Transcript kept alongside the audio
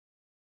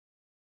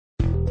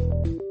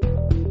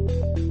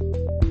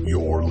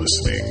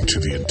listening to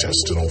the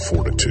Intestinal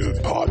Fortitude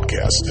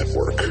Podcast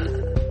Network.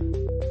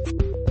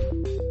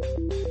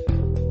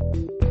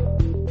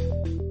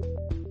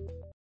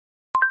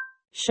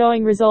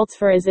 Showing results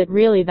for Is It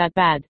Really That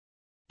Bad?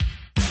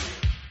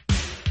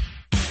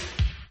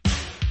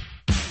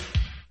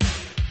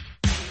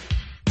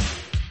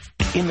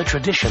 In the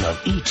tradition of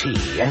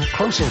E.T. and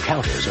Close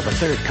Encounters of the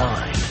Third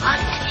Kind. What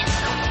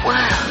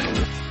in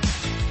the world?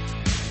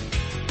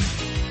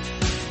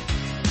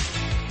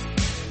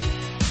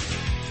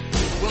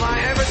 Will I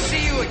ever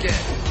see you again?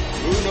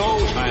 Who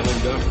knows,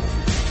 Highlander?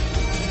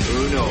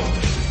 Who knows?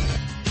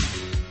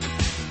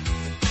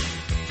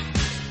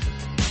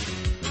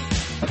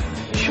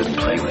 You shouldn't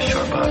play with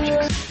sharp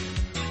objects.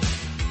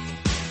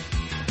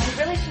 I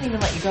really shouldn't even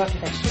let you go after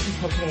that shit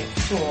until today at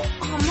school.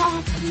 Oh,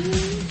 Mom,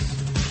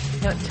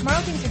 please. No,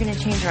 tomorrow things are going to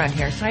change around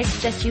here, so I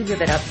suggest you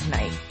give it up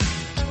tonight.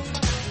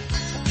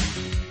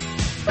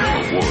 A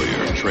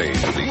warrior trained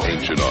in the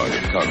ancient art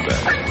of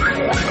combat.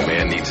 A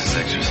man needs his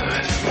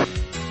exercise.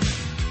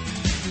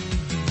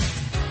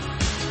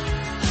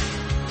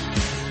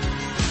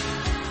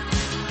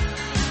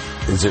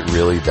 Is it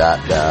really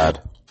that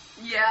bad?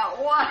 Yeah, it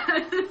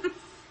was.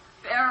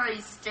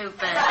 Very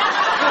stupid.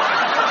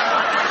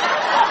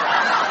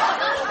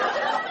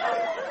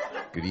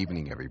 Good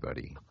evening,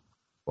 everybody.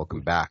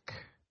 Welcome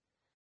back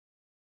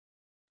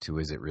to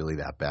Is It Really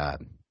That Bad?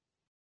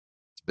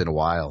 It's been a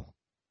while.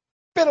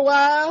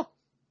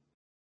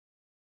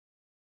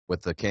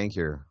 With the Kank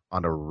here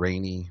on a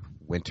rainy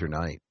winter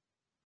night.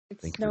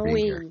 Thank you for being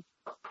here.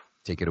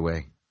 Take it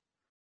away.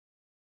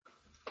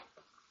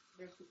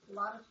 There's a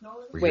lot of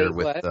snow.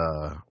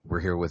 We're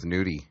here with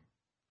Nudie.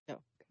 No.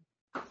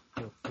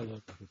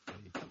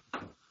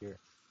 Here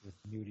with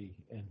Nudie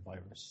and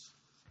Virus.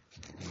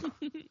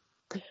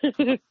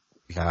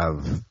 We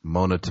have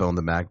Monotone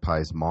the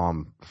Magpie's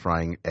mom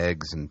frying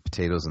eggs and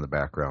potatoes in the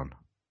background.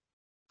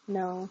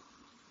 No.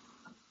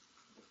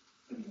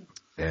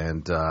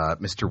 And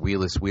Mr.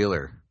 Willis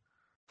Wheeler.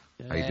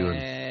 How you doing?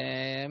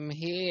 I'm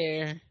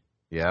here.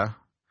 Yeah?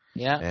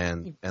 Yeah.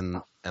 And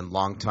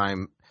long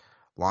time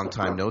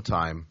no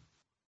time.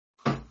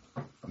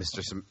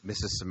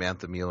 Mrs.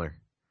 Samantha Mueller.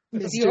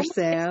 Mr.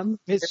 Sam.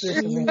 Mr.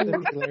 Samantha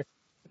Miller.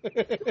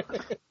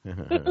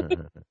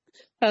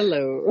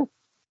 Hello.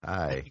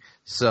 Hi.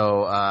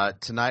 So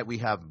tonight we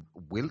have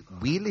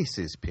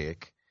Willis's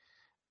pick,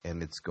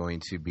 and it's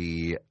going to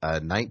be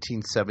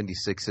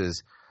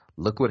 1976's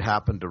Look What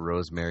Happened to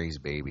Rosemary's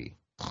Baby.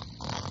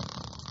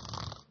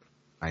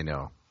 I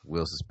know.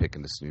 Willis is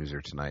picking the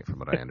snoozer tonight from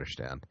what I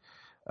understand.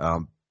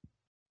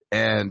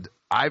 And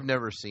I've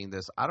never seen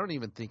this. I don't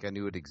even think I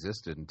knew it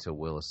existed until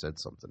Willis said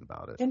something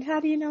about it. And how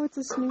do you know it's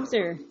a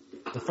snoozer?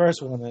 The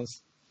first one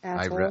is.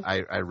 I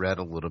read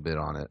a little bit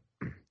on it.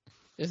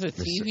 It's a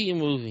TV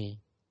movie.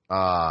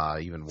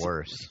 Even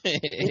worse.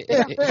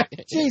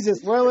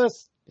 Jesus,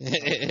 Willis.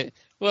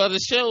 Well, the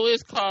show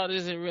is called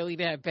Is It Really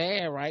That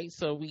Bad, right?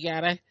 So we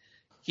gotta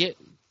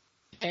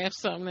have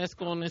something that's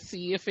going to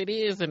see if it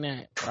is or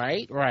not,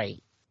 right?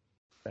 Right.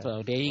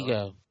 So there you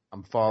go.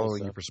 I'm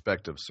following your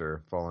perspective,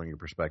 sir. Following your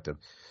perspective.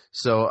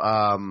 So,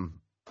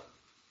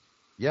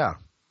 yeah,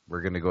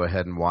 we're going to go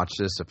ahead and watch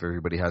this. If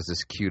everybody has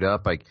this queued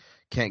up, I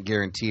can't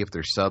guarantee if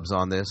there's subs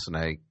on this, and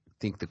I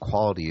think the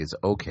quality is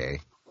okay.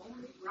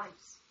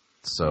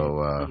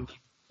 So,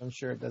 I'm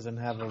sure it doesn't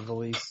have a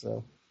release,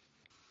 so.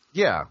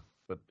 Yeah,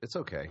 but it's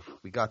okay.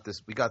 We got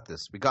this. We got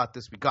this. We got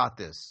this. We got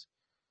this.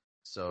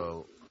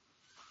 So,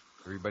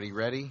 everybody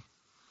ready?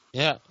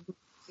 Yeah.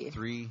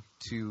 3,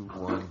 2,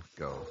 1,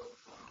 go.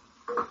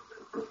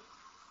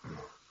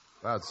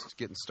 Wow, it's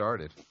getting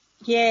started.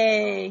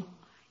 Yay.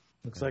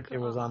 Looks like it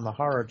was on the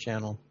Horror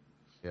Channel.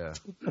 Yeah.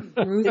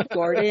 Ruth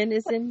Gordon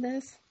is in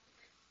this.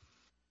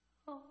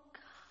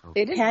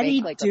 They didn't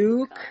Patty make,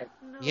 Duke.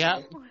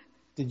 Yeah.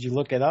 Did you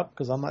look it up?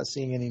 Because I'm not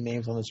seeing any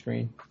names on the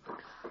screen.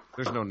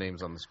 There's no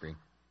names on the screen.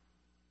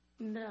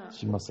 No.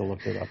 She must have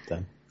looked it up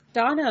then.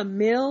 Donna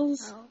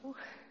Mills. No.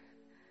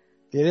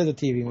 It is a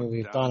TV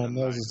movie. Donna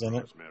Mills is in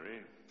it.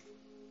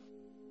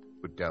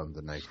 Put down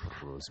the knife,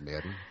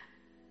 Rosemary.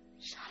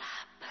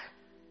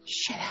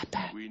 Shut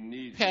up.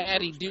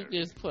 Patty Duke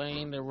is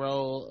playing the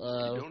role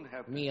of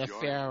Mia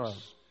Farrow.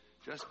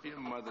 Just be a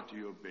mother to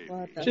your baby.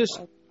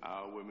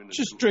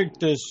 Just drink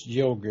this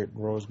yogurt,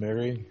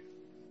 Rosemary.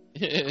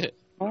 Okay.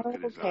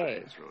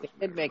 They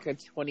did make a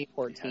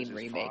 2014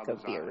 remake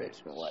of the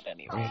original at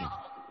any rate.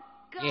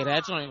 Yeah,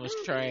 that joint was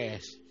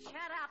trash. Shut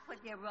up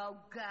with your old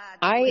god.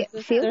 I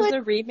feel There's like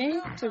a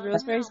remake to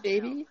Rosemary's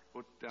Baby?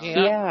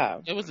 Yeah.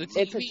 It was a TV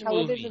it's a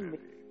television movie.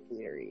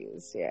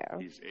 series, yeah.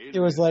 It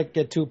was like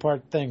a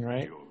two-part thing,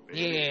 right?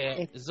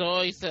 Yeah.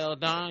 Zoe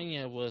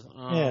Saldana was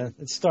yeah,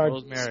 it starred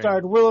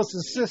Rosemary.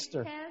 Willis's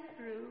sister.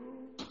 Andrew.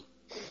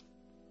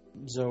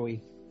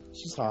 Zoe.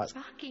 She's hot.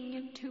 Rocking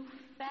him too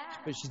fast.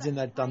 But she's in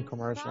that dumb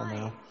commercial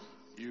now.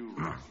 You,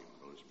 Rosemary.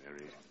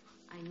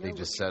 They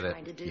just said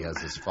it. He has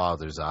his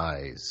father's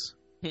eyes.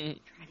 Trying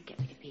to get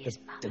me to be his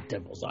mother. The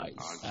devil's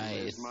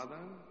eyes.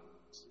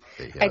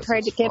 I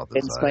tried to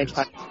convince my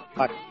child to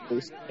watch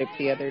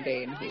the other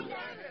day, and he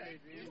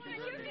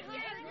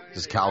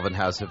Does Calvin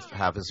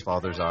have his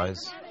father's eyes?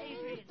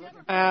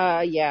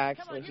 Yeah,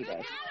 actually he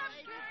does.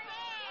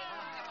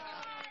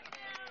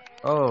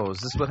 Oh, is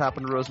this what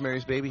happened to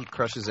Rosemary's Baby? He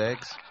crushes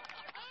eggs?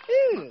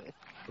 Ew.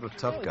 What a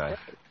tough guy.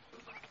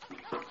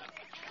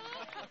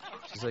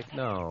 She's like,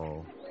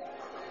 no.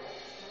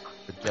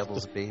 The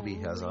devil's baby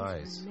has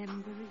eyes.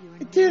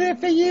 I did it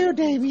for you,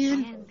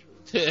 Damien.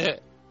 And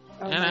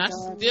I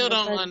still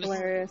don't understand.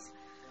 Hilarious.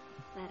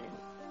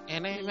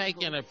 And they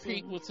making a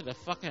prequel to the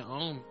fucking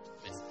Omen.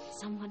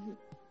 Someone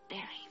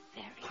very,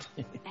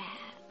 very bad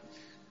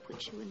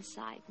put you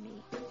inside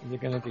me. Is it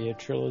going to be a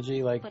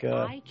trilogy like But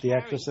I The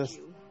carried Exorcist?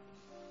 you.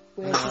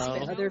 Where's his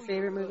other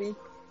favorite movie?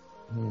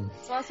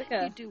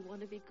 Swastika. You do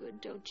want to be good,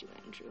 don't you,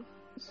 Andrew?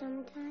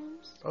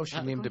 Sometimes. Oh, she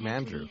named him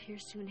Andrew. Leave here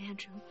soon,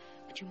 Andrew.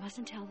 But you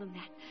mustn't tell them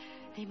that.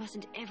 They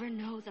mustn't ever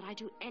know that I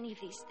do any of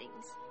these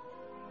things.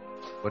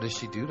 What does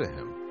she do to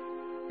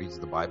him? Reads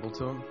the Bible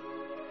to him?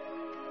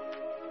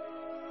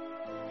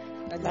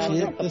 The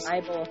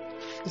Bible.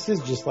 This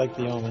is just like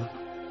The Omen.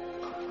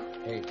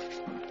 Hey.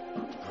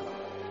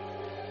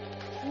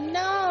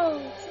 No,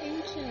 it's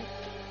ancient.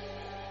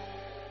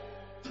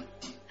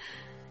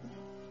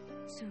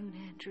 Soon,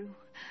 Andrew.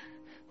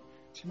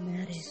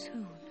 Dramatic.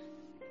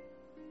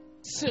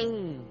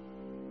 Soon.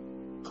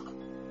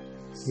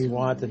 We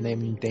wanted to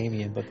name him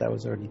Damien, but that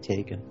was already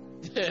taken.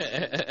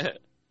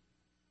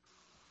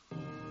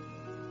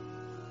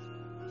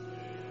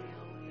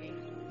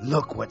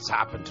 Look what's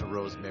happened to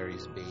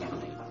Rosemary's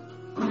Baby.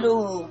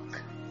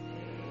 Look.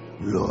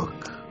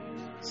 Look.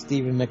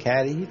 Stephen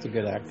McHattie, he's a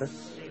good actor.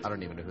 I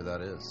don't even know who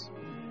that is.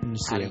 You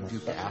see Hattie him.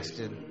 Duke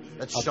Aston.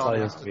 That's I'll Sean tell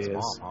you Astin's who he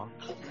mom, is. huh?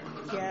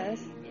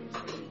 Yes.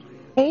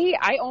 Hey,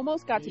 I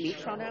almost got to meet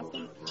Sean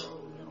Astin.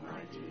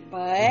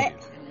 But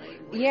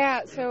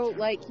Yeah, so,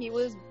 like, he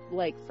was,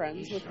 like,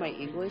 friends with my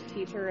English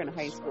teacher in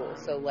high school.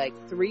 So, like,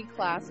 3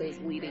 classes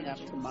leading up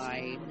to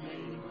my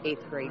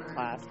 8th grade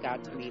class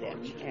got to meet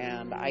him.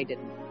 And I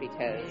didn't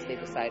because they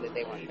decided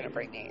they weren't going to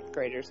bring the 8th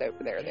graders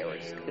over there. They were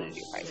just going to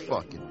do high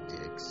school. Fucking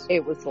dicks.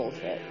 It was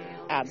bullshit.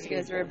 you Absolutely.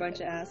 guys are a bunch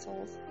of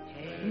assholes.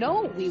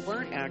 No, we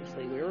weren't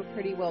actually. We were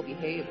pretty well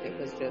behaved. It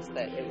was just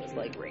that it was,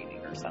 like, raining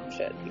or some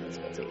shit. He was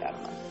busy. I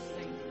don't know.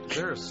 Is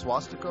there a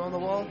swastika on the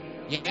wall?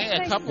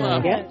 Yeah, a couple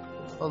of them. Yeah.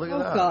 Oh, look at Oh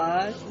that.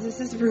 gosh, is this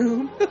his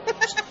room?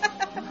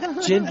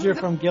 Ginger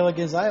from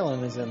Gilligan's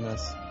Island is in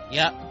this.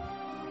 Yep.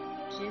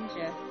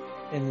 Ginger.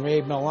 And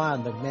Ray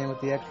Milan, the man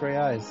with the X-ray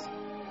eyes.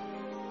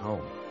 Oh.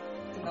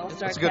 It's an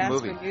all-star It's a good cast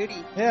movie. for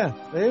Moody. Yeah,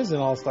 there is an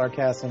all-star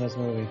cast in this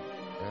movie.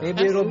 Yeah.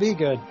 Maybe it'll be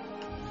good.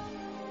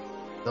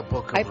 The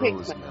Book I of picked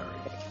Rosemary.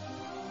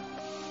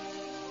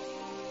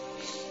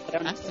 I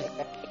don't know if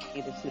I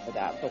needed to know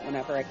that, but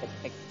whenever I could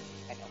pick,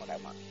 I know what I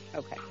want.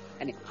 Okay.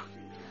 Anyway.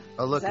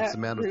 Oh, look, Is that it's the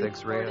man with Ruth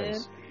X-ray Gordon?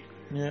 eyes.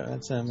 Yeah,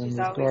 that's him. She's Ruth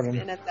always Gordon.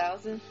 been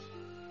 1,000.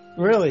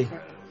 Really?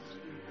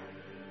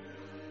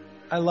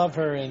 I love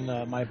her in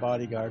My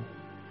Bodyguard.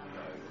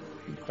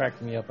 She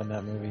cracked me up in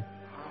that movie.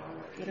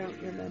 I don't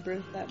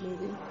remember that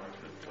movie.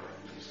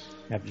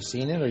 Have you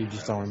seen it, or you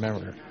just don't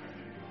remember it?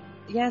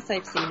 Yes,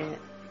 I've seen it.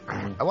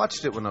 I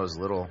watched it when I was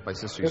little. My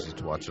sister used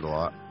to watch it a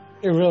lot.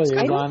 It really is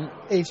I don't- on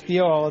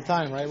HBO all the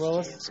time, right,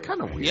 Willis? It's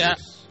kind of weird. Yeah.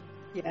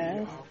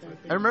 Yes.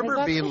 I remember Is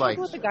that it being the like...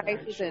 one with the guy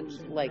who's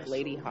in, like,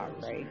 Lady Hawk,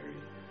 right?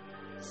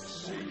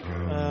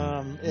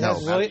 It No,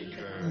 has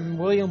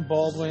William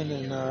Baldwin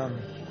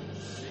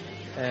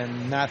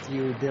and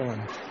Matthew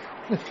Dillon.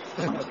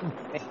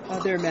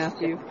 Other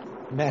Matthew.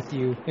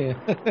 Matthew. Yeah.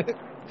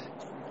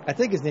 I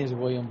think his name's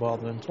William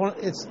Baldwin.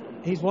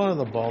 He's one of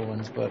the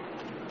Baldwins, but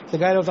the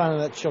guy that was on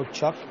that show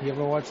Chuck. You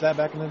ever watch that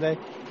back in the day?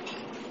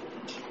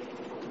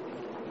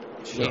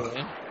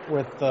 Yeah.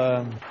 With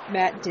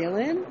Matt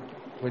Dillon?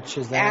 which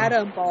is name?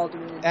 Adam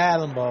Baldwin.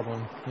 Adam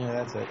Baldwin. Yeah,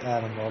 that's it.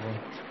 Adam Baldwin.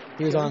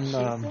 He was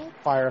on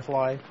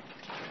Firefly.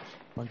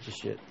 Bunch of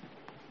shit.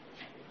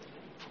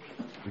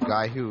 The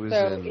guy who was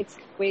So in... it's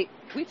wait,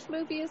 which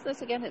movie is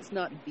this again? It's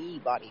not The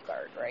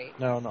Bodyguard, right?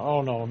 No,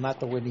 no, not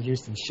the Whitney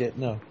Houston shit.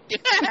 No.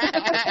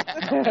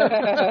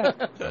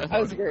 I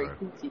was very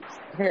confused.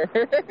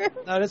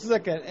 No, this is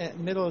like a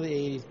middle of the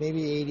 80s,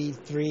 maybe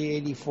 83,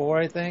 84,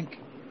 I think.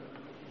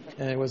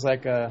 And it was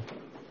like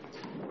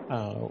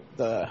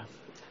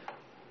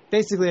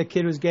basically a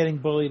kid was getting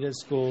bullied at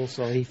school,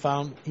 so he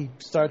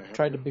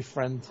tried to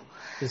befriend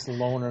this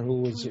loner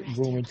who was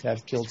rumored to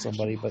have killed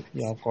somebody, but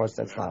of course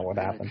that's not what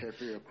happened.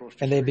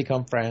 And they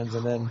become friends,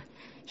 and then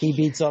he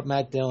beats up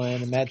Matt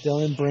Dillon, and Matt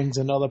Dillon brings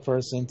another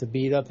person to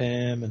beat up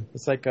him, and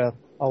it's like a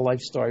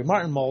life story.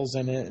 Martin Mull's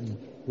in it, and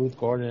Ruth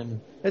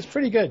Gordon. It's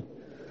pretty good.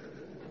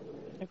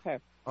 Okay.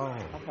 Oh. I'll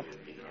have to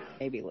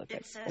maybe look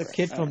at The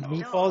kid from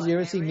Meatballs. You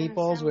ever see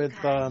Meatballs with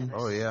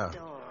Oh, yeah.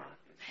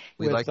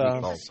 We with, like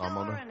meatballs,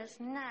 Mona.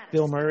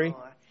 Bill Murray?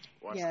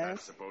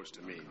 Yes. Supposed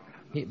to mean.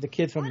 The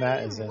kid from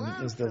that is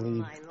the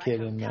lead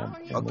kid in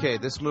Okay,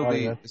 this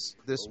movie, Bodyguard.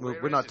 this movie,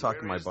 we're not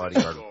talking My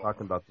Bodyguard, we're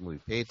talking about the movie.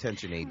 Pay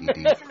attention, ADD.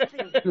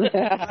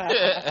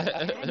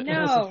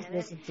 No.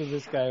 Listen to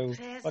this guy who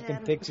fucking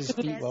picks his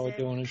feet while we're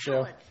doing a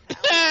show.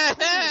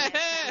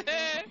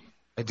 I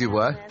do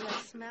what?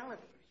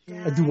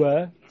 I do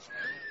what?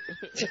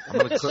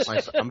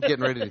 I'm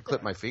getting ready to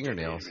clip my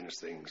fingernails.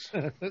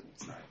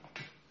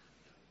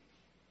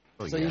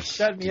 Oh, So you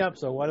shut me up.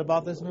 So what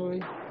about this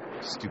movie?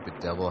 Stupid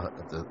devil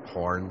at the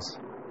horns.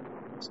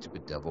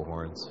 Stupid devil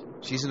horns.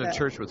 She's in a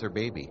church with her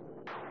baby.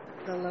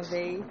 The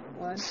LaVey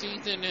one.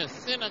 She's in a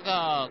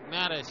synagogue,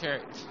 not a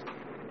church.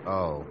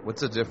 Oh,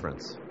 what's the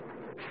difference?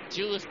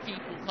 Jewish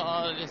people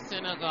call it a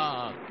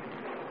synagogue,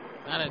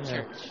 not a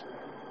church.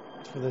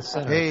 It's for the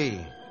sinners.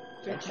 Hey.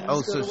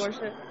 Oh, so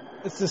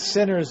it's the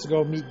sinners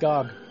go meet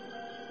God.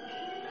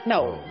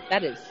 No,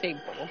 that is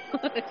shameful.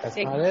 That's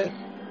not it?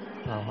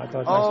 No, I thought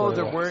that's Oh, what it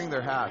they're was. wearing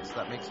their hats.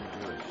 That makes them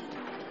Jewish.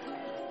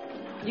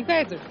 You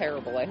guys are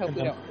terrible. I hope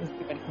we don't.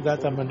 You got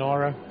the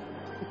menorah.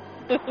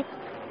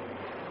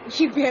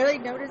 You barely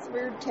noticed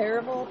we're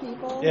terrible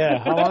people?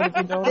 Yeah, how long have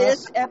you known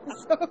this us?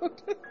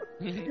 episode?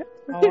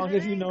 How long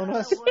have you known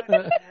us?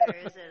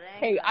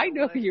 Hey, I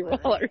know you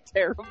all are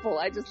terrible.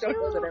 I just don't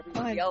know that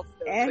everybody else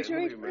knows.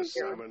 Android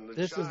Freaker?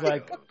 This is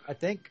like, I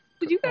think,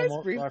 Did you guys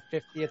almost our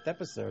 50th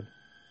episode.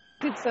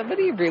 Did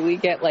somebody really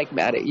get like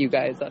mad at you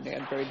guys on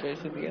Android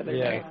Vision the other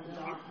night?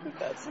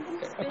 That's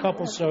A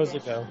couple shows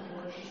ago.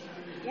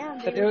 Yeah,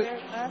 But they were there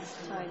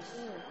last time,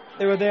 too.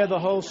 They were there the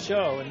whole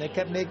show, and they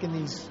kept making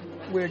these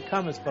weird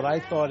comments, but I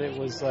thought it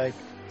was like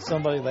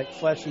somebody like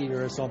Flesh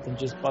Eater or something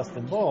just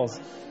busting balls.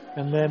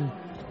 And then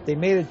they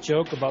made a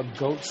joke about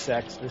goat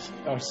sex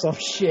or some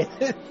shit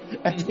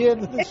at the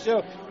end of the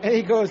show. And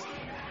he goes,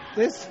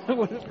 this,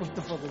 what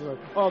the fuck is it?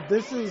 Oh,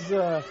 this is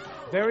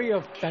very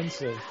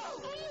offensive.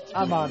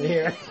 I'm out of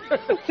here.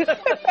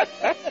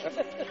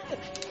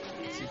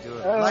 What's he doing?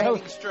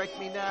 Lightning strike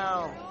me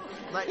now.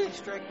 Lightning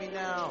strike me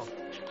now.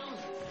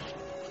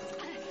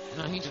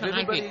 No, he's Did trying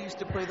anybody to get... used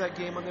to play that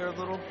game when they were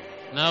little?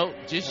 No,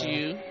 just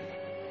you.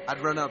 I'd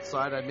run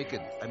outside. I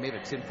made a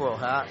tinfoil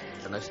hat,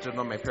 and I stood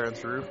on my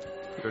parents' roof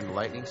during the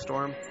lightning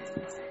storm.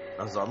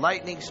 I was like,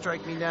 lightning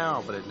strike me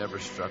now, but it never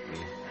struck me.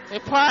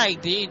 It probably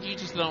did. You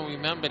just don't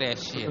remember that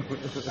shit.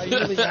 Are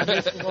you the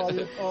youngest of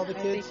all the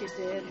kids? I think it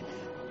did.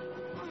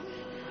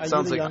 Are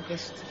Sounds you the like-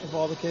 youngest of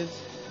all the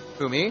kids?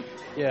 Who, me?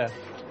 Yeah.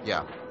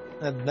 Yeah.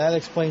 And that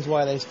explains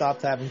why they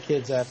stopped having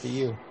kids after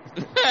you.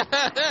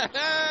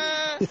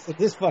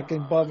 This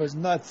fucking bummer's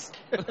nuts.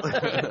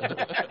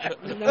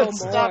 No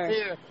Stop more.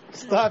 here.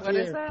 Stop What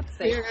here. does that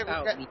say Here,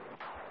 about me?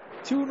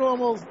 Two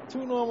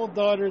normal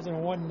daughters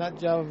and one nut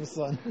job of a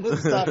son.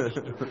 Stop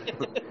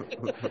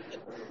it.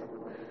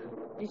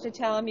 You should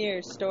tell him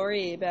your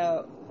story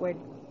about when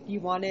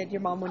your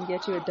mom wouldn't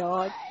get you a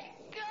dog.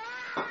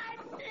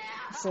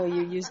 So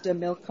you used a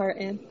milk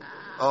carton.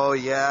 Oh,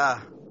 yeah.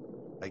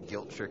 I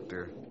guilt tricked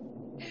her.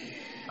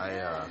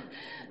 I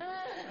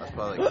was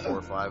probably like 4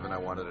 or 5, and I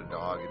wanted a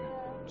dog,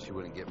 and she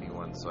wouldn't get me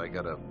one, so I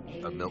got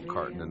a milk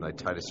carton, and I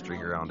tied a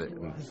string around it,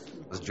 and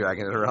was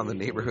dragging it around the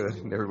neighborhood,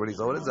 and everybody's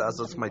like, what is that?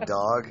 So it's my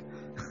dog.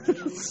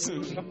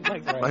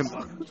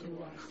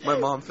 my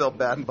mom felt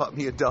bad and bought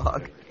me a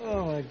dog.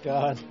 Oh, my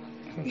God.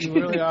 You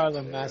really are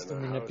the master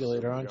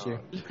manipulator, aren't you?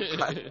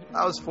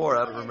 I was 4.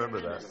 I don't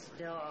remember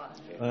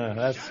that.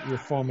 That's your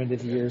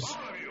formative years.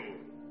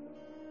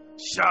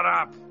 Shut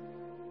up!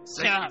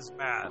 Satan's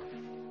mad.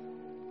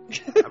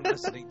 I'm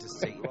listening to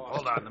Satan.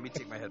 Hold on, let me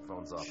take my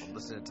headphones off. I'm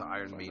listening to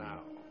Iron Maiden.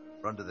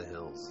 Run to the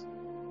hills.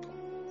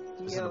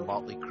 This is a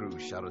Motley Crue.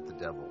 Shout at the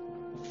devil.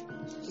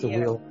 It's the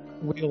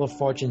wheel of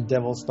fortune,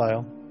 devil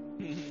style.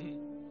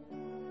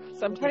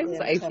 Sometimes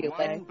I feel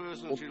like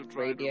old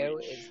radio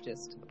is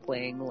just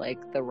playing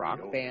like the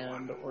Rock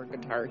Band or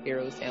Guitar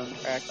Hero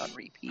soundtrack on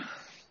repeat.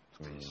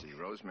 See,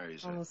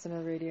 Rosemary's I'll listen to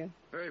the radio.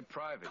 very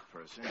private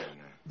person. And,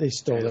 They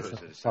stole it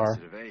from the car.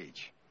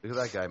 age. Look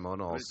at that guy,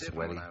 Mona, all It was different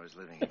sweaty. when I was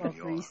living in Or New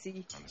York,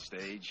 greasy. on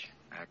stage,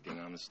 acting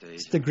on the stage.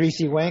 It's the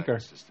greasy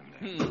wanker. System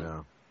there.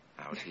 Yeah.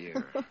 Out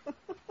here.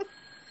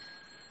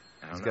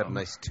 He's got a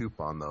nice toque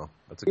on, though.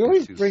 That's a We good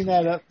always toque. bring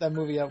that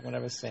movie up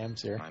whenever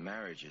Sam's here. My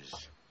marriage is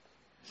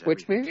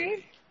Which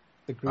movie?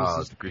 The Oh,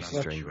 greasy, the Greasy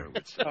Strangler.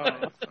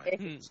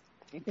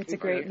 It's a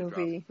great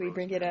movie. We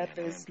bring it up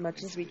as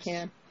much as we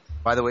can.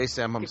 By the way,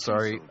 Sam, I'm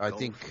sorry. I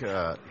think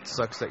it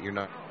sucks that you're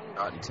not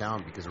in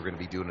town because we're going to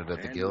be doing it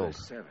at the Guild.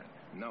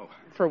 No.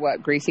 For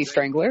what? Greasy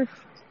Strangler?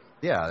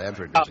 Yeah, the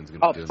Android Vision's going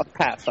to be doing I'll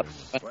pass.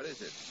 What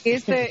is it?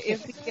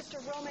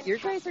 Is your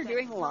guys are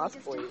doing the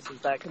Lost Boys? Is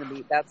that going to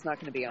be? That's not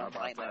going to be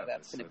online though.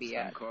 That's going to be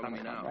at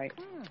Comic-Con, right?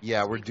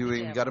 Yeah, we're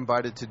doing. Got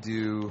invited to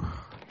do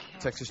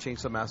Texas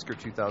Chainsaw Massacre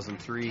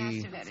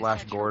 2003,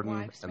 Flash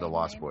Gordon, and the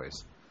Lost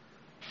Boys.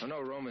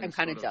 I'm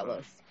kind of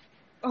jealous.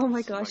 Oh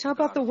my gosh, how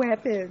about the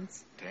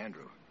weapons?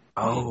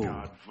 Oh,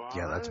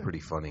 yeah, that's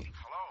pretty funny.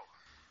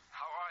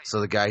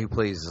 So the guy who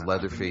plays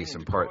Leatherface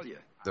in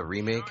the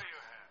remake,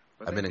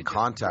 I've been in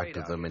contact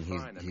with him, and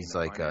he's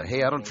like,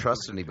 hey, I don't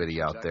trust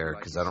anybody out there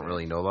because I don't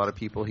really know a lot of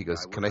people. He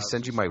goes, can I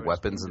send you my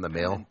weapons in the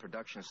mail?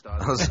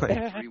 I was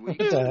like, What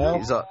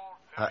the hell?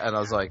 and I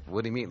was like,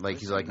 what do you mean? Like,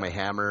 he's like, my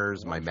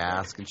hammers, my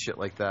mask, and shit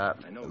like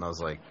that. And I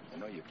was like,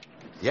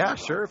 yeah,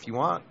 sure, if you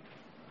want.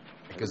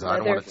 Because I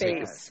don't want to take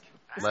it.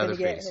 Leatherface.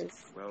 Leatherface.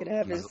 He's gonna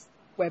have his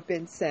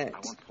weapon sent.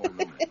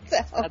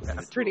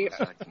 That's pretty.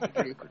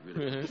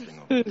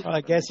 Well,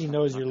 I guess he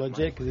knows you're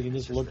legit because he can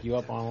just look you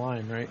up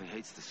online, right?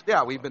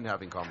 Yeah, we've been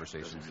having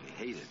conversations.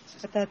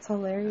 But that's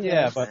hilarious.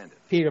 Yeah, but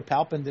Peter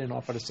Palpin didn't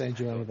offer to send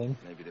you anything.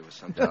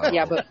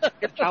 Yeah, but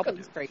Peter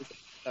Palpin's crazy.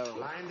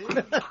 So.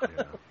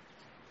 Yeah.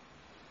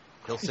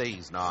 He'll say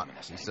he's not.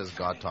 He says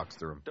God talks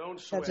through him.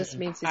 That just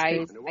means he's I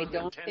crazy.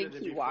 don't think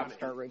he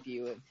watched our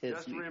review of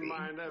his movie,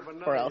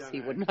 or else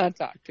he would not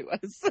talk to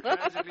us.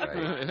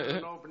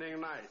 I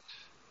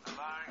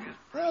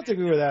don't think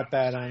we were that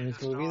bad on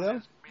this movie,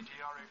 though.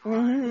 The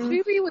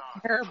movie was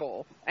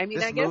terrible. I mean,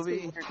 This I guess movie- we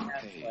weren't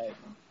that, but...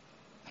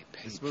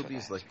 This movie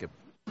is like a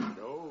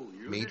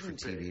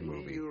made-for-TV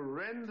movie.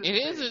 It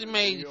is a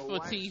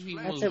made-for-TV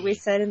movie. That's what we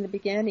said in the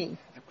beginning.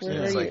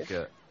 Where It's were like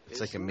you? it's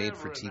like a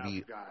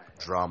made-for-TV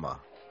drama.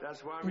 That's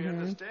why we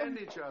understand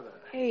each other.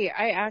 Hey,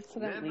 I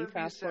accidentally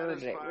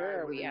fast-forwarded it.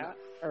 Where are we at?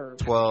 Or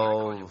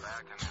 12,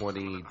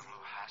 22,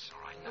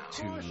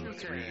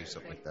 3,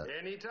 something like that.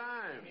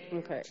 Anytime.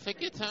 Okay.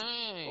 Take your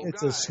time.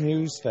 It's a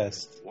snooze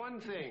fest. One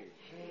thing.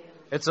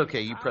 It's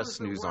okay. You press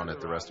snooze on it.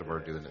 The rest of them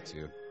are doing it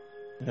too.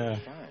 Yeah.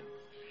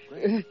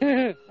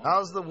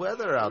 How's the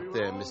weather out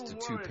there, Mr.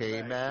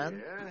 Toupee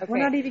Man? We're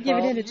not even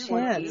giving it a 12:20.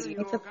 chance.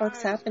 What the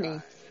fuck's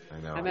happening? I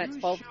know. I'm at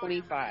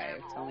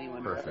 12:25. Tell me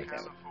when Perfect. we're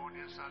ready.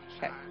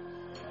 Okay.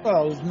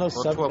 Well, there's no Well,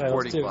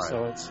 subtitles, too, 12:45.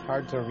 so it's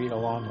hard to read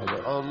along with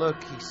it. Oh,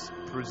 look, he's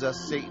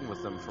possessed Satan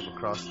with him from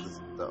across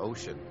the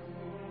ocean.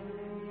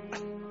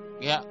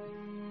 Yeah.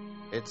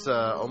 It's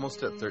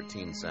almost at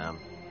 13, Sam.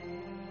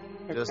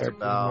 Just 13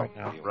 about right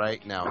now.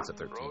 right now. It's at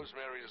 13.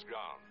 Rosemary is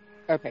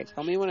gone. Okay,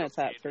 tell me when it's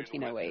at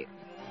 13:08.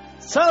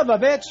 Son of a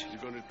bitch! She's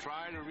going to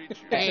try to reach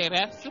you. Hey,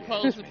 that's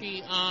supposed to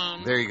be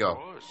There you go.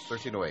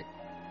 13:08.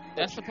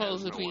 that's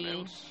supposed to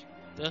be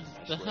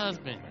the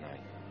husband.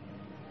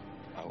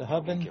 The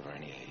husband?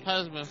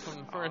 Husband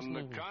from the first On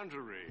the movie.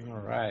 contrary, All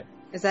right.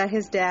 Is that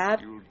his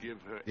dad? you'll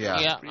give her Yeah.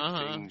 Yeah,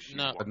 everything she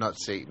no. But not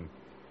Satan.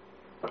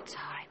 It's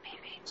all right,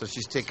 baby. So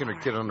she's taking her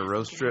kid on a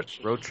road trip.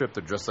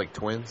 They're dressed like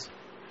twins.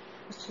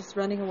 He's just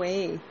running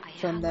away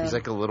from them. He's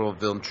like a little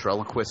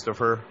ventriloquist of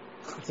her.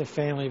 It's a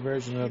family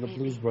version of the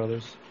Blues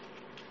Brothers.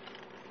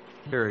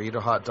 Here, eat a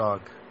hot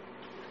dog.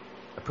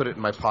 I put it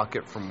in my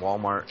pocket from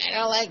Walmart. I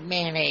don't like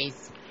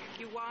mayonnaise.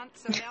 You want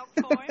some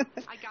milk, boy?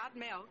 I got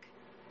milk.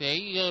 There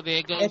you go.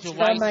 There goes It's your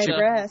from white my stuff.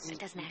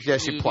 breast. Yeah,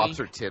 she plops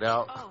her tit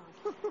out. Oh,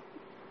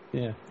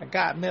 Yeah. I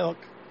got milk.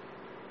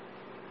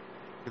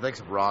 He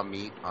likes raw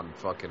meat on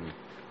fucking.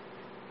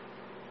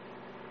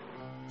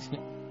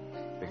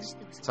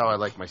 That's how I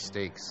like my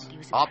steaks.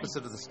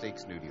 Opposite of the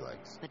steaks Nudie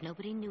likes. But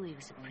nobody knew he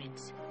was a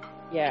prince.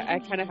 Yeah, I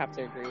kind of have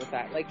to agree with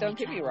that. Like, don't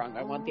get me wrong,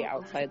 I want the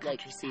outside,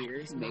 like,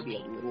 seared and maybe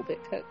a little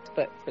bit cooked,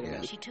 but for the Yeah.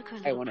 most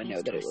I want to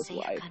know that it was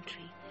live.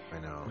 I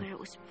know. Where it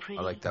was pretty.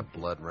 I like that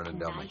blood running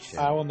down my chin.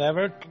 I will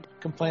never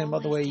complain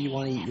about the way you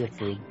want to eat your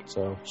food.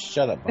 So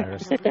shut up,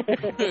 Iris.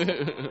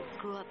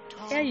 Grew up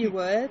tall Yeah, you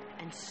would.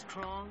 and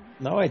strong.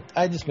 No,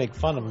 I just make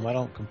fun of them. I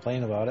don't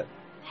complain about it.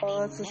 Well,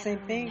 that's the same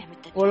thing.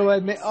 What do I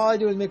make? All I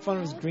do is make fun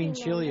of his green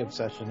chili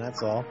obsession.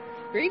 That's all.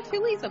 Green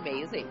chili's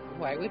amazing.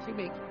 Why would you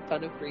make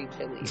fun of green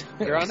chili?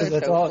 You're on a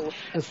That's show all.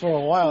 Because for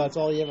a while, that's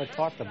all he ever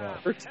talked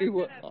about. for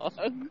too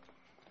long.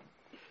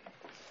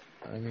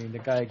 I mean, the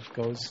guy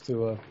goes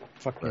to a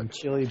fucking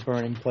chili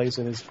burning place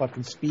in his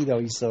fucking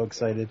Speedo. He's so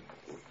excited.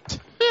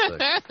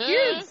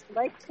 Yes,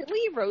 like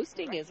chili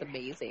roasting is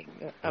amazing.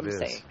 I'm is.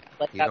 saying,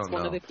 like You that's don't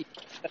one of know. the things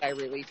that I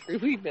really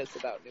truly miss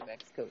about New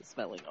Mexico is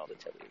smelling all the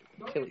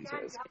chilies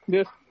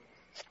roasting.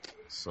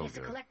 So Yes, a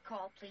good. collect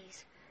call,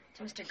 please,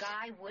 to Mr.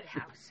 Guy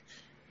Woodhouse.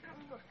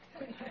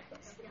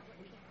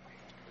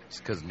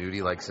 Just because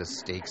Nudie likes his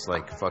steaks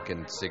like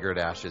fucking cigarette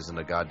ashes in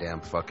a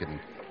goddamn fucking.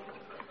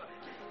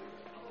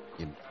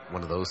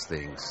 One of those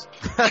things.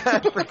 I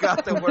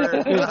forgot the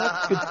word.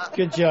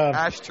 Good job.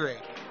 Ashtray.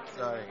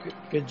 Sorry.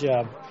 Good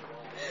job.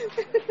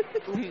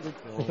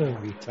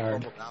 Fumbled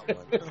Retard. that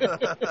one.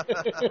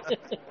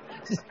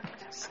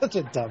 Such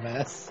a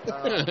dumbass.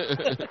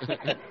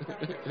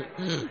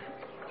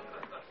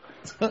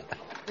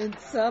 In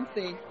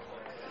something.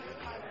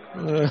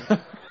 I'm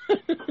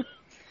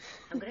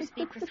going to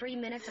speak for 3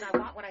 minutes, and I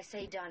want what I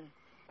say done.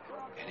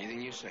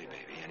 Anything you say, baby,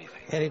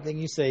 anything. Anything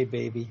you say,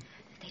 baby.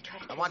 They try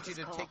to I trace want you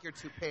this to call. take your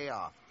toupee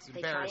off. It's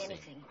They try embarrassing.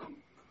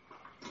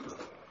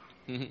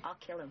 anything. I'll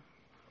kill him.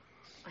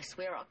 I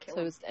swear I'll kill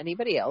So him. is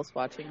anybody else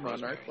watching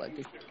Monarch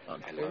Legacy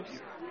Monsters?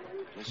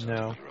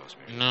 No.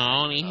 No,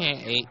 I only had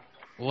 8.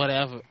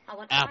 Whatever. I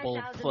want Apple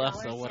 $5,000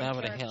 Plus or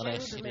whatever the sent hell to a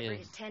that shit delivery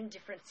is. to 10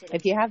 different cities.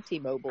 If you have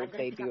T-Mobile, I'm gonna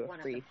they pick do up a one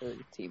of free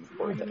them. for Team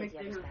for them. The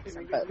others back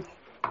somewhere.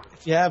 But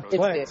If you have It's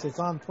Plex, good. it's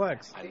on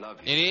Plex. I love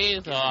you. It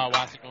is, or I'll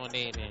watch it on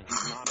there then.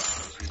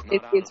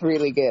 it's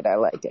really good. I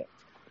like it.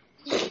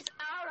 He's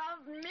out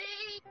of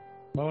me!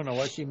 Mona,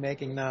 what's she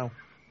making now?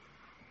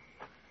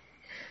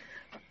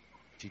 I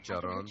can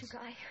hurt Chicharrones. you,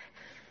 Guy.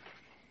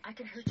 I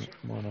can hurt you.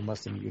 Mona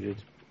must have muted.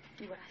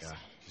 Do what I Yeah, say.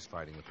 she's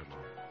fighting with her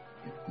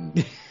mom.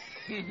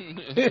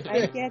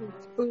 I get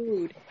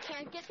food.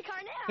 Can't get the car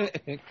now.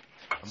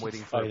 I'm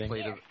waiting for a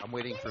plate of. I'm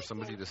waiting for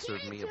somebody to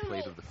serve me a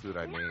plate of the food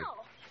I made.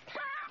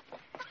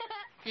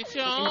 Get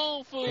your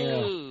own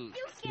food.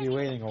 Yeah. You're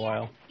waiting a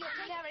while.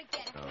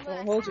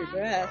 Well, hold your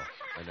breath.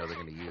 I know they're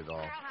gonna eat it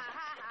all.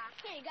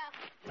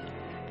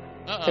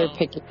 They're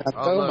picking up.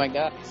 Oh look. my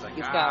god. It's like,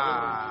 He's got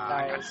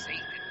I got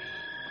Satan.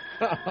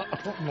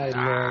 Oh my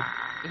lord.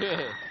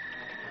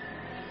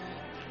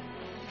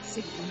 Use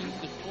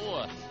the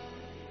Force.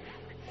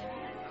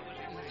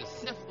 Use the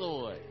Sith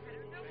Lord.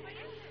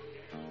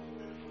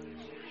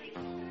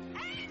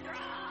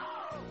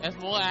 That's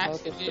more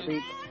action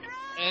than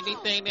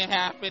anything that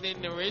happened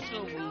in the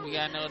original movie.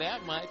 I know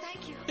that much.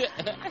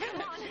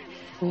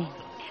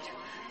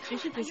 She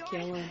should just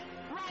kill him.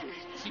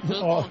 She was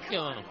gonna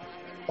kill him.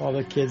 All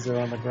the kids are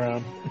on the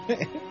ground. Got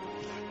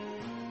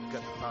the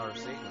power of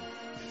Satan.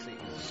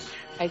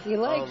 I feel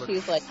like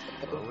she's like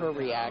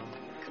overreacting.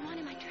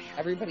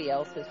 Everybody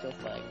else is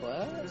just like,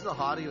 what? Who's the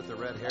hottie with the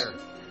red hair?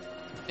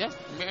 That's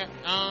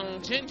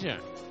Ginger.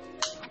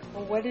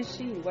 Well, what is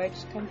she? Where'd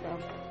she come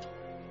from?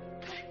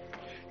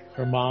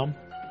 Her mom.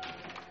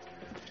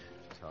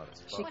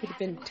 She could have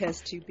been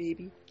test tube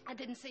baby. I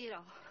didn't see it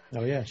all.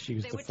 Oh yeah, she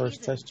was the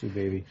first test tube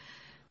baby.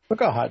 Look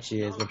how hot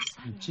she is.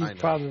 She's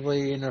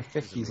probably in her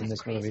 50s in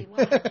this movie.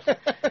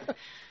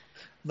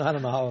 I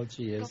don't know how old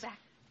she is. Go back.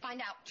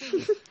 Find out.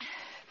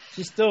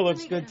 She still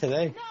looks good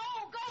today.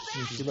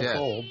 She looks dead.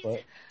 old,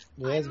 but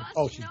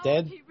she's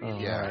dead. Oh,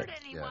 Yeah, right.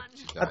 yeah.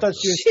 I thought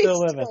she was still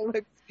living.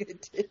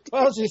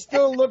 Well, she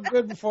still looked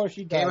good before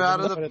she died. Came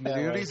out of Look at it the that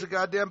dude. way. He's a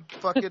goddamn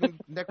fucking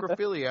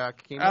necrophiliac.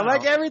 I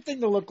like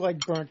everything to look like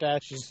burnt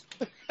ashes.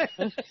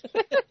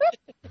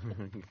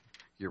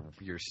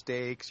 your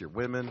steaks, your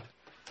women.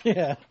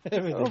 Yeah,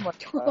 everything. Oh my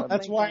god.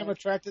 That's why I'm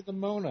attracted to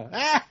Mona.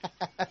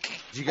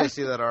 Did you guys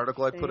see that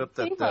article I put up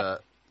that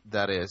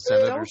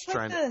senators Don't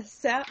trying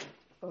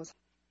put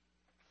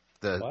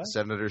the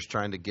senators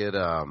trying to get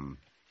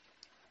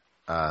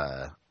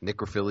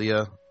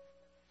necrophilia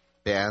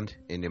banned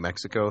in New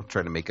Mexico,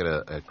 trying to make it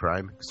a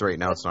crime. Because right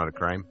now it's not a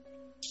crime.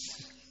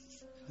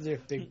 Is there a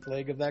big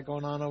plague of that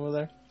going on over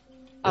there?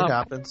 It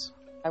happens.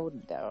 I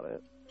wouldn't doubt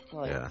it.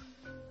 Yeah.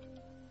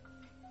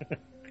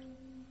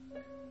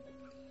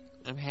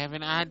 I'm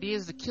having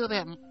ideas to kill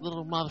that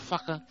little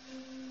motherfucker.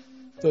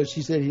 So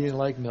she said he didn't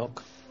like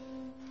milk.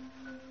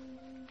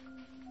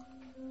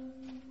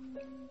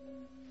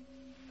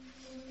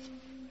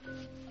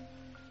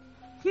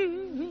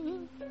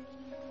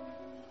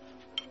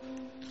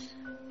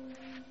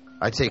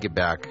 I take it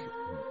back,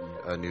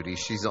 Nudie.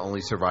 She's the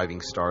only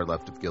surviving star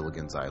left of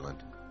Gilligan's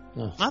Island.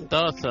 Oh, I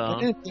thought so. I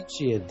didn't think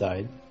she had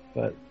died,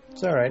 but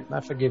it's all right. I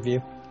forgive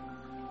you.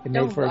 It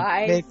No made for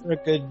lies. a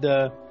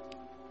good,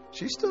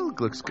 She still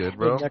looks good,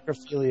 bro. good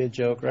necrophilia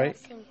joke, right?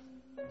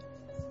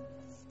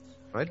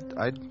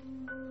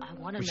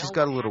 She's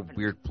got a little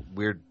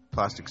weird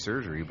plastic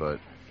surgery, but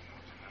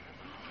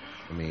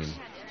I mean,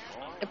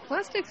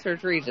 Plastic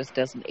surgery just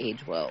doesn't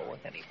age well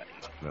with anybody.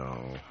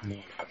 no.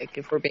 Like,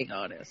 if we're being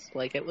honest,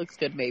 like, it looks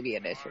good maybe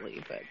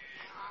initially, but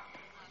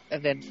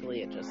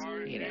eventually it just,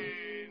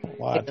 A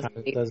lot of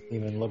times it doesn't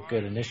even look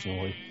good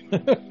initially.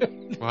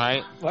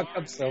 Right? Fuck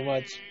up so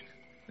much.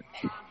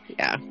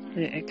 Yeah,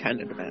 it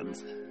kind of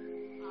depends.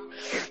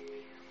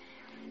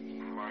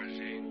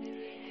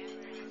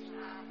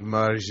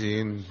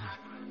 Margine.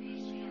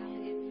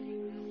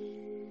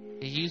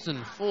 He's using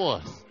the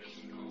Force.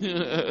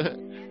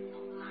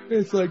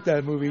 It's like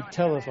that movie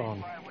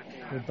Telephone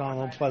with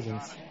Donald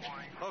Pleasance.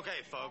 Okay,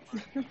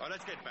 folks.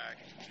 Let's get back.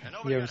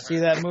 You ever see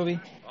that movie?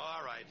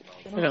 All right,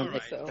 folks. I don't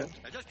think so.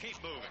 Now just keep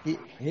moving.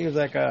 He was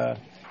like a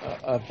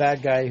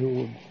bad guy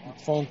who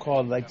phone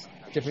called like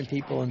different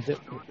people in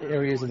different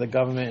areas of the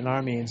government and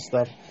army and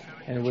stuff,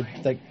 and it would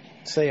like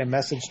say a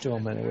message to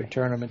them, and it would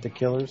turn them into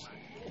killers.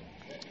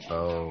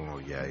 Oh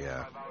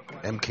yeah.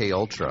 MK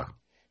Ultra.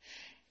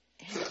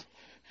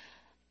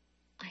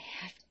 I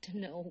have to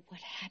know what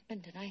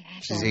happened, and I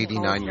have She's to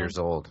 89 years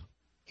old.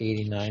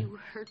 89. You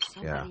hurt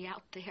somebody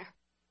out there.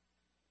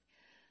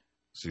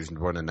 She was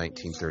born in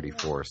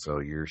 1934, so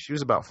she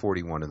was about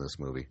 41 in this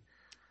movie.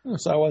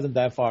 So I wasn't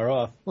that far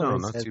off. No,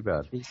 not too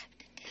bad.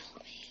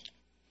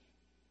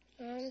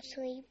 I'm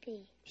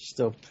sleepy. She's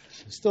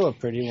still a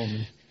pretty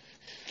woman.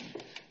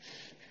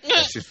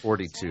 Yeah, she's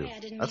 42.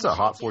 That's a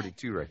hot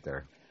 42 right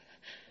there.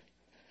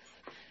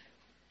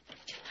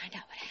 Find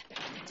out what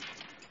happened.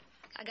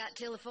 I got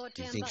till the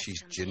Do you think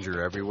she's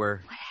ginger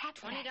everywhere?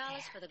 $20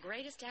 for the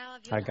greatest hour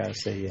of I gotta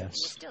say yes.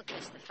 Still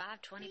gets the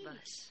 520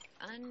 bus.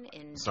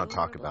 Let's not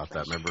talk about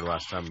that. Remember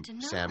last time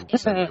Sam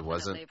said it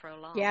wasn't?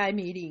 Yeah, I'm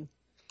eating.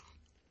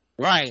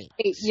 Right.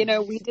 Hey,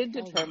 we did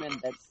determine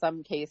that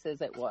some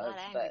cases it was,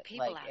 but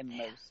like in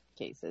most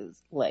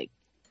cases, like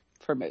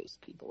for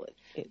most people,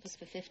 it's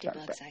for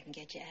 $50 I can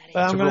get you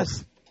out of But here.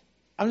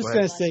 I'm just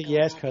gonna say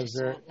yes because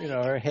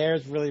her hair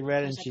is really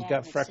red and she's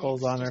got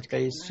freckles on her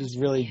face. She's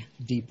really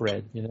deep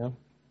red,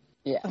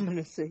 Yeah, I'm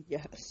gonna say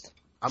yes.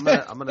 I'm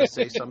gonna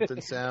say something,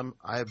 Sam.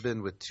 I have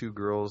been with two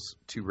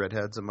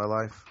redheads in my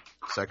life,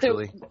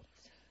 sexually,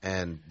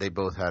 and they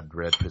both had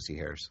red pussy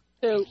hairs.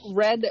 So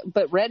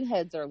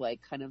redheads are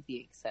like kind of the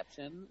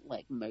exception,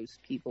 like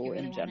most people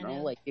in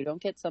general. Like you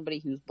don't get somebody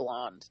who's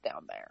blonde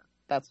down there.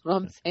 That's what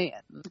I'm saying.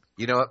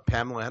 You know what?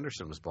 Pamela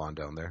Anderson was blonde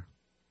down there.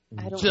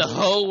 The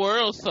whole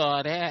world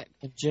saw that.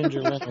 And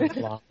Ginger Lynn was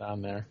blonde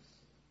down there.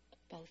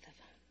 Both of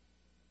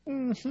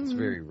them. It's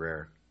very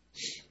rare.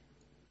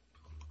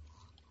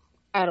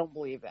 I don't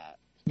believe that.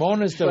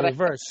 Mona's the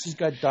reverse. She's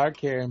got dark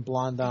hair and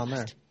blonde down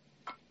there.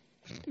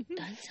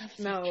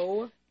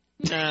 No.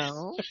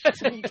 No.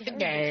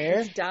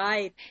 It's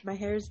dyed. My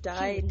hair's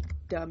dyed,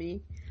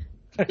 dummy.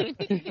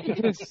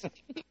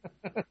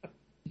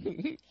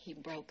 He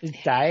broke.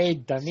 It's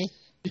dyed, dummy.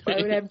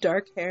 I would have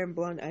dark hair and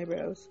blonde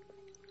eyebrows.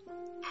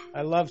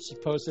 I love she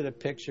posted a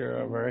picture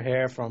of her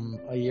hair from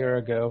a year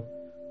ago.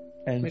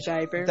 And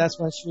MacGyver. that's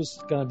when she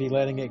was going to be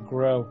letting it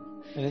grow.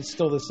 And it's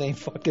still the same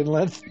fucking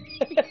length.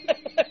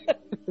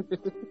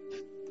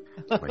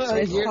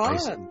 My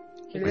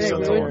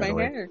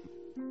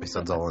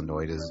son's all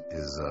annoyed.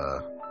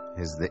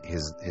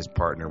 His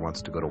partner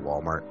wants to go to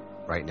Walmart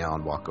right now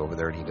and walk over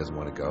there, and he doesn't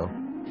want to go.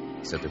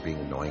 He said they're being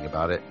annoying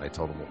about it, and I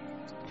told him,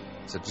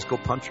 I said, just go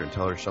punch her and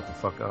tell her to shut the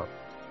fuck up.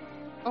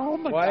 Oh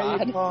my Why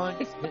God. are you calling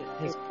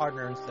his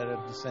partner instead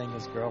of just saying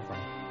his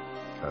girlfriend?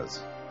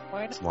 Because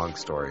it's a long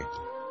story.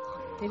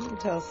 Didn't you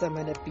tell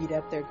someone to beat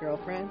up their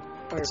girlfriend?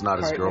 Or It's not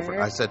his partner?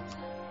 girlfriend. I said,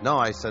 no.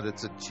 I said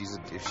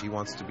if she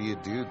wants to be a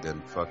dude,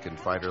 then fucking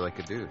fight her like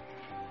a dude.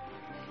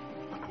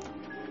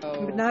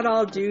 Oh. But not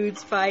all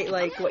dudes fight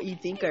like what you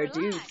think are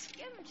dudes.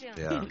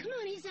 Yeah. Come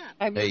on, he's up.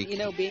 I mean, Hey.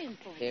 being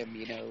him,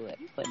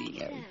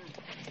 plenty of.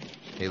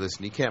 Hey,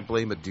 listen, you can't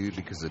blame a dude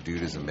because a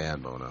dude is a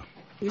man, Mona.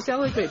 You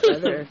sound like my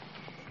brother.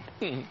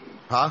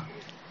 Huh?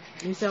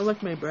 You sound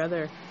like my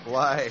brother.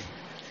 Why?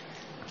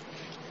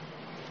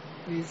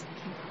 He's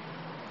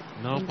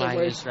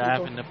Nobody's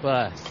driving the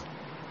bus.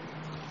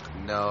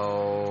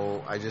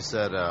 No, I just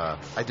said,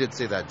 I did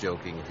say that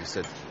joking. He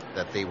said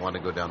that they want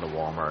to go down to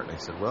Walmart. And I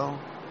said,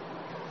 well,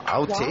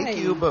 I'll take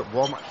you, but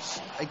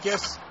Walmart, I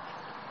guess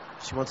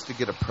she wants to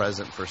get a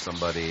present for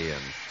somebody,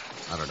 and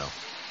I don't know.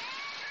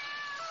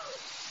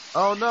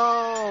 Oh,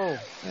 no!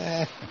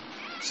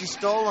 She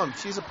stole them.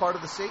 She's a part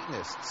of the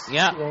Satanists.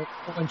 Yeah. Well,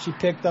 when she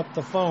picked up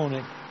the phone,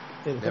 it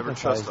Never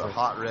trust hypnotized a her.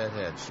 hot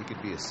redhead. She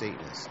could be a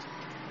Satanist.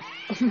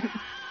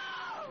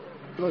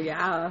 Oh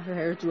yeah, her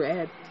hair's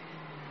red.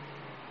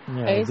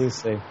 Yeah, I do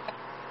say. I'm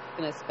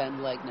gonna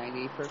spend like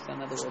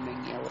 90% of the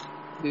women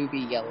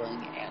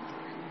yelling and.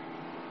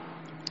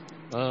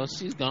 Well,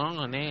 she's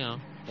gone now.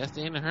 That's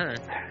the end of her.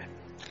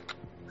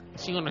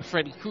 She on the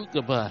Freddy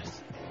Krueger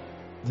bus.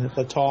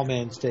 The tall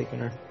man's taking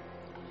her.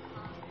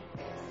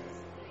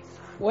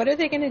 What are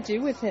they going to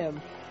do with him?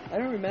 I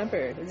don't remember.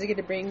 Is he going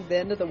to bring the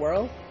end of the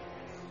world?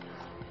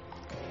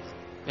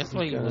 That's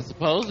what he was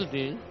supposed to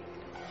do.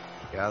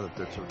 Yeah,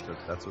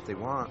 that's what they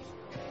want.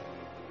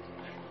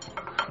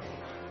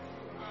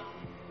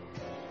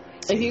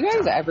 If you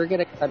guys ever get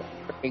a cut on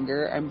your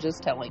finger, I'm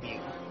just telling you.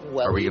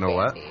 Are we gonna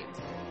what?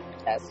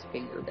 Test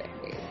finger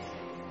band-aids.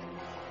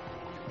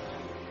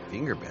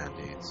 Finger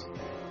band-aids?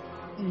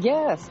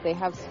 Yes, they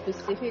have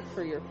specific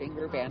for your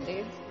finger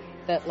band-aids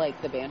that,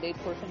 like, the band-aid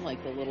portion,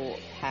 like the little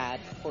pad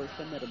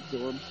portion that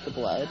absorbs the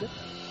blood,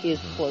 is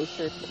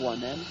closer to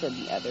one end than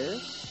the other,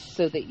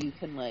 so that you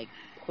can, like,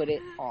 put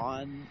it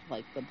on,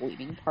 like, the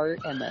bleeding part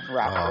and then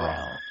wrap it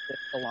around with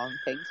the long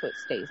thing so it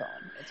stays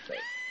on. It's great.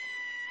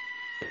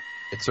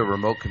 It's a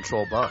remote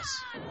control bus.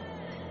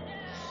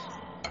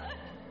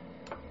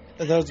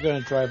 I thought I was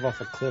going to drive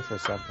off a cliff or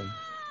something.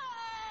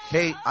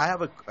 Hey, I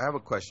have a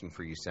question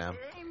for you, Sam.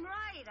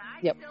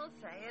 Yep.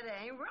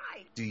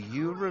 Do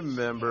you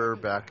remember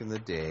back in the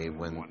day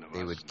when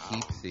they would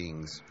keep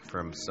things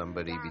from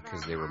somebody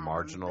because they were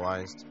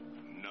marginalized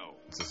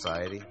in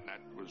society?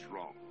 That was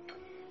wrong.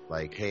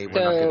 Like, hey,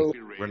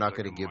 we're not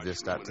going to give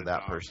that to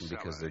that person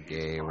because they're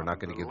gay. We're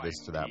not going to give this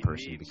to that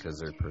person because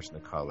they're a person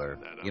of color.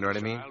 You know what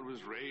I mean?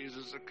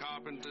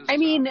 I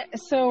mean,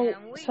 so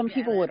some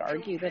people would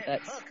argue that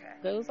that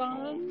goes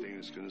on.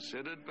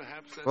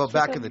 Well,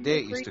 back in the day,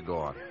 it used to go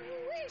on.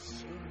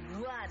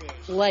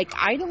 Like,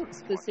 I don't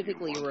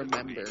specifically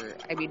remember.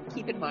 I mean,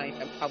 keep in mind,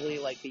 I'm probably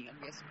like the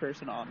youngest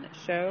person on this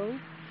show.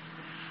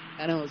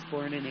 And I was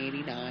born in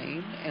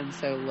 89. And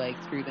so,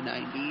 like, through the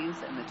 90s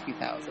and the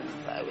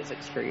 2000s, I was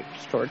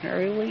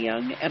extraordinarily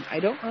young. And I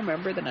don't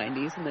remember the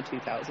 90s and the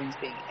 2000s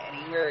being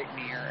anywhere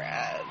near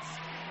as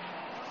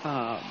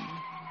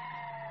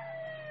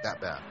that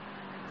bad,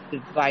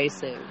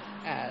 divisive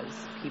as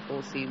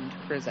people seem to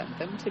present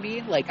them to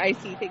be. Like, I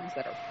see things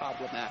that are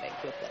problematic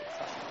with, like,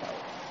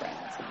 Seinfeld,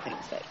 Friends, and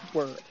things that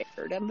were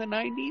aired in the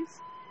 90s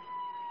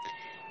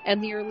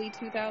and the early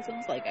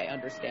 2000s. Like, I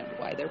understand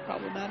why they're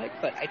problematic,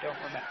 but I don't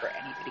remember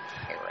anybody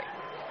caring.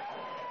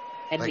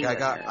 And like, I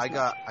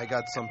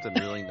got something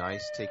really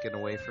nice taken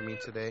away from me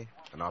today,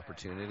 an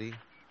opportunity,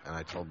 and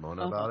I told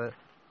Mona about it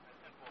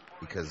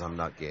because I'm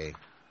not gay.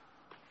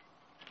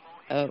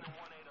 Oh,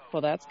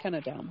 well, that's kind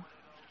of dumb.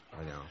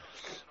 I know.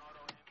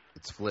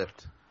 It's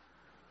flipped.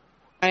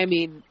 I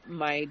mean,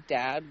 my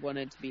dad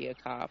wanted to be a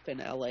cop in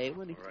LA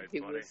when he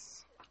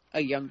was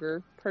a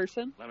younger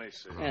person, Let me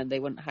see. and they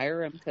wouldn't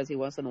hire him because he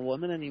wasn't a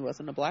woman and he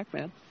wasn't a black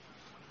man.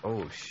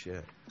 Oh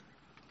shit!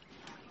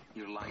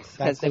 Your license.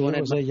 That's they it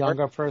wanted was a more-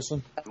 younger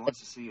person. Who wants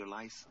to see your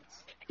license?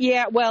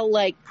 Yeah, well,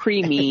 like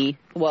pre-me,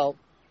 well,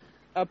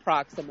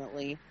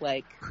 approximately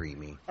like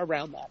Creamy.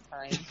 around that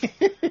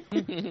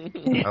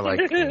time. I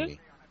like creamy.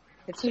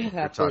 It's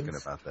We're talking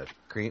about that.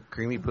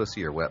 Creamy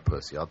pussy or wet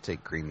pussy? I'll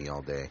take creamy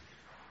all day.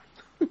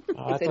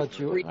 I thought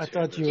you were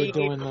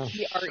doing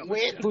the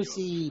wet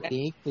pussy,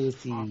 pink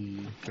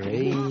pussy,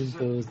 green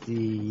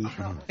pussy.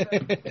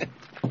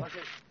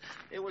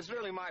 It was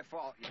really my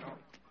fault, you know.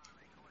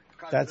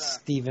 That's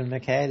Stephen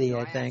McHattie,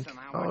 I think.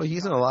 Oh,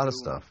 he's in a lot of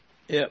stuff.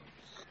 Yep.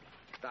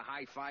 The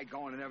hi-fi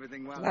going and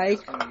everything well. Like-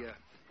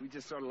 We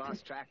just sort of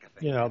lost track of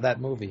things. You know, that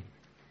movie.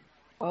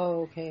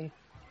 Oh, okay.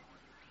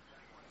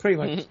 Pretty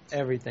much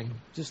everything.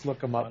 Just look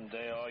them up.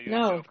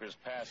 No.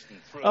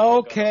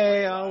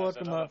 Okay, I'll look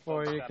them up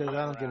for you because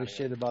I don't give a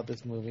shit about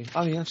this movie.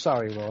 I mean, I'm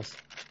sorry, Willis.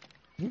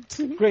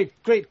 Great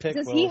pick,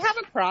 Does Willis. he have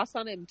a cross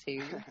on him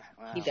too?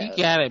 He He does.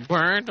 got it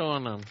burned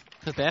on him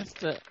because that's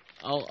the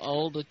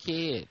older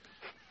kid.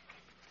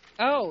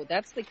 Oh,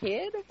 that's the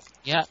kid?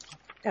 Yep.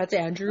 That's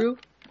Andrew?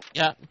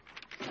 Yep.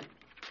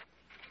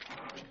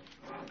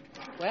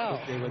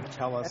 Well, They would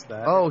tell us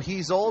that. Oh,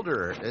 he's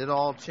older. It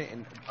all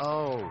changed.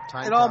 Oh,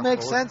 time. It all passed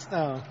makes older. sense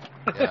now.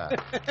 Yeah,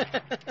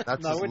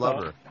 that's No, his we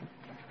lover.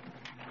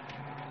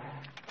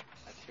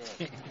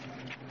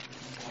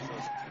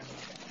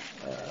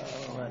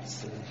 Let's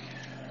see.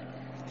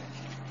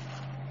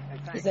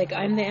 He's like,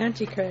 I'm the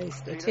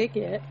Antichrist. I take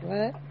it.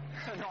 What?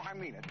 No, I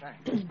mean it.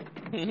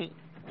 Thanks.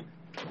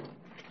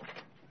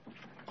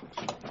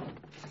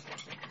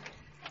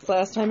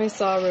 Last time I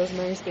saw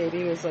Rosemary's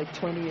Baby was like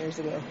 20 years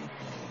ago.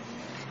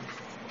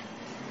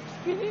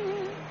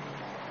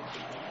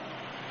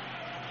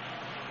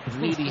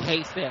 Really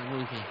hates that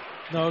movie.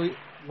 No,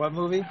 what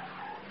movie?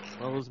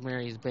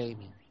 Rosemary's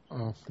Baby.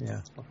 Oh,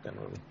 yeah, fuck that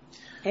movie.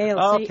 Hey,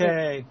 I'll see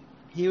Okay,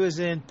 he was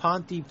in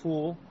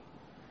Pontypool,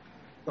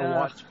 The Ugh.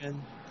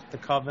 Watchmen, The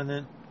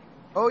Covenant,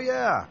 Oh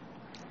yeah.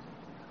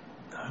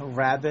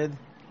 Rabid,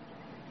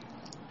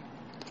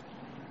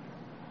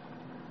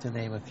 to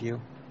name a few.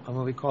 A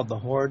movie called The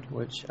Horde,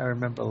 which I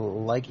remember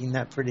liking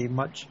that pretty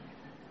much.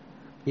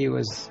 He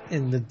was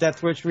in the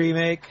Death Wish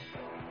remake.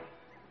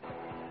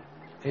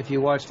 If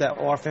you watch that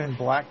Orphan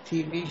Black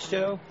TV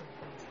show,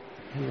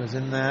 he was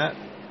in that.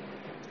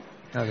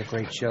 That was a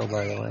great show,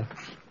 by the way.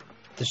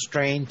 The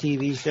Strain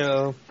TV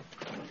show.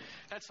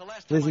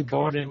 Lizzie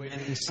Borden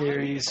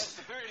miniseries.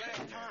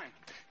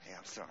 Hey,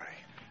 I'm sorry.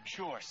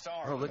 Sure,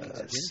 sorry. Oh, look,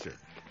 it's Ginger.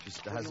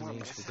 Just hasn't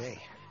aged today.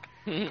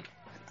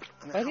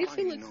 why does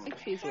she look like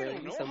she's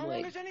wearing some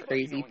like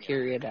crazy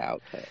period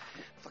outfit?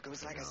 Look, it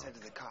was like I said to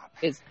the cop.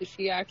 Is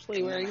she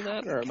actually wearing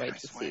that, or am I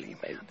just seeing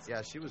things?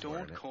 Yeah, she was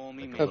wearing it. Call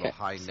me Like a Okay. little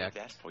high neck.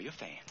 That's for your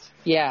fans.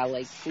 Yeah,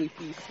 like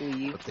sleepy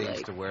sleeves. What they used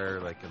Like, to wear,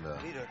 like in the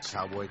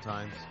cowboy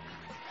times.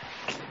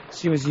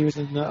 She was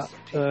using the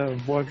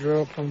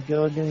wardrobe from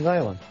Gilligan's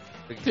Island.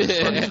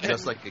 It's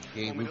just like a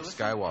gay Luke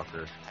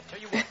Skywalker. I tell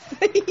you what.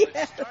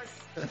 Yes.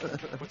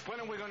 But when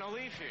are we going to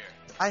leave here?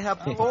 I have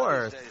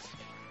force.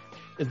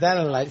 Is that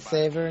a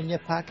lightsaber in your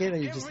pocket, or are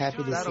you just happy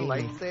Is to that a see me?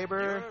 lightsaber?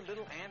 Your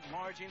little Aunt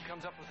Margin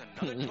comes up with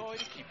another toy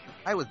to keep you.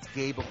 I was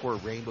gay before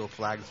rainbow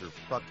flags were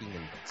fucking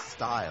in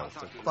style,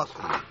 so fuck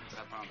you. I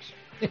promise.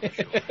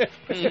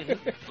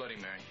 Bloody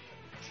Mary.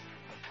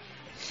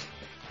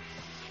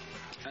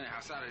 Anyhow,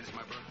 Saturday is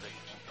my birthday.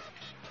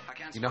 I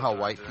can't You know how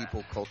spend white after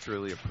people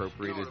culturally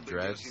appropriated You know, the big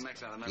dreads? deal she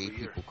makes out of them Gay every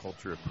year. people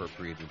culture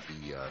appropriated the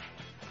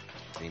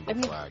rainbow I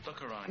mean, flag. that.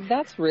 Look around.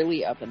 that's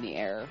really up in the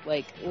air.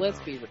 Like, let's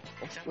be real.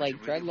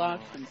 Like,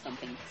 dreadlocks and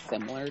something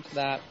similar to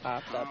that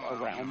popped up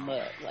around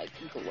the like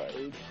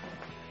globe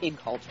in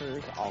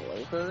cultures all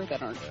over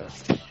that aren't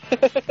just.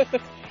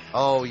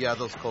 Oh yeah,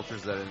 those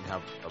cultures that didn't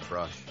have a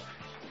brush.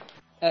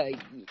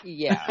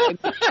 Yeah,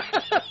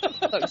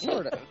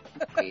 sort of.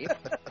 Yeah.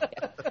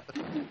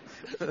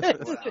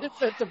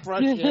 It's a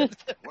brush it.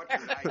 What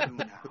can I do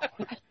now?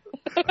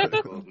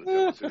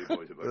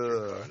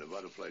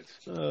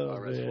 Oh,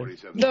 man.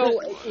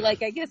 No,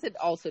 like I guess it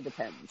also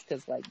depends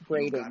because like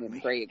braiding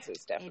and braids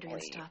is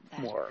definitely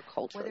more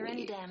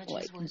culturally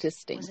like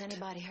distinct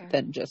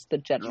than just the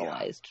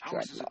generalized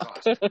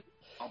dreadlock.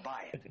 I'll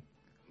buy it.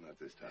 Not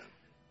this time.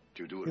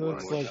 You do it He one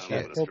looks more like time, that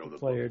let us throw poker the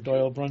player, book.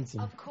 Doyle Brunson.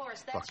 Of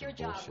course, that's Fucking your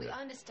job. bullshit. We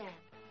understand.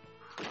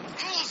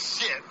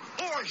 Bullshit!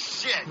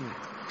 Horse shit!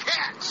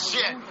 Cat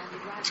shit!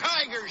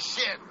 Tiger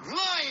shit!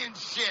 Lion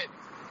shit!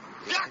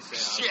 Duck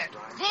shit!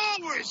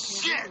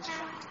 Walrus shit!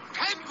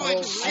 Penguin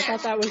Oh, shit! I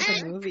thought that was the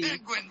King movie.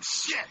 Penguin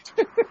shit!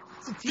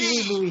 It's a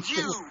TV movie.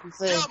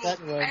 That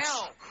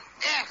was.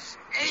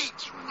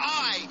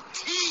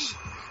 B-U-L-S-H-I-T!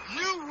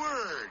 New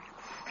word!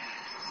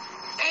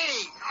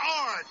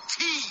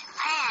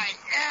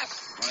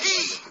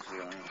 A-R-T-I-S-T!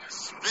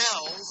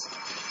 Spells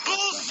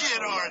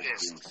bullshit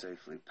artist! Being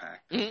safely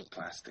packed Mm. in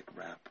plastic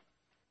wrap.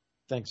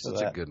 Thanks for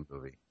Such a that. good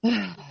movie.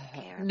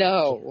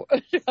 No,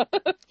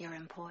 You're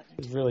important.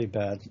 It's really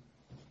bad.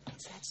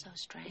 Is that so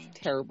strange?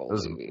 terrible It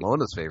was movie.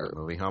 Mona's favorite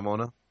movie, huh,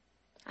 Mona?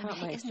 Not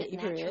my isn't it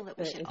favorite, natural that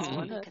we but should it's all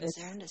fun. be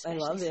concerned, I especially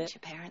love since it. your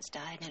parents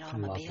died in an I love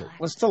automobile it. I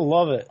accident? still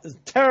love it. It's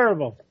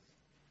terrible.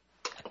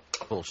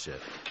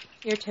 Bullshit.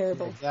 You're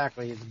terrible.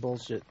 Exactly. It's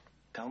bullshit.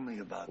 Tell me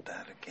about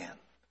that again.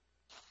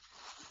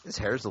 His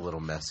hair's a little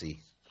messy.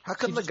 How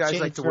come She the just guys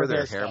like changed to her wear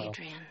their hair?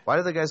 hairstyle. Why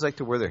do the guys like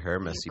to wear their hair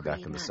messy back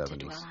in the Not to 70s?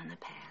 dwell on the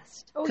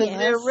past. Oh, 'Cause yes.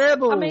 they're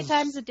rebels. How many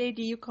times a day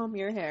do you comb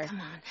your hair? Come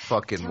on.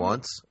 Fucking Tell me-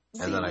 once,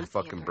 and then I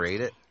fucking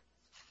braid it,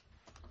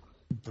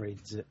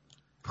 Braids it.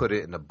 put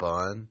it in a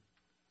bun.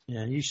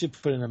 Yeah, you should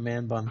put in a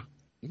man bun.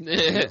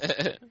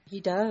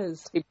 He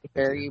does.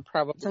 Very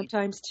probably.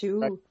 Sometimes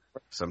two.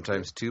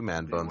 Sometimes 2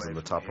 man buns on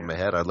the top of my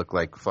head. I look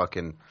like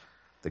fucking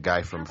the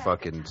guy from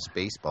fucking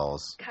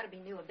Spaceballs. Gotta be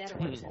new, a better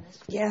one than this.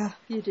 Yeah,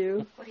 you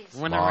do.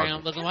 Run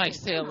around looking like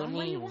Sailor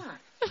Moon.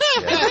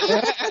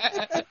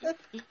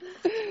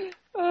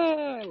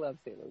 Oh, I love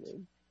Sailor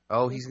Moon.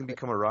 Oh, he's gonna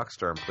become a rock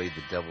star and play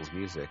the devil's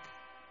music.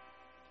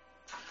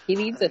 He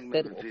needs I a think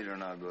maybe fiddle. Peter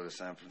and I'll go to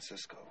San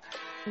Francisco.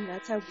 And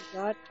that's how we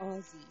got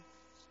Ozzy.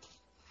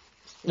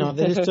 No,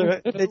 they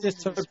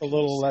just took a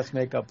little less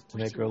makeup to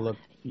make her look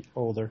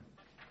older.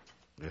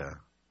 Yeah.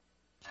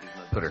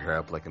 Put her hair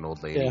up like an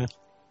old lady. Yeah.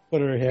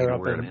 Put her hair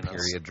up wearing in a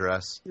period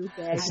dress.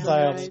 a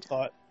style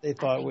they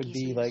thought would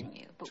be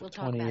like But we'll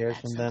talk 20 about years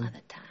that from some then.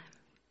 other time.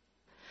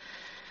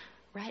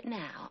 Right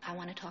now, I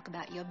want to talk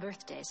about your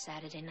birthday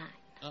Saturday night.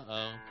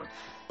 Uh-oh.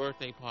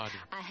 Birthday party.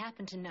 I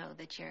happen to know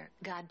that your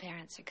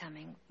godparents are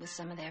coming with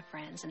some of their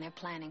friends, and they're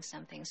planning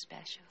something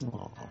special.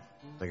 Oh,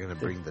 They're gonna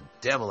bring the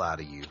devil out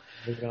of you.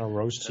 they're gonna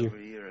roast you.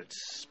 Every year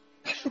it's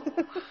special.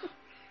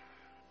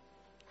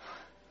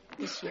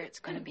 This year, it's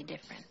going to be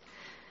different.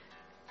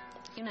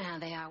 You know how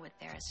they are with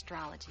their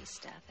astrology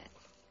stuff.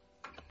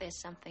 There's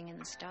something in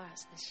the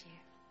stars this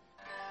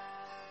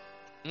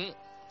year.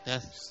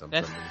 Something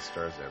in the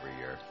stars every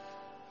year.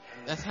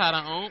 That's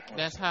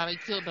how they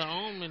killed the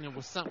omen. It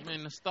was something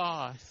in the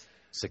stars.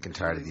 Sick and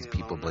tired of these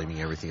people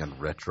blaming everything on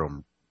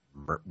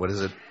what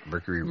is it?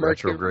 Mercury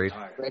retrograde?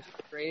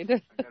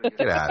 Retrograde.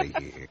 Get out of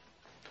here.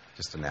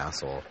 Just an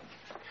asshole.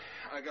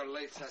 I got a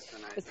late test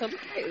tonight. But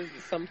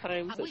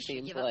sometimes it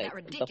seems give up like that the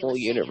ridiculous whole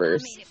saying.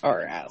 universe I made it are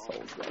for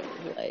assholes.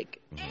 Though.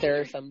 Like, there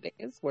are some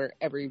days where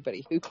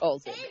everybody who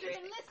calls in,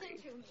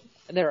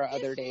 and there are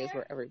other days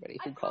where everybody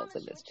who calls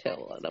in is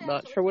chill. And I'm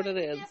not sure what it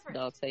is.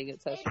 Not saying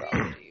it's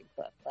astrology,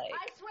 but like,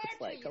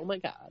 it's like, oh my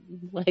god,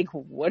 like,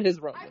 what is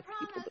wrong with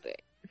people today?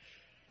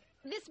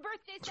 This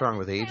birthday What's wrong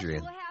with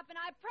Adrian? will happen,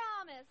 I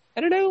promise.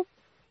 I don't know.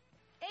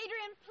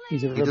 Adrian,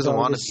 He's a He doesn't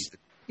want rebellious, to.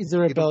 he's a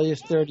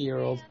rebellious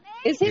 30-year-old.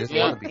 Is his He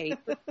doesn't name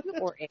wanna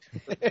Adrian or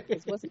Andrew?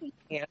 Because wasn't he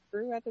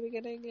Andrew at the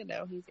beginning, and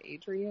now he's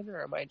Adrian,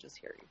 or am I just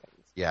hearing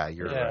things? Yeah,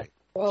 you're Yeah. right.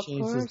 Well, of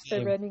Change his course, they're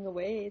name. running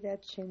away. They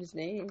have to change his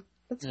name.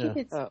 Let's Yeah. keep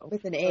it Oh,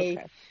 with an A.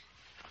 okay.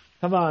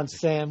 Come on,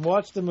 Sam,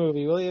 watch the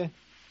movie, will you?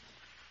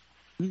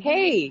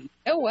 Hey, you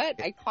know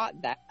what? I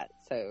caught that,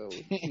 so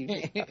you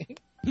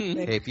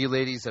Hey, if you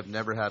ladies have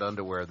never had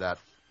underwear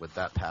with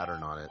that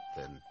pattern on it,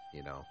 then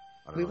you know.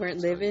 I don't We know what weren't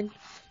to tell you. living.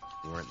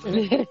 We weren't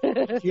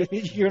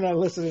living. You're not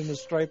listening to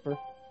Striper.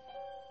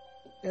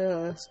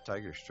 That's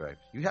tiger striped.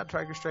 You had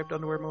tiger striped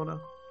underwear, Mona?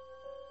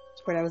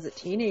 When I was a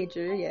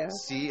teenager, yeah.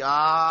 See,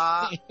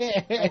 I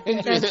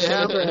think that's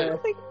Sam. I Deborah.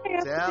 don't think I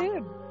ever Sam?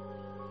 did.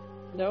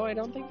 No, I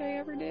don't think I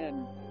ever did.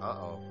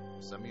 Uh-oh.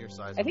 Some of your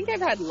size. I think I've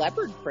had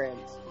leopard print,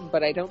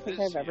 but I don't think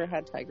I've ever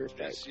had tiger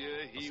stripes. This year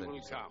he I'll send will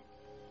you some.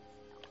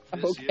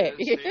 come. This Okay.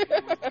 year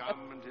Satan will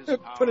come and his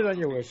Put it power on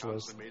your will be wish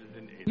list. consummated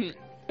in Adrian.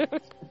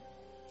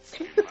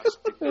 He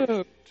must be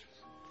patient.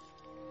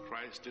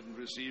 Christ didn't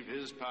receive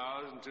his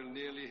powers until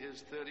nearly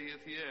his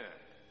 30th year.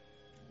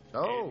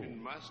 Oh.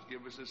 Adrian must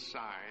give us a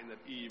sign that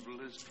evil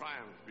has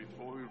triumphed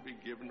before he will be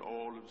given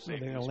all of They're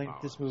Satan's gonna link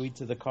powers. this movie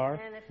to the car.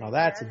 Now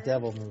that's a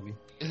devil movie.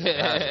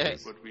 That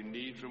is. What we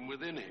need from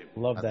within him.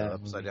 Love At that. the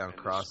upside down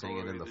crossing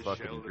and in the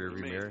fucking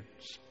rearview mirror.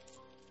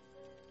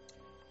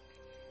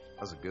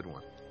 That was a good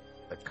one.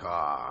 The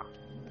car.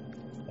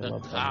 I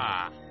love that.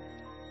 Ah.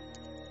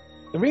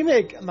 The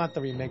remake, not the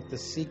remake, the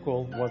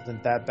sequel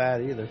wasn't that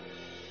bad either.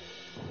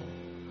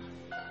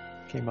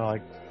 Came out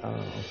like, I don't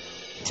know,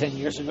 10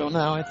 years ago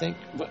now, I think.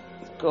 But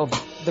called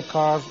The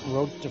Car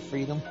Road to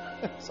Freedom.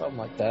 Something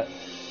like that.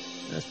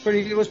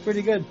 It was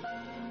pretty good.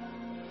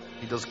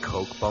 He does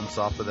coke bumps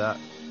off of that.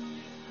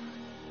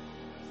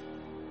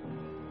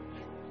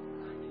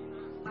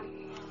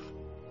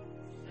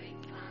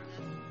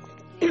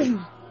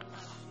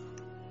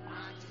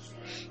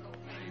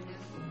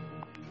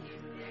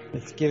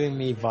 It's giving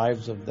me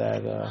vibes of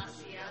that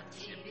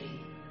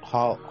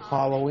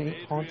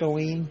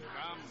Halloween.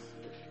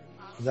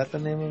 Is that the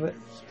name of it?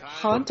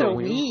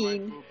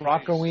 Hauntoween.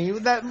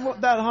 Rockoween. That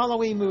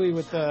Halloween movie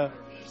with the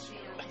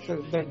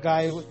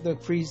guy, the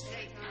priest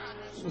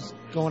was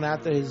going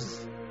after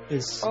his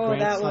Oh, that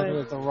grandson one.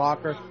 with the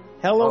rocker.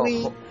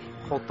 Halloween.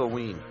 Oh,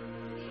 Halloween.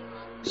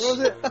 What was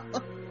it?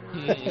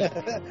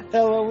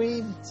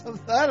 Halloween.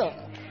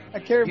 I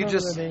can't remember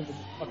just- the name of the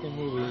fucking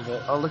movie.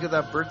 But Oh, look at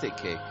that birthday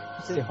cake.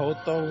 you say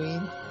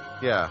Halloween?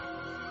 Yeah.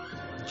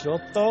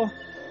 Giotto?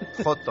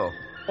 Hoto.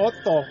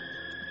 Otto.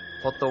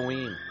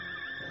 Halloween.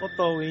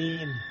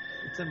 Halloween.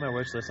 It's in my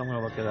wish list. I'm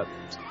gonna look it up.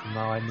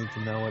 Now I need to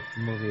know what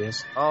the movie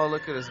is. Oh,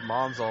 look at his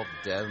mom's all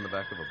dead in the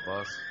back of a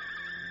bus.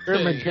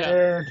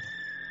 Ermengarde.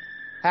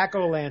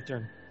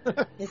 Hack-O-Lantern.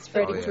 Is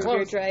Freddy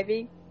Krueger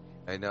driving?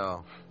 I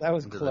know. That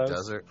was into close. the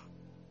desert.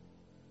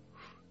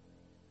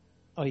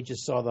 Oh, he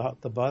just saw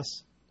the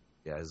bus?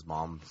 Yeah, his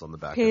mom's on the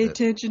back Pay of it.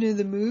 attention to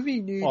the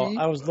movie, Nudie. Well,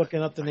 I was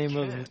looking up the name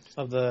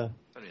of the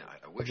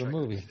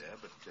movie.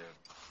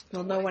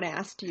 Well, no one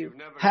asked you.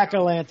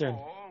 Hack-O-Lantern.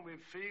 We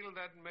feel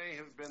that may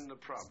have been the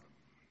problem.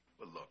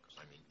 Well, look,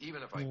 I mean,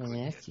 even if I I'm could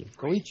gonna ask you.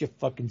 Go eat your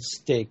fucking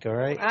steak, all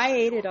right? I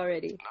ate it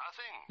already.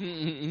 There's no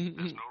reason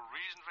for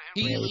him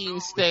He to eating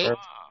steak.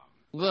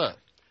 Look.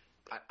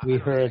 We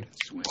heard.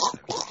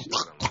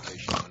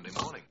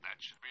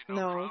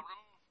 No.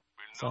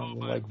 Sounded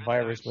like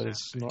virus, but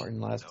it's snorting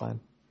last time.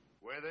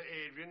 Whether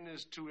Adrian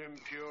is too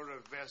impure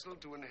a vessel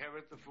to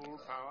inherit the full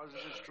powers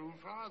of his true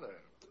father.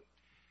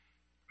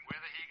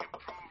 Whether he can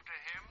prove to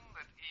him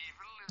that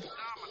evil is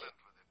dominant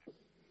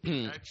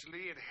within him. Actually,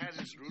 it has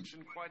its roots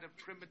in quite a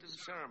primitive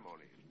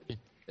ceremony.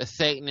 A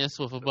Satanist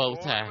with a bow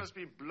tie. Must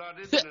be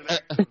blooded in an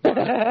act of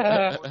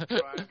violence.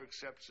 Tribe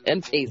accepts his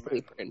And full paisley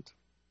manhood. print.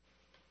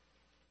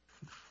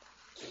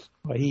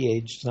 Well, he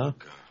aged, huh?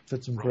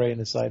 Put some gray in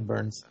the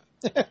sideburns.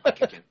 Do you need to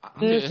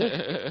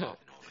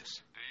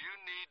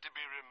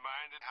be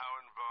reminded how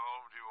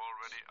involved you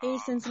already Hey,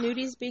 since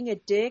Nudie's being a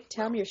dick,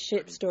 tell me your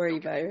shit story,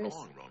 Virus.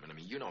 Roman. I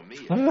mean, you know me.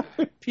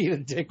 Peter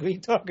Dick, what are you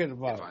talking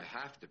about? If I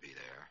have to be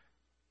there.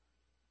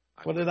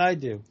 What did I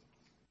do?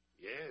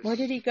 Yes. Where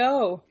did he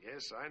go?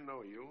 Yes, I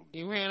know you.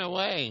 He ran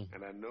away.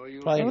 And I know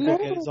you. Probably Oh, go no.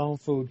 get his own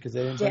food because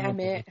they didn't bring Damn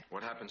him it.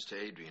 What happens to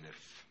Adrian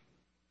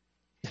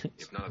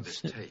if none of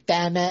this takes?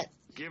 Damn it.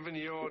 Given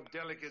your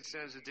delicate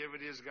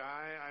sensitivities,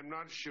 Guy, I'm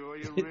not sure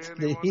you It's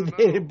really want to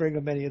they know. didn't bring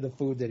him any of the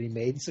food that he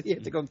made, so he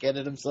had to go get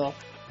it himself.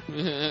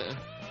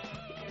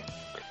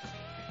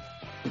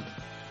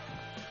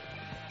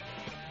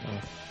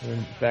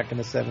 We're back in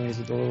the 70s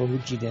with the little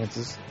hoochie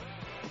dances.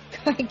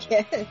 I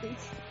guess.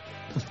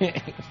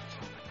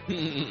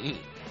 Did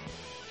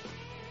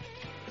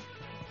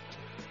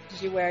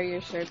you wear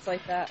your shirts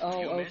like that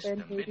all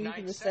open, maybe,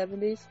 in the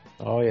 70s?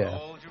 Oh, yeah.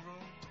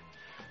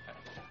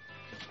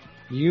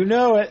 You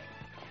know it.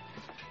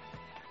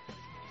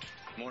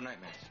 More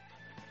nightmares.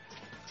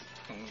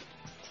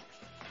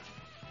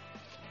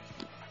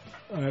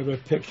 I have a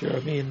picture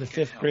of me in the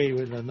 5th grade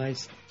with a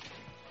nice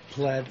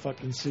plaid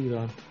fucking suit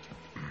on.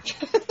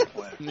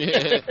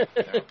 Yeah.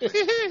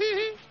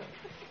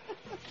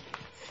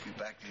 You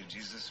back to your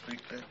Jesus freak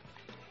then?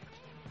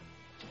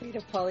 Made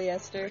of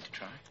polyester.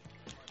 Try.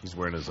 He's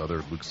wearing his other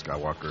Luke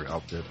Skywalker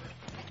outfit.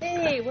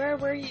 Hey, where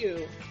were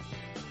you?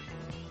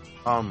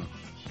 How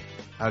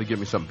to get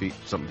me something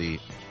to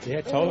eat. Yeah,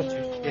 I told you. He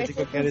I had to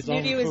go said get his since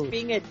own Nudie was food.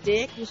 being a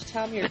dick, you should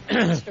tell me your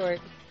poop story.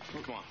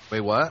 Come on.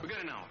 Wait, what? We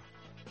got an hour.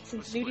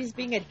 Since Nudie's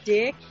being a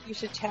dick, you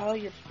should tell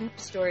your poop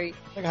story.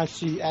 Look how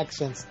she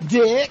accents.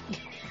 Dick!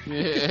 Oh, you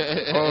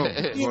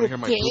want to hear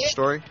my poop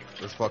story?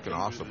 It was fucking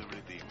awesome.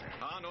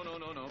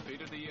 No,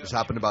 Peter, This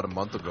happened about a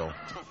month ago.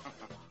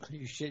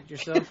 You shit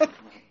yourself?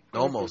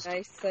 Almost. It was a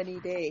nice sunny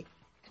day.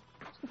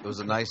 It was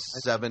a nice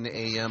 7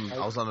 a.m.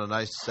 I was on a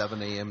nice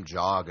 7 a.m.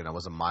 jog, and I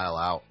was a mile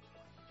out.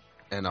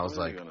 And I was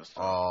like,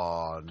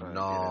 oh,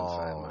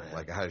 no.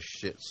 Like, I had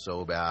shit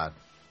so bad.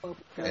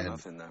 And,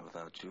 nothing now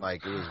without you.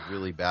 like, it was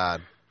really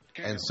bad.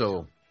 And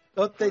so...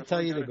 Don't they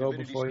tell you to go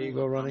before you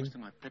go running?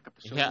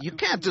 Yeah. You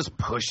can't just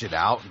push it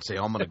out and say,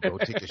 I'm going to go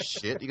take a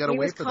shit. You got to He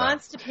was wait for that.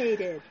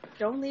 constipated.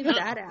 Don't leave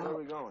that Where are out.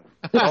 we going?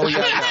 Oh,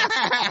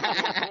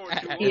 yeah.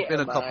 It's been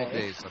a couple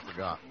days. I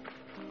forgot.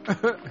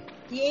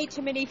 He ate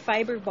too many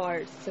fiber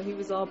bars, so he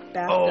was all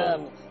backed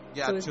up.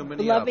 Yeah, So his too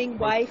many. loving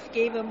wife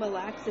gave him a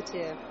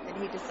laxative, and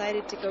he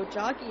decided to go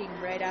jogging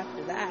right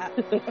after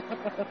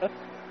that.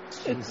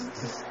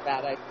 It's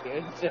bad idea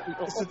in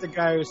general. This is the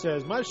guy who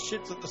says, my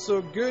shit's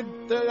so good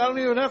that I don't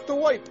even have to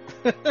wipe.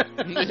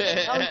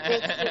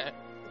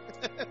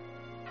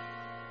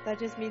 That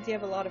just means you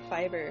have a lot of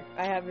fiber.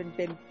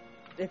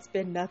 It's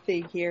been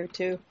nothing here,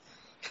 too.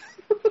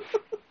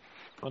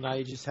 Well, now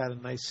you just had a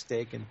nice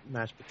steak and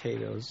mashed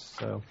potatoes,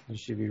 so you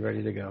should be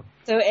ready to go.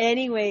 So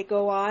anyway,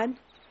 go on.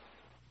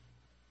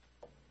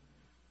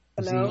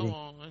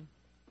 Hello?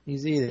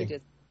 He's eating. He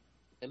just-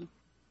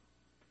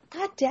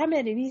 God damn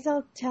it, and he's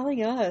all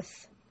telling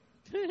us.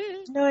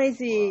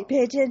 Noisy,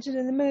 pay attention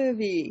to the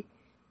movie.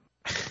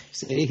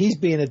 See, he's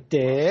being a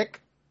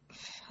dick.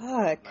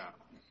 Fuck.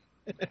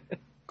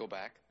 Go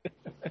back.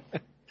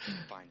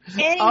 Fine.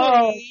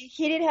 Anyway,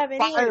 he didn't have any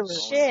fire.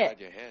 shit.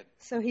 Your head.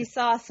 So he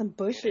saw some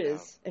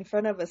bushes in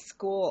front of a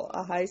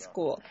high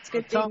school. It's a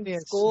good Tell thing me a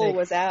school snake.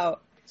 was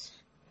out.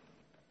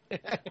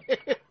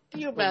 Can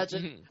you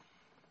imagine?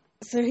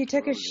 So he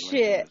took a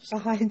shit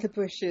behind the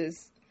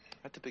bushes.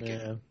 At the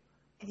beginning.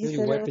 He Did he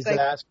said wipe it was his like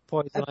ass,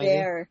 poison a ivy?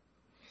 bear.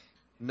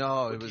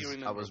 No, What it do was. you I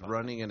remember was about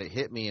running and it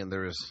hit me, and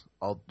there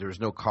was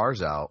no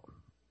cars out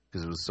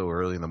because it was so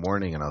early in the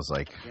morning, and I was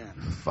like, Yeah.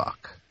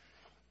 "Fuck."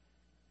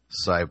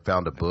 So I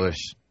found a bush,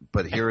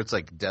 but here it's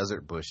like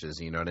desert bushes.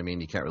 You know what I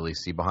mean? You can't really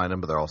see behind them,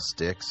 but they're all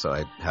sticks. So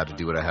I had to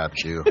do what I had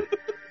to do.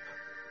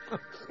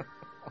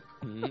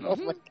 Oh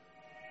my God.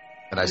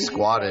 And I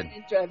squatted.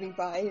 Driving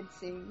by and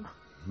seeing.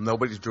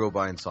 Nobody drove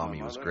by and saw me.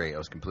 It was great. I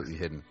was completely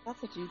hidden.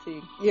 That's what you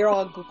think. You're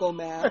on Google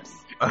Maps.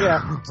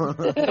 Yeah.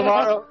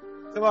 Tomorrow.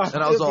 And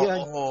I was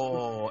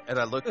all, and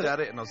I looked at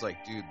it and I was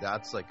like, dude,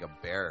 that's like a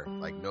bear.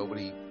 Like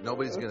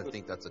nobody's gonna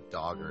think that's a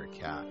dog or a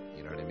cat.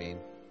 You know what I mean?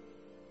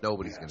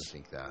 Nobody's gonna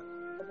think that.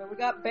 But we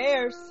got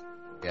bears.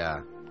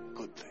 Yeah.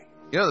 Good thing.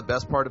 You know the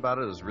best part about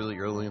it? It was really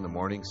early in the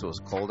morning, so it was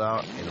cold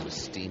out and it was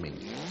steaming.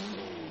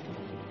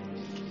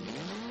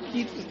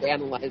 You just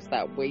analyzed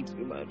that way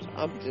too much.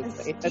 I'm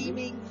just saying.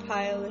 Steaming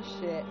pile of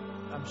shit.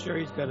 I'm sure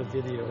he's got a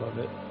video of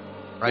it.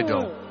 I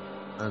don't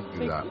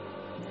do that.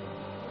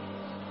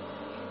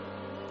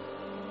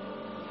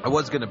 I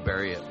was going to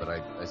bury it, but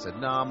I said,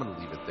 no, I'm going to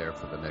leave it there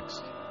for the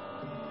next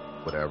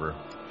whatever.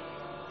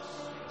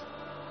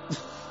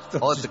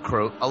 I'll let the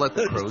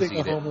crows eat A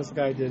it. homeless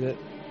guy did it.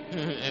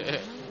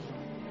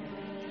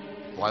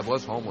 Well, I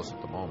was homeless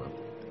at the moment.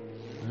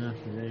 Yeah,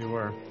 you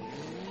were.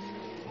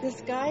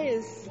 This guy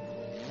is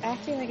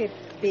acting like a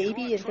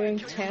baby and throwing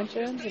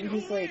tantrums, and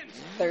he's like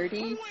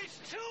 30.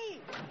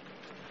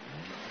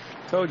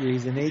 Told you,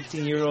 he's an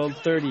 18-year-old,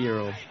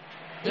 30-year-old.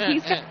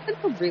 He's got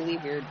some really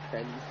weird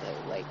friends,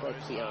 though. Like,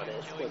 let's be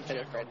honest. What kind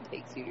of friend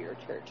takes you to your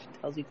church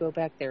and tells you go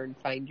back there and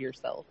find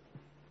yourself?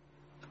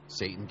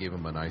 Satan gave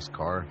him a nice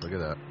car. Look at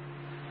that.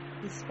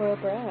 He's spoiled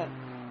brat.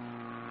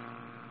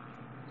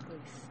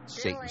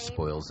 Satan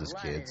spoils his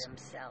kids.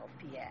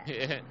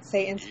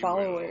 Satan's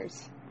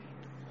followers.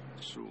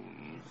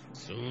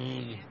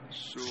 Soon.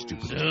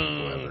 Stupid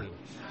people ever.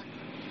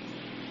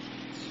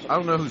 I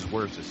don't know who's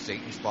worse, is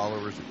Satan's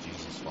followers or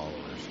Jesus'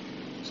 followers.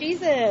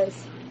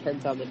 Jesus!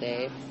 Depends on the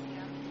day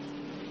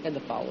and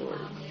the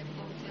followers.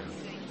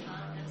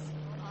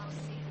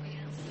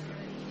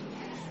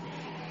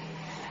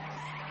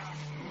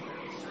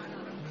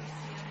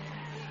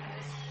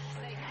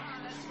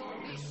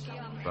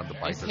 Run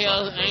the It's bikers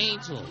Hell's off the road.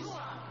 Angels.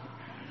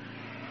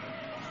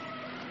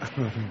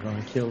 I'm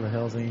going to kill the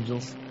Hell's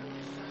Angels.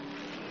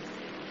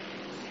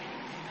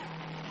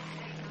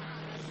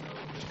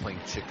 Just playing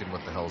chicken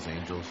with the Hell's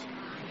Angels.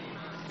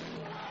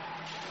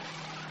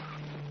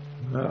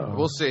 Uh-oh.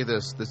 We'll say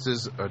this. This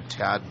is a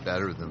tad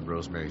better than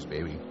Rosemary's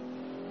Baby.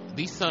 At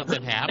least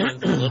something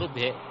happens a little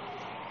bit.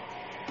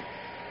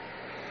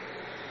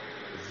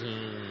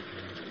 Zoom.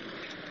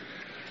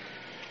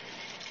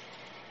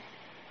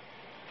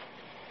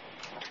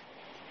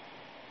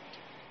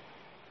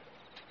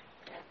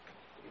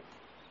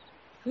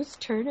 Whose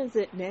turn is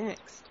it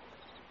next?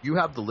 You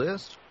have the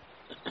list?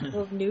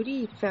 Well,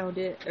 Nudie found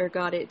it, or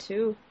got it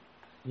too.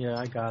 Yeah,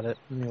 I got it.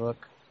 Let me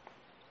look.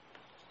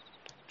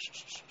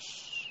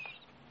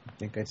 I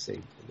think I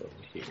saved it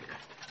over here.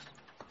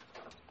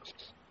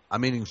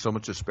 I'm eating so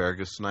much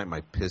asparagus tonight,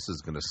 my piss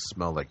is going to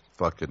smell like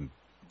fucking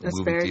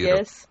movie theater.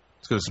 Asparagus?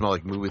 It's going to smell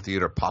like movie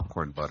theater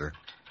popcorn butter.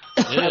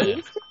 At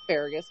least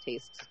asparagus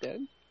tastes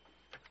good.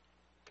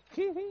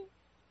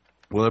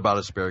 What about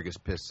asparagus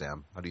piss,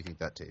 Sam? How do you think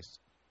that tastes?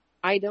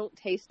 I don't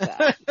taste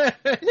that.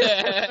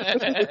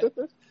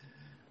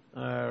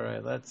 All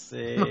right, let's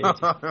see.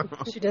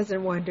 She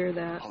doesn't wonder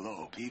that.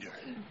 Hello, Peter.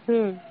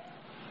 Hmm.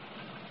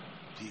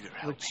 Peter,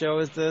 help What show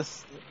is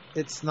this?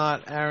 It's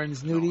not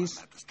Aaron's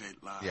Nudies?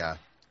 Yeah.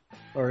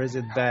 Or is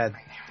it bad?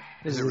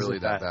 Is it really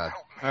that bad?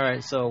 All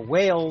right, so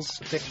Wales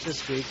picked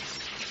this week.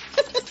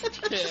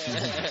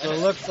 So it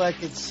looks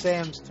like it's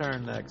Sam's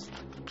turn next.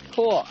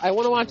 Cool. I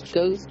want to watch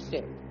Ghost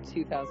Ship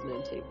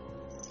 2002.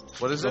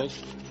 What is it?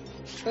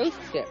 Ghost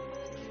Ship.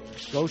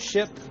 Ghost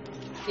Ship?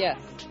 Yes.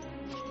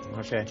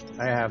 Okay,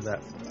 I have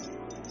that.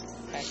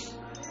 Okay.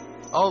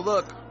 Oh,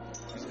 look.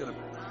 He's going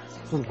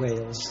to...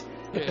 Wales.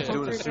 He's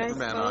doing a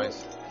Superman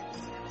eyes.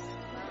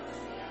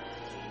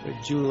 With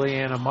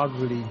Juliana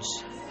Mugridge.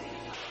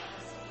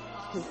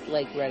 His,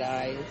 like, red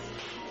eyes.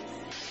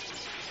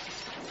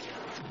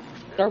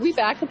 Are we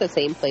back at the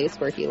same place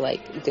where he,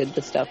 like, did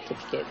the stuff to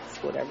the kids,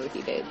 whatever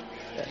he did?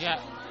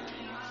 Yeah.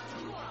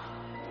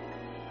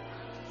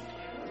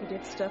 He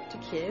did stuff to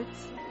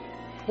kids?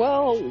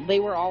 Well, they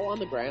were all on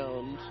the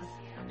ground.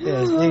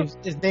 Yeah,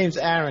 his name's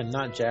Aaron,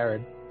 not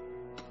Jared.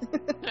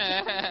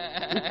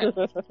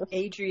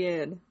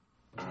 Adrian.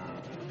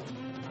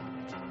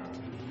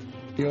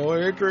 Yo,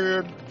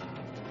 Adrian.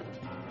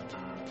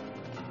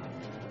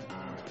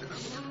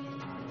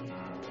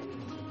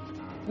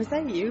 Was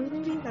that you,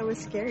 Nudie? That was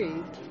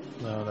scary.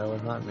 No, that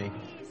was not me.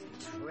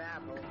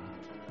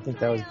 I think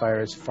that was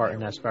Virus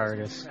farting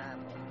asparagus.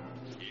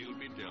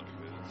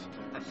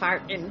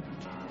 Farting.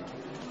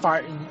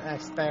 Farting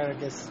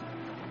asparagus.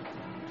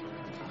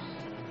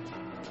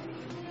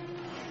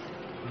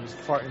 He was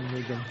farting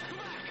Negan.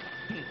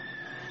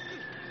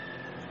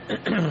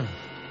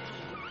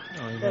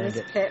 Oh, you're That gonna is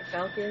get pet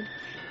falcon.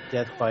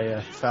 death by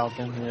a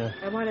falcon, yeah.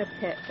 I want a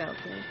pet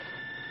falcon.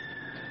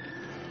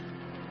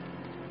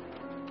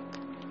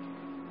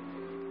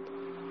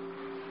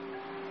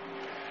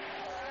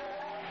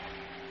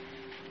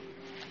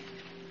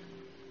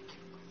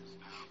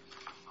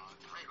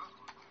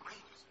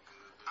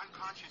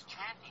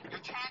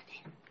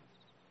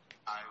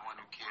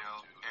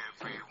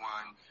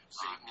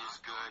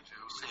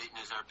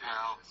 is our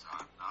pal.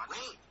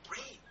 Wait.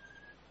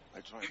 I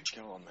tried to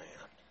kill a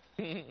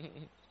man.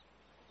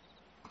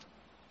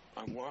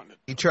 I wanted.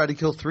 He tried to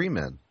kill 3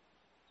 men. What are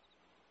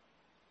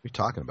you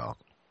talking about?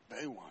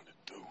 They wanted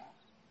to.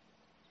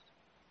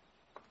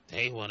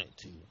 They wanted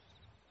to.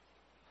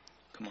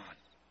 Come on.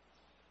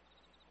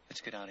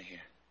 Let's get out of here.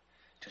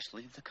 Just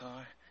leave the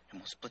car, and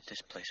we'll split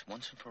this place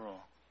once and for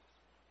all.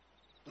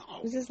 No.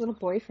 Who's his little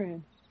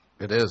boyfriend?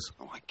 It is.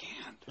 Oh, I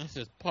can't. That's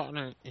his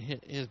partner,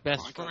 his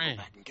best friend.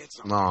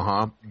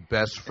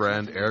 Best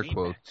friend, air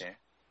quotes.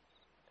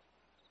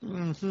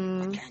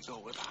 Mm-hmm. I can't go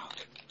without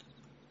it.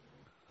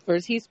 Or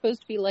is he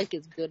supposed to be like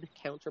his good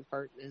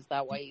counterpart? Is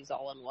that why he's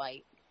all in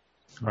white?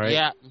 Right.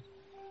 Yeah.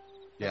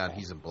 Yeah, and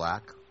he's in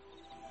black.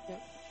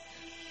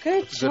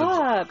 Good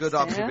job, Good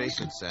Sam.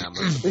 observation, Sam.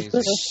 That's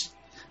amazing.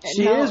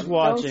 She is No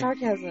watching.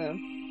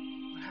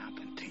 sarcasm. What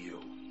happened to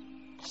you?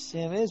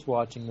 Sam is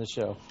watching the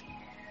show.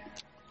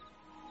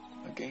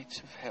 The gates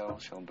of hell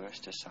shall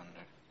burst asunder.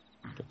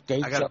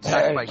 Gates I got of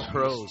attacked hell. by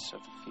crows.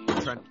 Of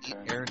fear Trying to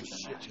shall eat turn Aaron's to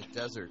shit in the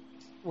desert.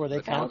 Were they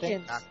But they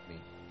counting? attacked me.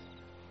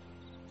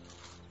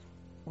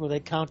 Were they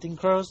counting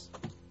crows?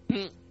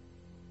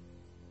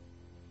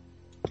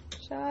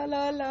 Sha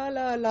la la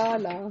la la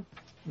la.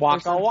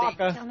 Waka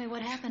waka. Tell me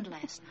what happened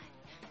last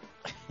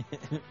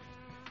night.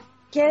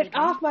 Get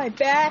off my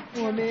back,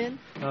 woman.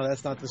 No,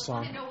 that's not the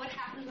song. You know what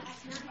happened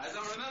last night? I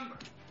don't remember.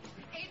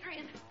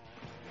 Adrian.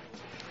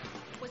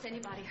 Was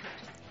anybody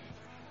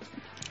hurt?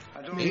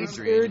 I don't Adrian,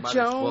 Mr. you might as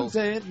well Jones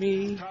and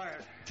me.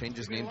 Tired. change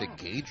his name to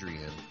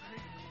Gadrian.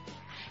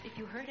 If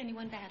you hurt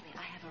anyone badly,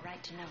 I have a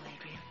right to know,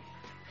 Adrian.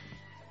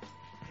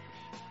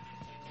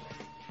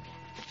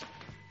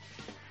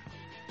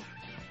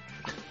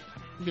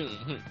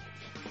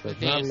 Does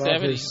Damn not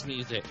love 70s his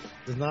music.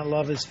 does not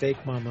love his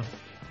fake mama.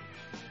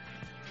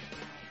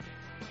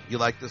 You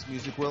like this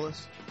music,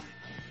 Willis?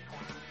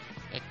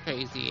 That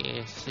crazy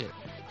ass shit.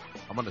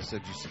 I'm gonna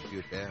send you some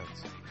good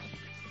dance.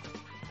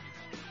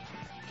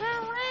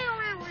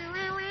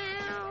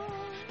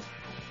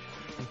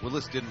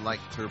 Willis didn't like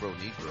Turbo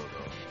Negro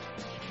though.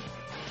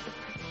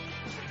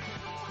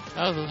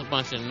 That was a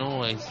bunch of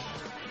noise.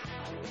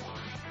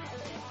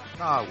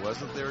 Ah, it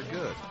wasn't. They were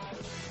good.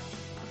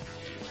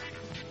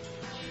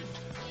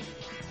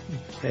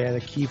 They had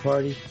a key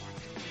party.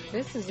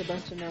 This is a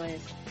bunch of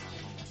noise.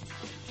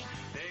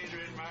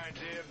 Adrian, my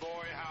dear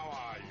boy, how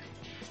are you?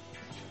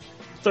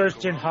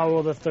 Thurston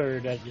Howell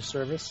III at your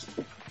service.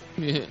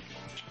 Yeah.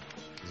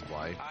 His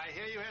wife. I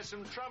hear you had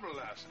some trouble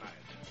last night.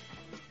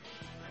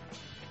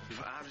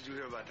 How did you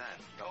hear about that?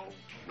 Oh,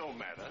 no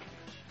matter.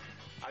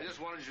 I just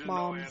wanted you to know I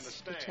Moms,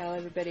 understand. you tell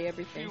everybody A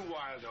everything. few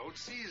wild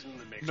oats season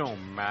the mix. No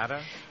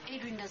matter.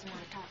 Adrian doesn't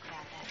want to talk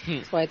about that.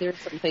 That's why there's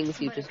some things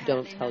you just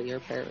don't tell your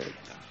parents.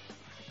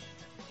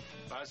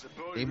 I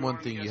suppose Name you one wanted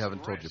to thing get you some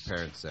haven't told your rest.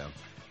 parents, Sam.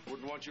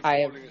 Wouldn't want you I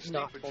have falling asleep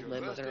not at told your my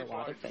mother a birthday lot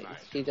of party things.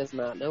 tonight. She does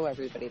not know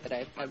everybody that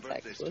I've had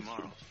sex birthday's with.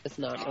 tomorrow. She does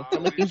not know Oh, how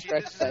many you see,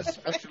 dress this is a I've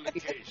special She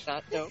does occasion.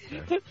 not know.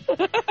 Did I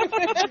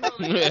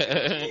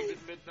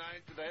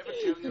ever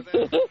tell you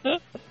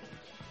that?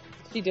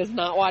 She does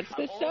not watch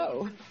the I've always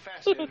show. been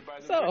fascinated by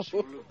the So. ritual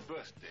of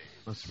birthday.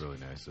 That's really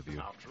nice of you.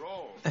 After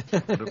all,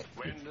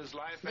 when does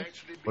life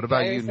actually What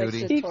about Barry you, likes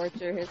Nudie? to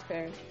torture his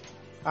parents.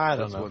 I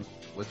don't know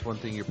What's one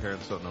thing your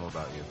parents don't know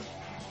about you?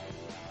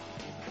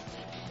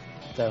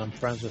 that I'm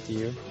friends with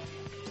you.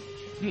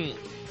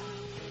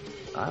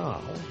 I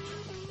don't know.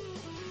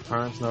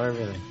 Parents know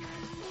everything.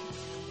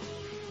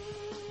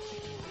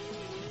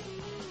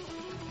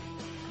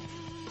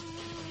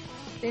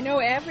 They know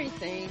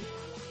everything.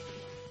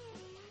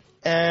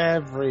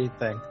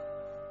 Everything.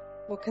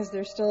 Well, because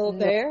they're still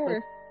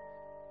there.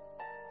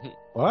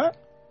 What?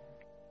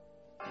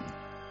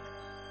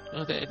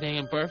 Oh, that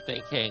damn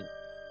birthday cake.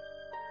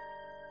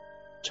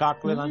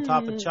 Chocolate on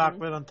top of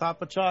chocolate on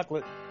top of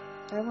chocolate.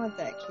 I want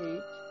that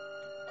cake.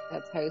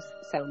 That house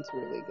sounds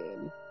really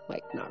good.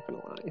 Like, not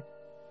gonna lie.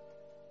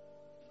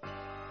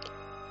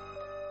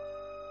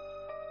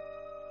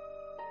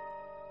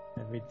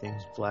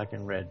 Everything's black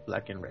and red,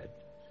 black and red.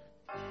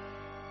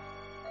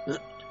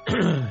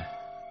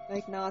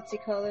 Like Nazi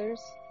colors.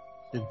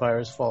 Did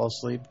Virus fall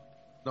asleep?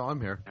 No,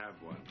 I'm here. Have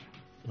one.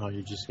 Oh,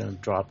 you're just gonna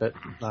drop it,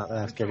 not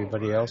ask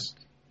everybody else?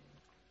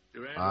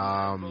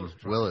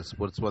 Willis,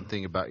 what's one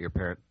thing about your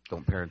parents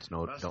don't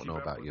know Must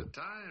about keep up you? with the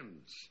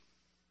times.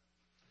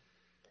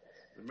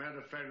 As a matter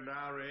of fact, at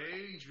our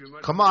age, we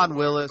must Come be on, worried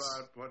Willis.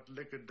 about what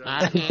liquor does.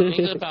 I can't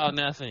think about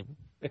nothing.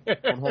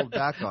 Don't hold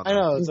back on I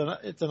know that.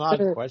 it's an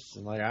odd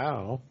question. Like, I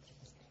don't know.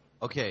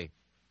 Okay,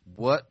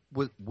 what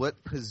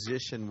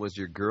position was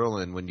your girl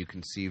in when you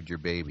conceived your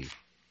baby?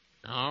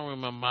 I don't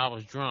remember. I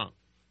was drunk.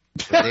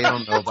 But they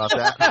don't know about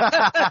that.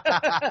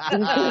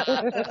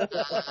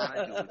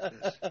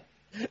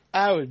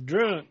 I was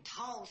drunk.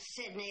 Oh,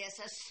 Sydney is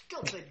a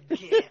stupid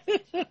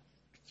gift.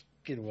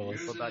 Kid Willis.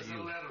 Use What about it as a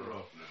you? letter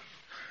opener.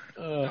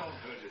 Don't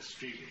hurt his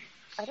feelings.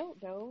 I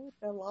don't know.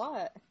 A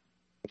lot.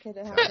 It could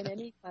have happened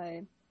any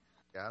time.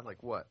 Yeah,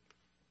 like what?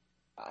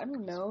 I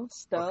don't know.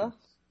 Stuff.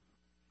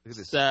 Look at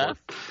this Stuff.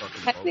 short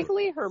fucking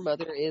Technically, her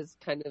mother is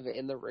kind of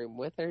in the room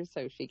with her,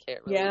 so she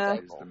can't really Yeah.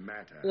 juggle. The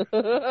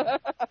matter.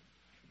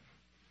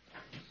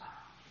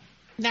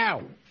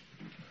 No.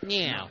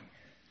 Meow.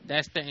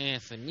 That's the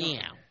answer.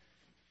 Meow.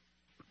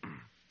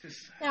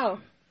 No.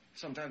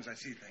 Sometimes I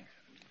see things.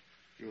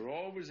 You're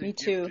always a Me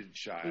too. gifted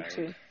child. Me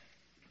too.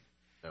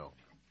 No.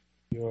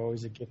 You're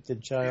always a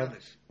gifted child.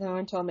 No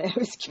one told me I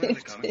was Where are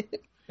they gifted.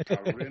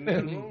 Covering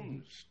their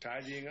rooms,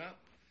 tidying up.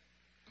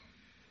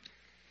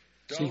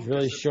 She's Don't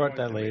really short, disappoint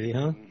that the lady,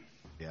 huh? maiden.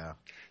 Yeah.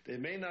 They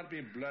may not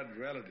be blood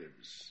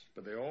relatives,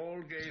 but they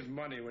all gave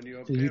money when your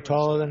Are you parents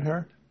taller than died.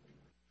 her?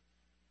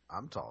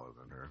 I'm taller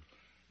than her.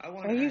 I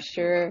want Are to you ask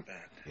sure? about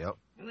that. Yep.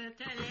 We'll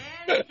turn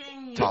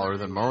everything you Taller want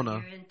than to Mona. know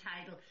you're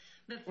entitled.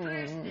 But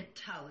first, the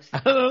toast. I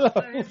don't know.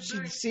 For his She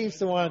birthday seems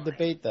to want to boy.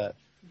 debate that.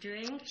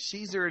 Drink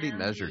She's already and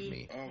measured be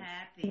me.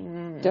 happy.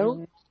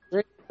 Don't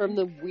drink from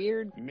the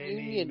weird Many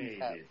union made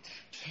cup.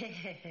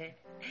 it.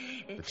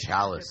 The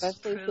chalice.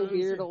 Especially if the Crumbs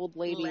weird and old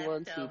lady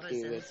wants you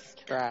leftovers to. and It's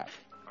crap.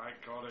 I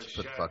call it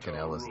Put fucking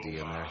Chateau LSD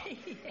in there.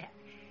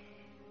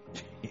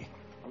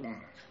 Yeah.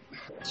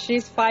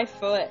 She's 5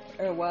 foot,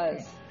 or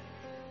was.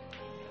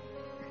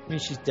 I mean,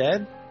 she's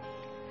dead?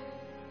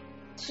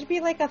 She'd be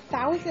like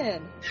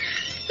 1,000.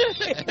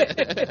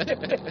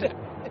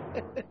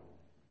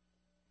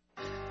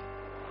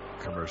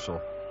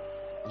 Commercial.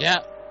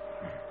 Yep.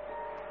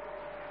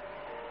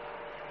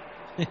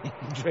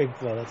 Drake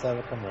Flow, let's have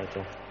a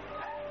commercial.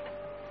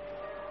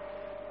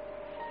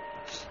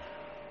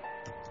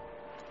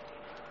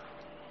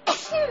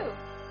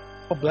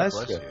 Oh, bless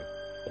you.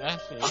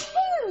 That's it.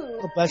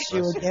 Oh, bless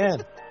you again.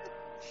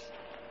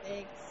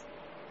 Thanks.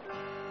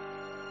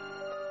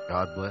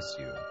 God bless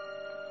you.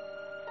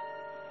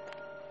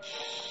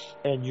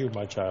 And you,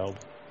 my child.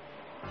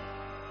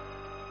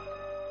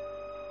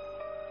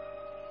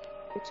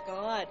 Which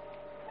God?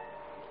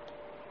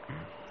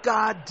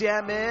 God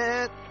damn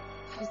it!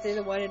 You say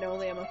the one and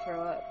only, I'm gonna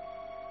throw up.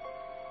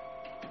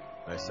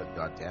 I said,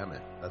 God damn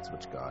it. That's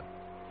which God.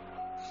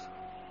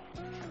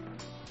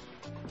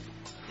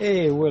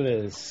 Hey,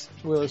 Willis.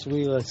 Willis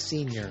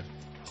Sr.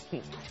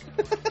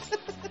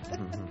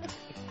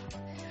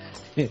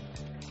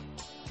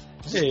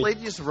 Does this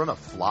lady just run a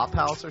flop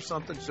house or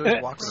something? She's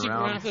always walking She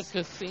around. runs a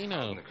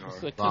casino.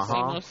 It's a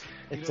Uh-huh. casino.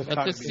 It's a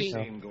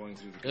casino.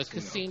 A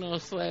casino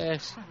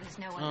slash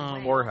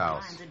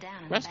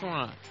Whorehouse.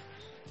 restaurant.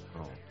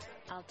 Oh.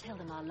 I'll tell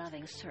them our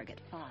loving surrogate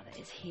father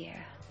is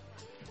here.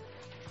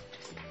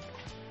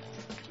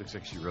 Looks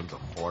like she runs a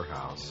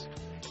whorehouse.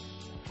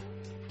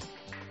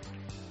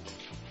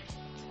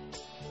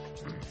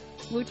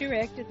 Who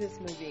directed this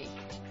movie?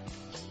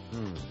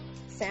 Hmm.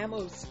 Sam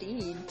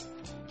Osteen.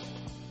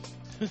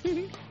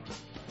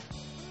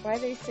 Why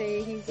they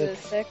say he's a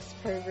sex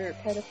pervert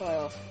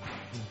pedophile?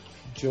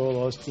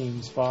 Joel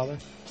Osteen's father.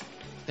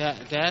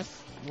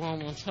 That's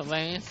Roman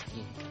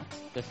Polanski,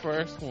 the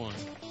first one.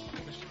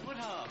 Mr.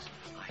 Woodhouse,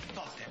 I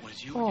thought that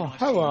was you. Oh, I've seen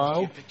hello.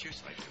 your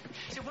pictures.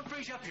 So what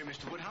brings you up here,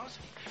 Mr. Woodhouse?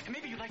 And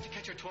maybe you'd like to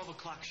catch our 12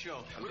 o'clock show.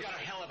 We got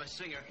a hell of a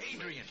singer,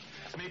 Adrian.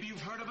 Maybe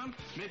you've heard of him.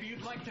 Maybe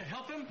you'd like to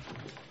help him.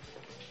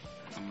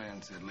 The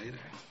man said later.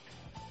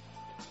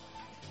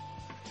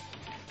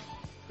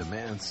 The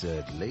man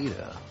said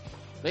later.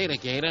 Later,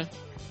 Gator.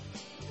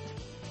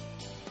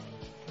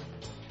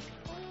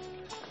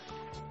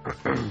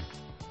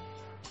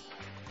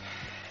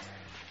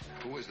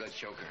 Who is that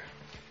choker?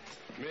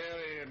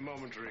 Merely a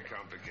momentary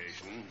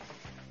complication.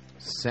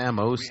 Sam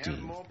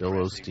Osteen, Bill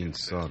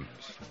Osteen's son.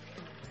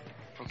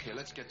 Okay,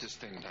 let's get this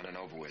thing done and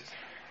over with.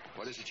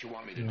 What is it you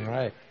want me to All do?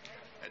 right.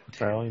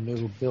 I only knew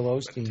who Bill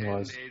Osteen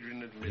was.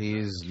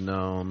 He's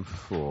known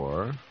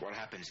for What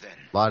happens then?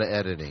 a lot of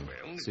editing.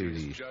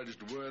 See,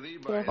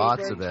 Well,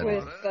 lots he of worked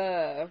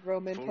editing. with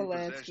Roman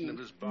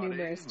Polanski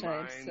numerous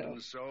times,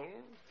 so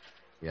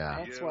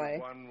Yeah. that's why.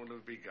 One will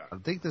have begun. I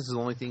think this is the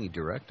only thing he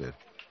directed.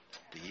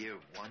 The year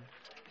one?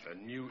 A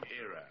new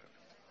era.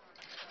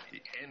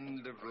 The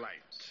end of light.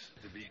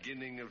 The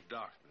beginning of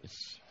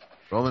darkness.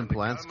 Roman And the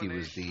Polanski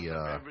was culmination the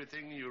of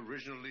everything you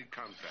originally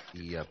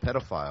contracted.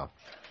 pedophile.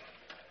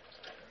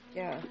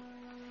 Yeah.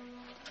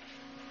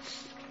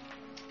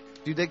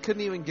 Dude, they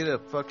couldn't even get a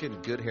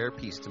fucking good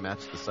hairpiece to match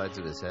the sides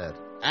of his head.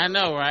 I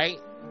know, right?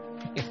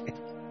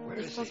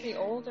 He's supposed to be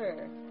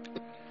older.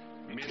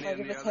 Like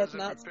if his head's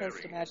not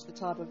supposed to match the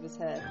top of his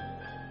head.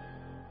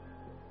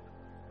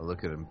 Oh,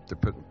 look at him. They're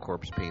putting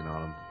corpse paint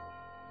on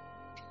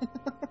him.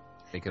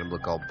 Making him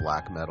look all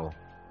black metal.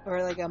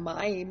 Or like a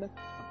mime.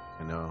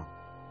 I know.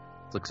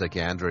 Looks like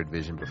Android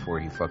Vision before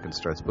he fucking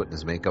starts putting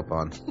his makeup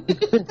on.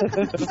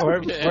 before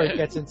it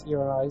gets into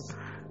your eyes.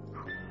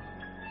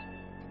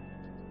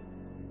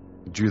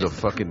 Drew the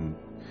fucking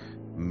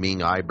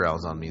Ming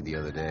eyebrows on me the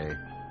other day.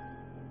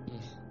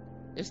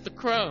 It's the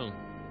Crow.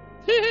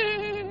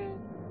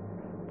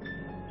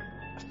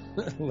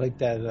 Like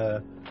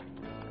that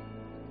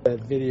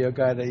video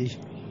guy that you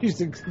used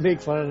to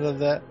make fun of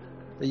that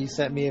you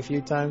sent me a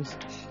few times.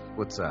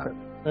 What's that?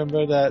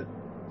 Remember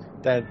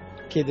that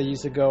kid that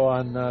used to go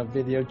on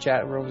video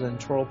chat rooms and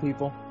troll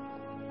people?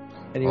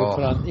 And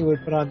he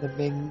would put on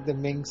the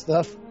Ming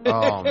stuff.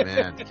 Oh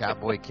man,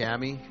 Catboy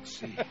Cammy.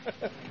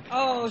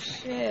 Oh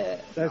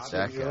shit. That's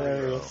that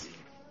hilarious.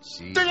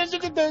 Ding, I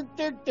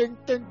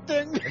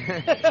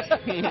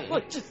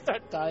would just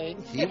start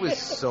dying. He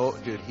was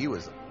he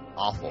was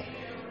awful.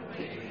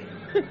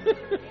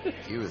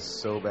 He was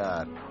so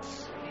bad.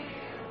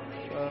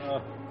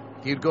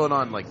 He'd go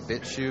on like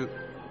BitChute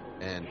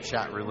and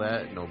Chat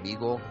Roulette and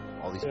Omegle,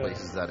 all these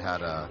places that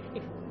had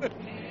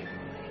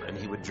and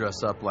he would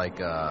dress up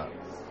like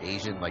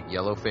Asian, like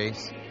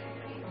Yellowface.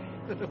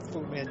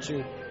 Fu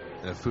Manchu.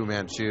 And a Fu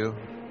Manchu.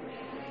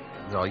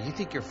 He's all, you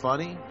think you're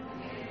funny?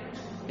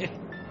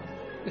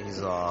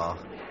 He's all,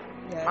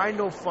 I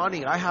know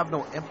funny. I have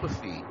no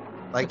empathy.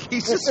 Like,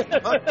 he's just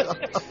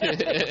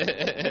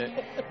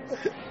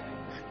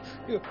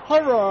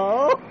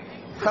Hello.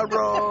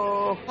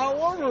 Hello. How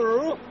are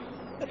you?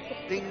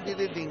 Ding, ding,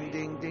 ding,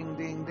 ding, ding,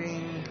 ding,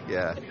 ding.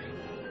 Yeah.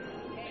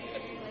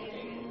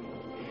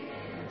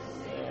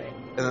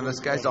 And then this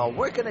guy's all,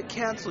 we're going to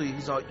cancel you.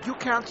 He's all, you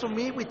cancel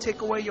me, we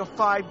take away your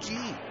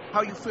 5G.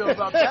 How you feel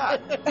about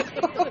that?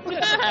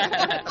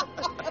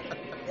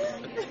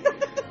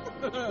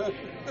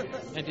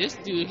 And this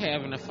dude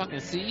having a fucking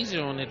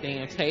seizure on the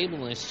damn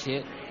table and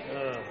shit.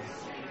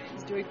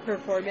 He's doing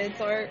performance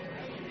art.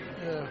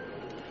 Yeah.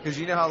 Because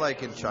you know how,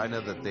 like, in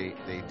China that they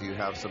do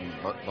have some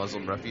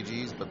Muslim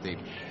refugees, but they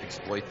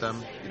exploit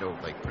them, you know,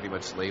 like pretty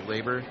much slave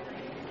labor.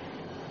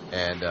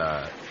 And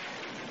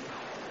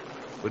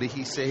what did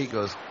he say? He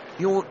goes,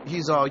 you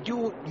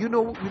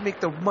know what we make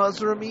the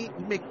Muslim eat?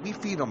 We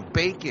feed them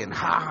bacon.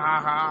 Ha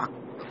ha ha.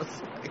 I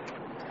was like,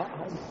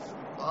 oh,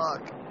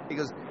 fuck. He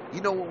goes,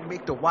 you know what we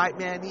make the white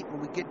man eat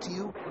when we get to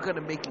you? We're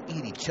gonna make you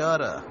eat each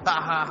other.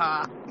 Ha ha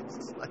ha. It's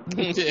just like,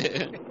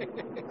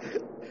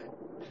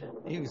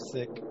 he was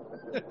sick.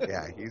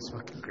 Yeah, he's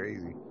fucking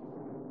crazy.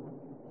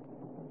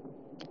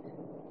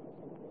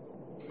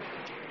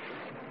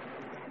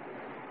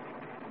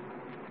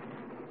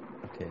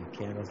 Okay,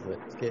 candles lit.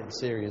 It's getting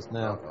serious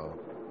now. Uh-oh.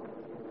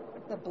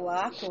 The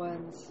black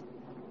ones.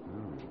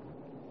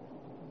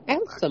 I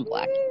have some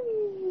black.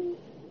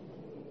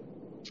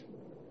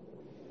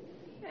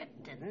 It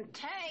didn't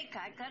take.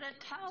 I could have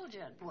told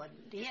you it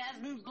wouldn't. He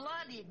hasn't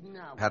bloodied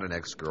no. Had an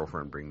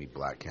ex-girlfriend bring me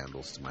black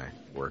candles to my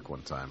work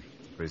one time.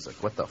 But he's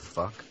like, what the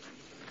fuck?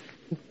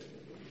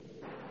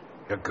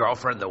 Your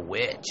girlfriend the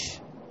witch.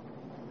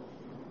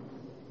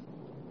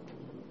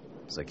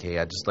 It's like, hey,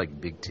 I just like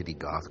big titty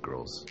goth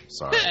girls.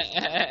 Sorry.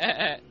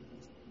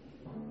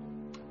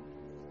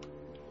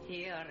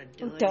 He ought to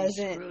do Who it.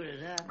 doesn't? He screwed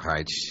it up.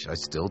 I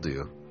still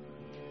do.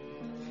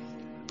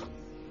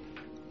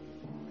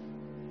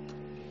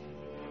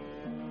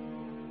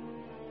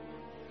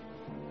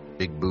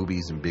 Big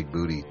boobies and big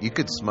booty. You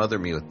could smother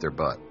me with their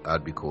butt.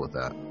 I'd be cool with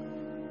that.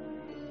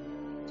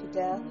 To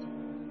death.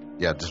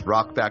 Yeah, just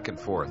rock back and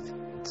forth.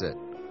 That's it.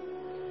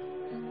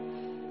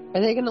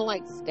 Are they gonna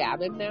like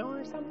stab him now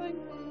or something?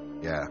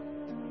 Yeah.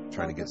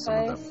 Trying to get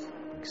some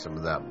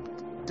of that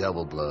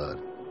devil blood.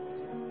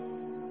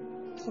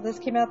 So this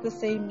came out the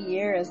same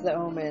year as The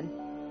Omen.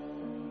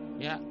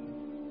 Yeah.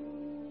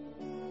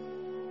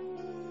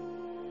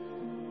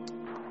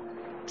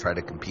 Try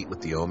to compete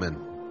with The Omen.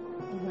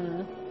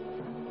 Mm-hmm.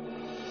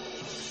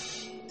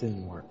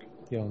 Didn't work.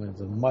 The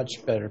Omen's a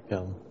much better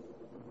film.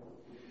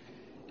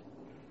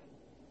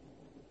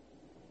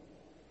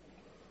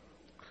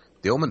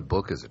 The Omen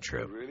book is a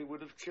trip. You really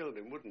would have killed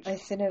him, wouldn't I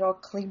seen it all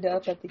cleaned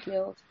up at the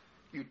guild.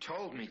 You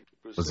told me.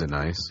 Was it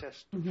nice?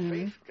 Test of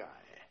faith guy.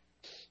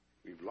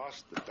 We've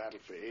lost the battle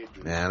for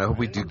Adrian. Man, I hope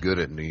we do good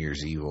at New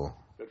Year's Evil.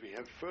 But we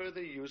have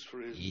further use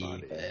for his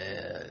body.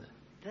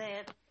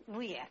 That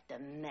we have to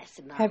mess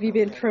him up. Have you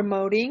been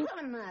promoting?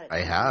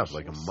 I have,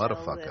 like a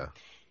motherfucker.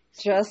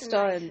 Just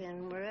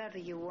on wherever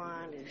you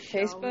want.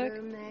 Facebook?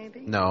 Shoulder,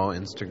 maybe? No,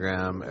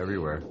 Instagram,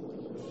 everywhere.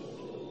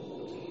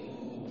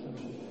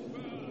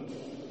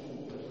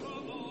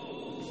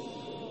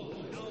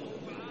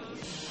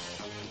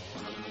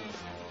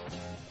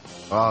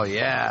 Oh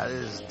yeah,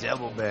 this is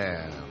Devil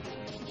Band.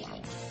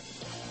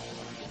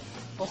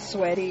 all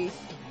sweaty.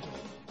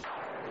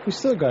 We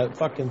still got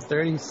fucking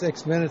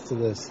 36 minutes of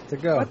this to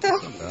go. What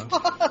the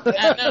fuck?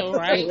 I know,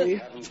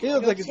 right?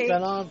 Feels like it's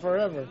been on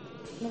forever.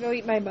 I'm gonna go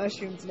eat my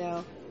mushrooms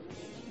now.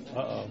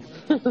 Uh-oh.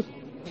 Gonna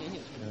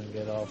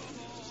get all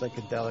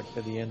psychedelic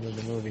for the end of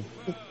the movie.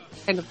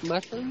 Kind of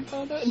mushrooms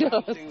on it?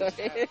 No,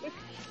 sorry.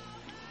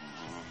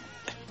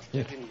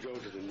 Let him go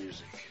to the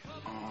music.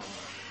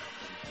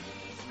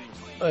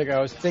 Like, I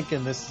was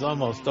thinking this is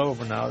almost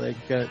over now.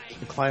 The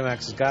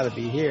climax has got to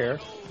be here.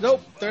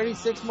 Nope,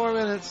 36 more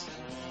minutes.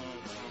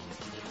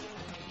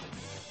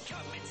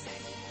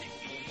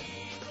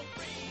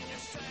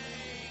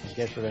 I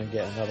guess we're going to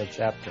get another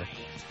chapter.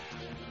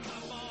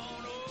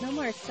 No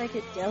more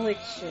psychedelic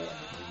shit.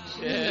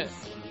 Yeah.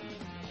 Jeez.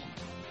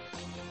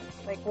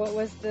 Like, what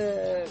was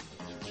the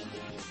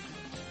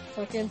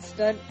fucking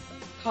stunt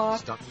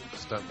cock?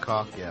 Stunt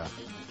cock, yeah.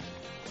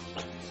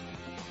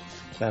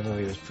 That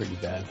movie was pretty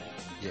bad.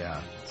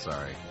 Yeah,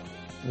 sorry.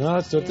 No,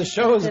 that's what the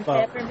show is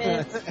about.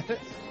 Peppermints.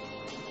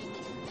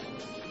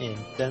 in.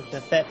 Dun,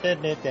 dun, dun,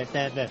 dun, dun, dun,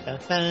 dun, dun, dun,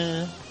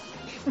 dun.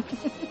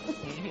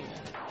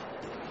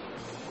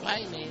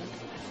 Lightning.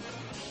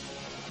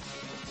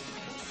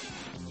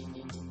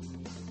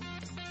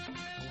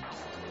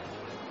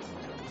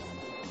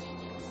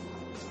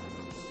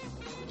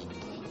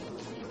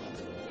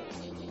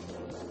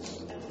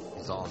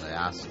 He's all on an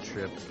acid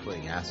trip,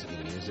 playing acid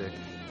music.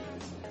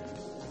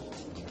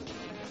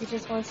 He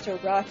just wants to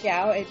rock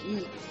out and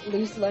eat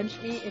loose lunch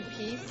meat in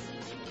peace.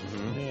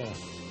 Mm-hmm. Yeah.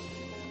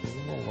 Leave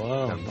him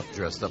alone. I'm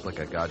dressed up like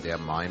a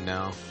goddamn mime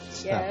now.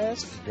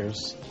 Yes.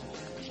 Fingers.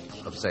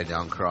 Upside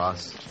down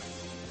cross.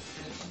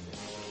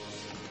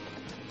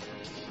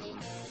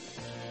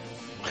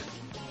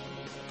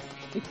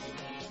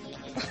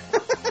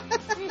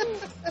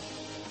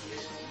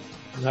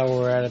 Now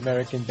we're at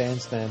American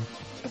Bandstand.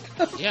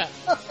 Yeah.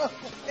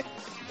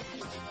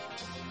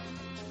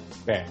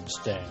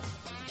 Bandstand.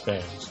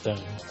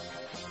 Bandstand.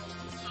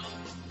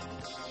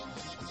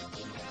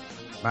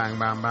 Bang,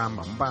 bang, bang,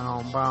 bang,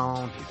 bang,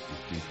 bang.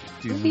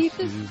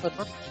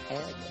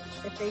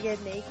 If they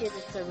get naked,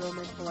 it's a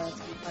Roman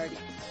Polanski party.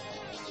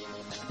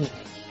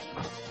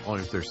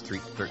 Only if there's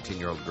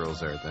 13-year-old girls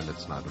there, then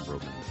it's not a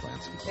Roman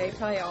Polanski. They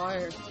probably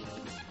are.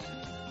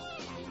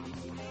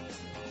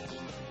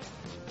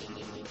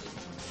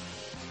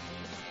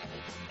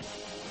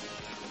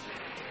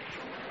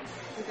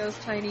 With those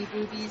tiny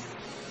boobies.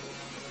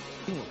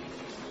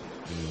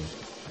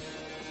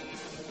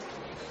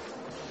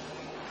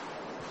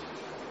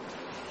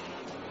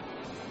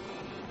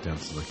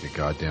 Dancing like a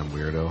goddamn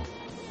weirdo.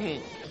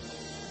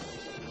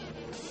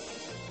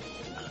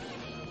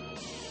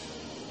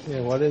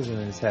 Yeah, what is in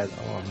his head?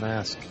 Oh, a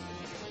mask.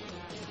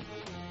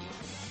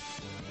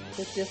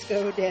 The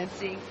disco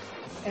dancing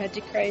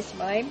Antichrist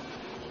mime.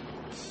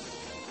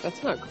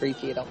 That's not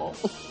creepy at all.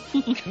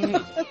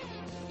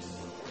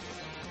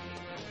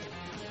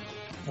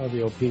 All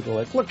the old people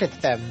like, look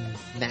at them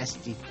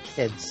nasty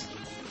kids.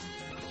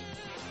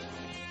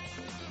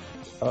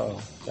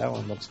 Uh-oh, that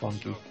one looks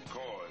funky. Of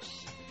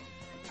course.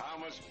 How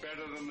much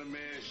better than the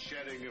mere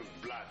shedding of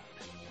blood?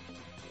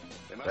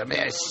 The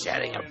mere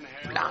shedding of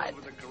blood.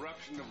 Over the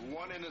corruption of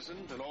one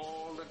innocent and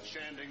all the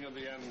chanting of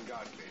the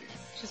ungodly.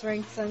 She's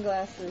wearing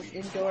sunglasses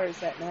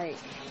indoors at night.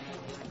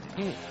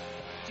 Do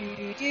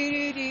do do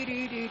do do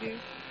do do do.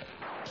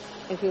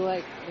 I feel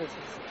like this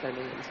is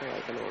turning into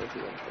like an orgy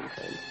of some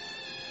kind.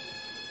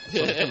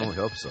 I can only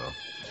hope so.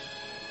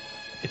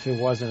 If it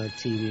wasn't a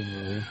TV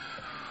movie.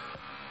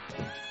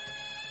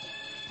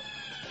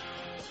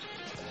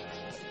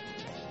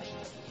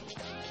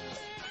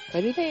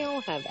 Why do they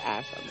all have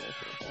ash on their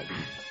forehead?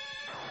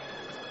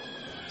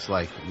 It's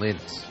like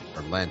lint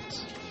or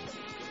Lent.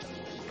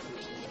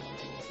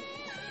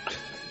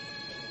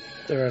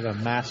 They're at a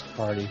mask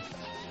party.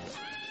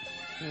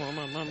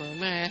 Mama,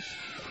 mask.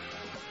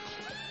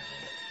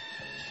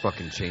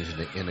 Fucking changing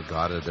the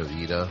Inagata to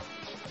Vita.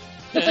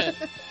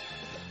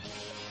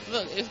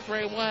 Look, it's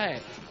Bray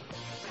Wyatt.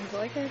 He's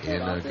like, I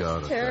did all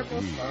this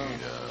terrible song.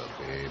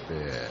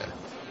 Baby.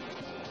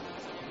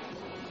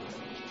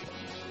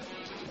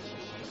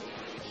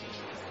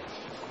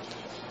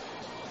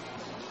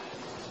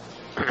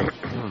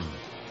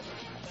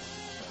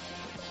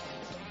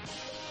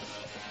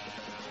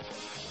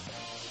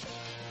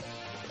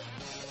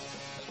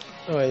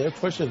 Oh, wait, they're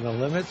pushing the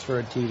limits for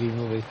a TV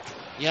movie.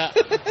 Yeah.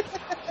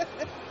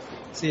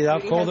 See how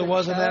cold it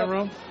was in that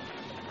room?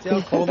 See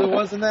how cold it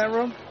was in that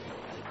room?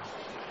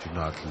 Do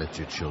not let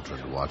your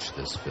children watch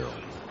this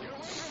film.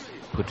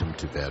 Put them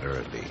to bed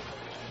early.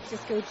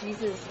 Just go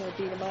Jesus and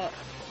beat him up.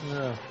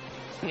 Yeah.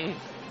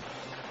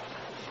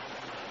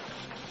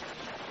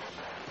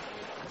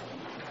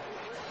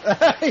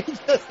 He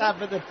just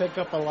happened to pick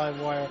up a live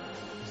wire.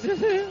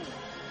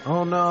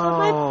 Oh no! Oh,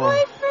 my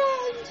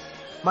boyfriend!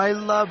 My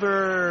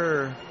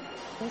lover!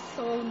 My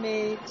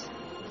soulmate.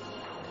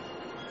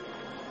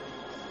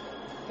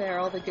 There,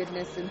 all the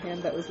goodness in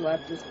him that was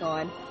left is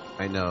gone.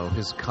 I know,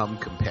 his cum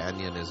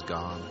companion is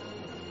gone.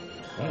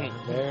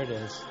 Oh, there it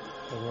is.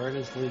 The word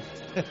is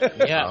leaked.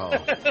 Yeah. Oh.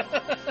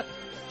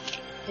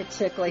 It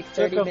took like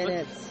 30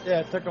 minutes. Yeah,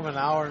 it took him an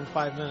hour and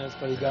 5 minutes,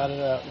 but he got it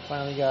out. He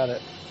finally got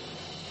it.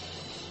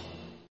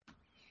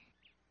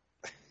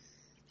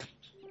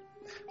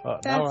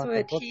 That's now we're on the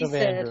what Book he of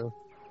said. Andrew.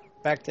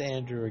 Back to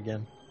Andrew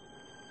again.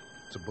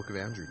 It's a Book of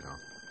Andrew now.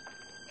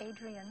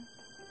 Adrian,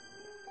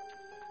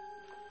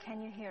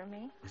 can you hear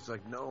me? He's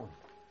like, no.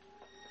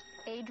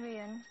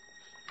 Adrian.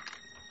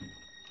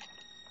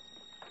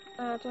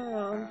 I don't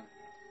know.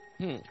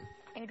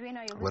 Adrian,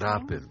 are you What listening?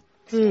 happened?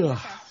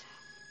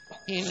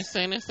 He in the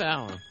same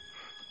asylum.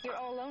 You're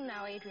all alone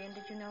now, Adrian.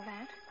 Did you know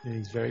that? Yeah,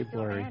 he's very Your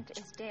blurry. aunt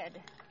is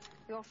dead.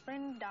 Your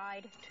friend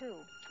died,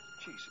 too.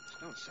 Jesus,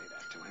 don't say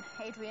that to him.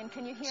 Adrian,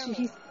 can you hear Jeez.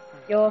 me?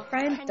 Your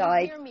friend Can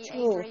died you hear me,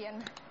 too.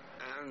 Adrian?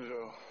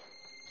 Andrew.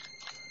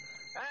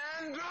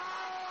 Andrew!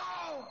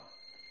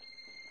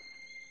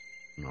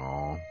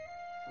 No.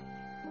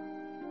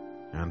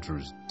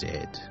 Andrew's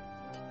dead.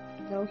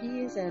 No,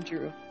 he is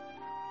Andrew.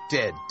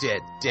 Dead.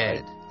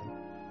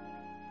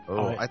 Oh,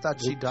 Right. I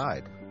thought she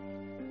died.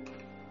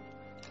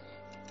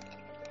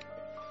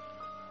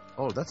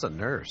 Oh, that's a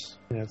nurse.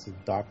 Yeah, it's a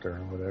doctor or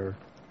whatever.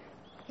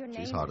 Your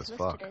name She's hot is as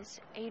fuck. listed as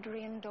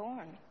Adrian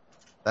Dorn.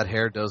 That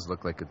hair does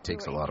look like it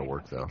takes a lot of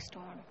work, though.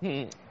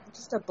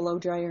 Just a blow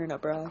dryer and a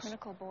brush.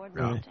 Clinical board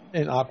Yeah. met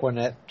And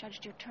Aquanet.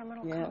 judged you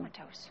terminal Yeah.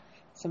 comatose,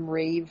 Some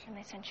rave. and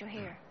they sent you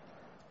here.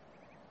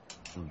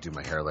 I'm gonna do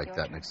my hair like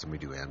that next time we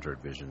do Android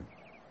Vision.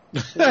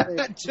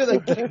 To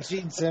like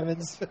Gene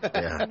Simmons.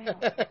 Yeah.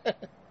 The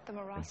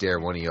I dare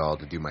one of y'all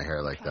to do my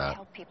hair like that.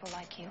 help people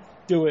like you.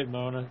 Do it,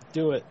 Mona.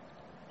 Do it.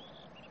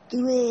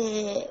 Do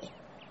it.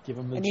 Give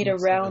him the I need a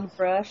round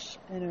brush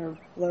and a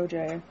blow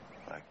dryer.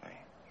 Like me.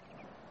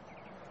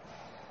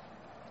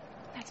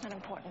 That's not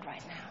important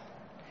right now.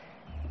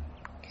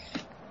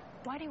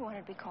 Why do you want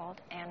to be called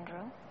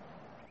Andrew?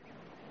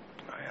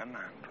 I am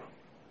Andrew.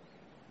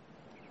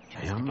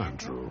 I am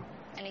Andrew.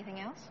 Anything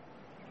else?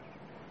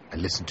 I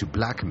listen to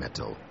black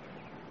metal.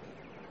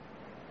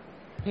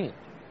 I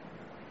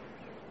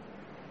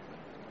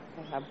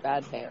have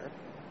bad hair.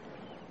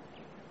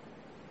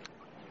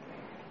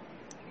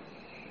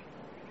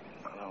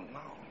 I don't know.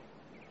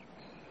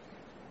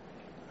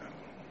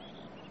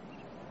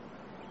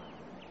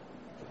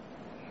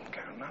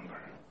 Can't remember.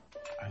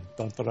 I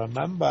don't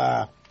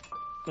remember.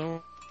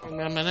 Don't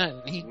remember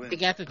nothing. He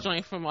got the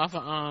joint from off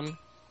of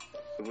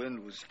The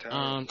wind was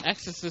terrible.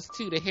 Exorcist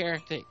 2, The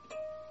Heretic.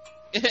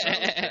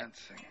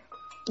 Dancing.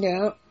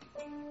 Yeah.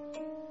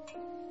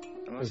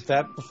 Was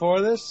that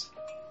before this?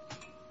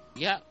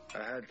 Yep.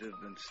 I had to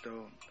have been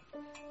stoned.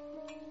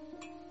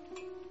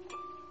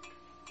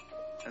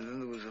 And then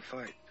there was a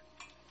fight.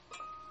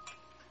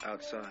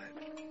 Outside.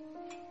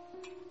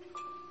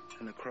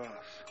 And the cross.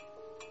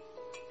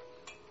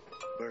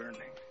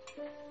 Burning.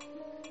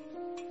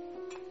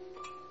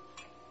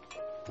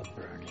 The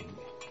Burning.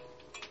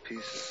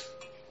 Pieces.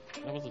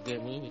 That was a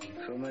good movie.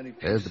 So many Yeah,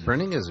 pieces. the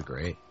Burning is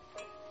great.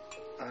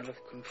 Out of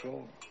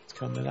control. It's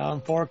coming out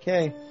in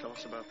 4K. Tell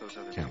us about those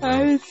other Can't I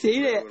haven't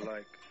seen They it. were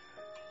like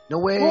No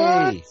way!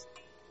 What?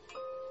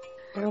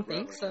 I don't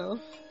think so.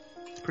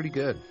 It's pretty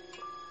good.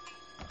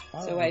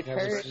 So I've never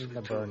heard. seen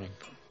The Burning.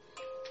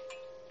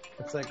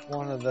 It's like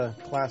one of the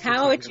classics.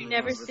 How had you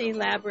never seen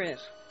Labyrinth?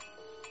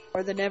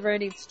 Or The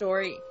Never-Ending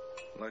Story?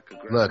 like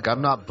a Look,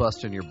 I'm not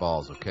busting your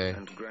balls, okay?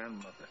 and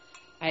grandmother.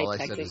 All I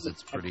said is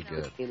it's pretty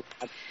good.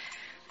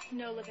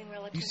 No living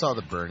relative. You saw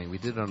The Burning. We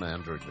did it on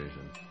Android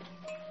Vision.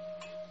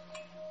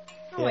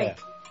 Oh, wait.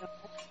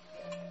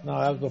 No,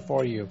 that was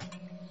before you.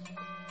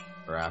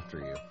 Or after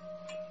you.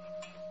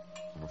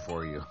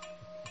 Before you.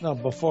 No,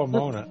 before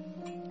Mona.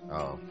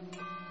 Oh.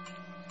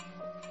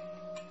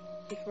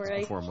 Before That's I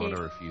before came.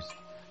 Mona refused.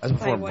 That's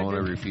before I Mona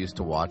wondered. refused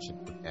to watch it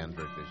with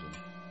Android Vision.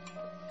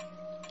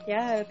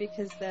 Yeah,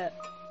 because that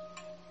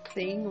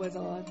thing was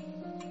on.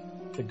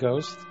 The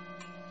Ghost.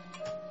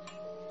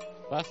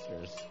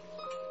 Busters.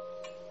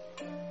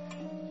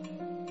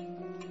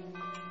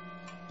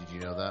 Did you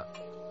know that,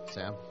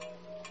 Sam?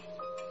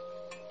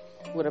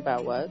 What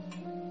about what?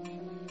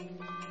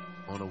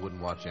 Mona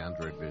wouldn't watch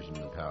Android Vision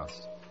in the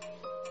past.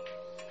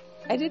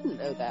 I didn't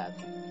know that.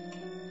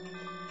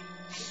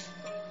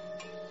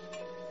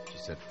 She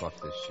said, fuck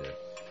this shit.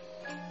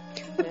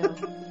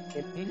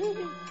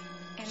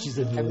 She's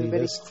a Everybody-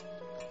 nudist.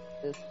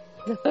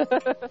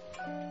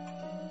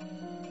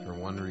 For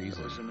one reason.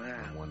 There was a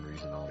man For one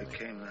reason only. that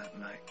came that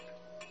night.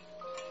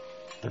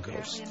 The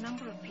Apparently Ghost. a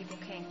number of people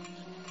came.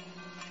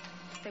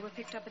 They were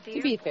picked up at the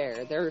To be airport.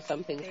 fair, there are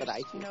some things that I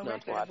There's choose no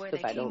not to record watch where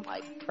because they I don't came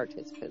like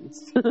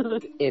participants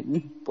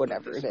in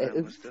whatever it This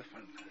man was is.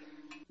 different.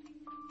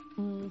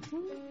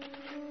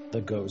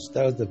 The Ghost.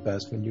 That was the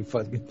best when you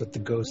fucking put the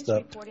Ghost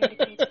Police up. report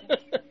indicates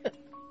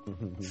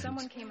that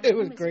someone came It home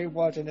was missing great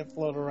watching it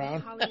float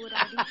around. Hollywood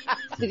ID.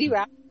 Did you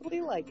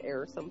actually like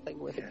air something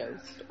with a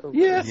ghost? Or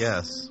Yes.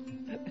 Yes.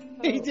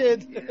 He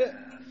did.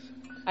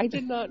 I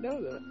did not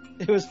know that.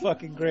 It was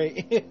fucking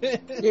great.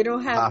 You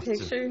don't have Have to.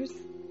 pictures?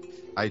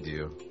 I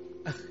do.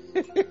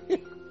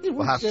 It We'll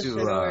was have just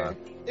to,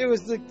 it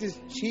was like this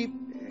cheap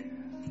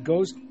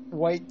ghost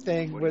white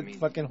thing with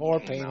fucking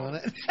whore paint on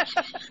it.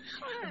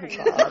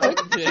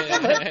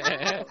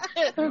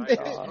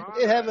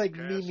 It had like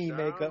Mimi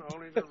makeup.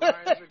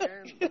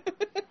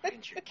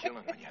 Didn't you kill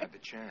him when you had the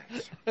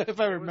chance? If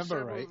I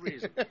remember right.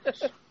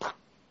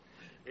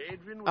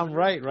 Adrian was I'm an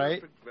right,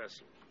 right? imperfect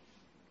vessel.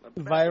 A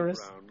Virus.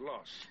 battleground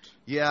lost.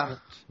 Yeah.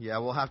 Yeah,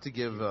 we'll have to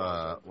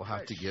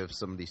give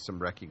somebody some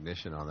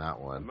recognition on that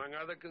one. Among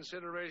other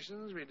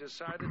considerations, we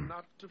decided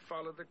not to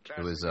follow the classic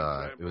It was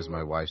example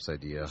my of wife's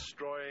idea.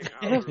 destroying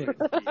our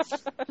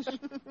repeats.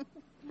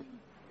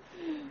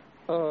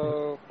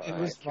 Oh, It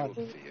was I killed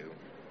fun. for you.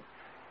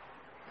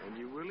 And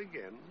you will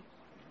again.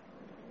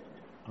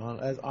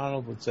 As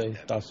Arnold would say,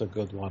 that's a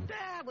good one.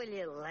 Ah, will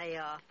you lay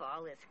off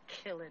all this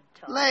killing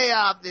talk? Lay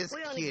off this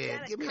We only kid.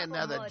 got a Give me couple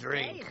another more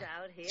drink. days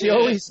out here. She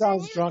always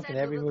sounds You drunk said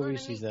in every we were movie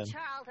gonna she's meet in.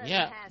 Charlton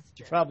Yeah. Heston.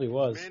 She probably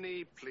was.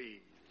 Many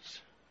pleas.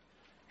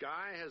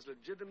 Guy has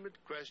legitimate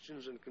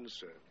questions and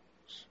concerns.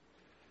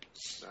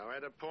 Now,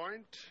 at a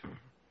point,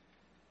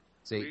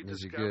 Satan we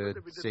is your discovered good.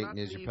 that we did Satan not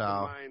is your need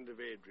pal. the mind of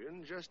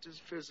Adrian, just his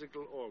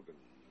physical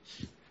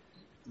organs.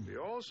 We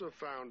also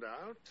found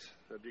out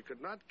that we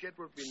could not get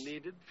what we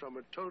needed from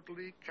a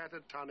totally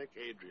catatonic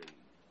Adrian.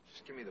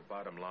 Just give me the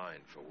bottom line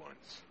for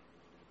once.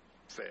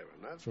 Fair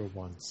enough. For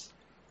once.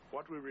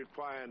 What we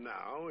require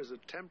now is a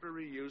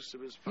temporary use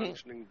of his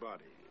functioning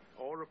body,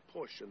 or a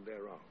portion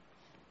thereof.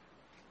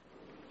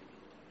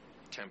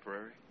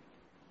 Temporary?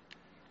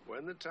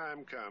 When the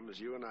time comes,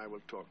 you and I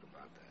will talk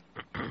about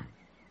that.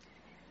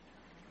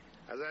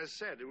 As I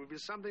said, it would be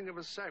something of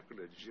a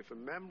sacrilege if a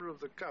member of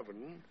the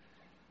Coven...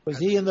 Was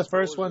he in the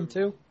first one,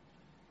 too?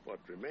 What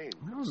remains?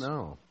 I don't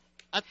know.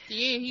 Yeah,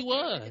 he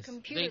was.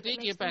 The They did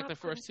get back the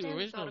first two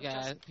original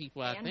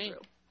people, I think.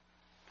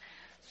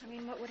 I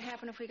mean, what would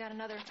happen if we got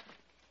another...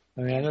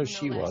 I mean, I know no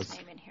she last was.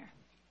 name in here.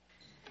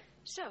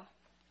 So,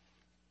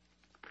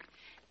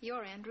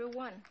 you're Andrew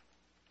 1.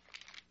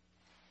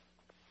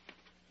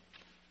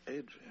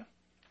 Adrian.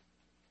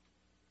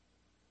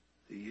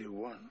 The year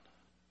 1.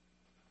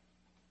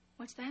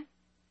 What's that?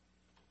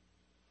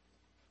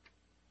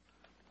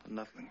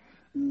 Nothing.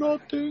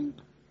 Nothing.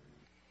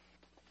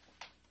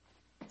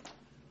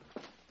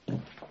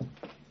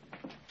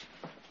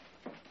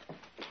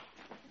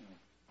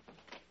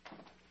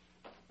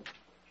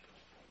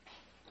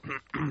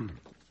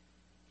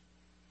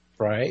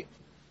 Right.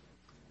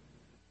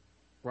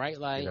 Bright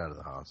light. Get out of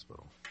the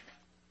hospital.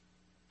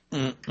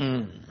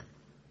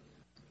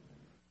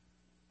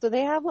 So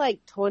they have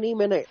like 20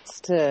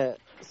 minutes to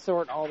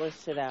sort all this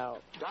shit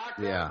out.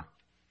 Yeah.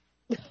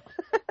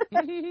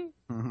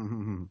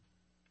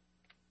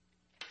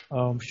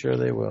 Oh, I'm sure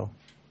they will.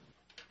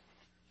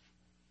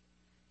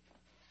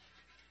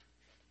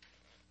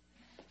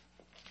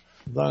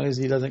 As long as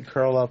he doesn't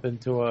curl up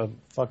into a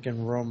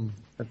fucking room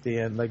at the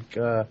end, like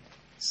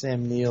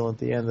Sam Neill at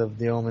the end of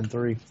The Omen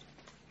 3.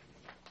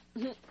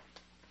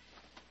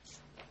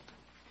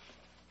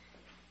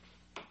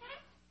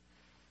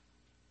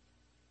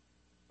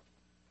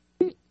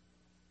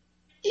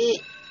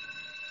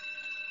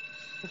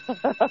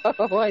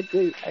 Oh, I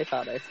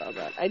thought I saw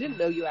that. I didn't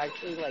know you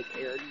actually like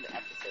aired an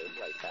episode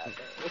like that.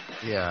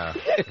 Though. Yeah,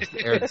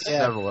 aired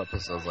several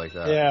episodes like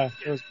that. Yeah,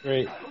 it was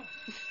great.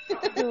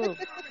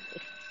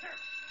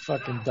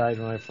 Fucking died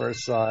when I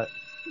first saw it.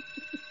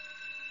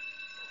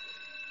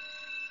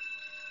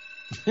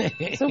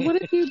 So what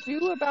did you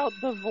do about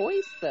the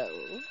voice, though?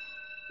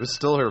 It was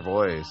still her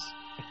voice.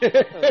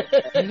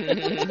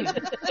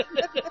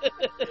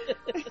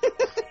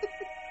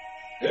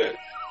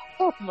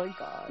 Oh my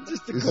god!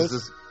 Just the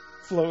ghost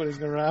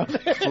floating around.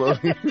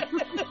 Floating.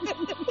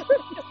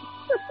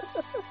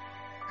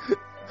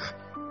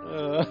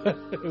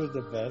 It was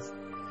the best.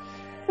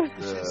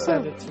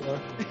 Send it to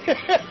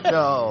her.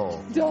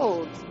 No.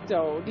 Don't.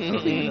 I'm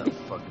the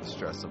fucking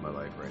stress of my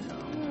life right now.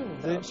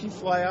 Didn't she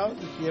fly out?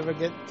 Did she ever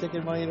get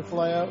ticket money to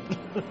fly out?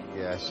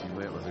 Yeah, she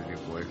went with her new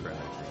boyfriend,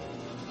 I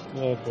think.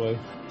 Oh boy.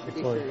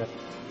 Victoria.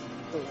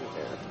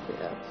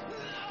 Yeah.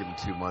 Give him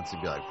 2 months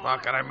and be like,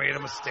 fuck it, I made a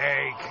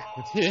mistake.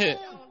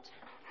 Don't.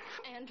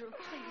 Andrew,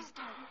 please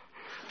don't.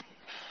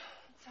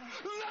 It's all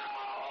right.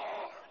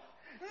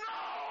 No!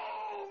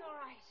 It's all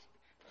right.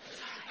 It's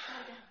all right.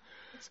 Hold on.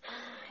 It's all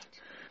right.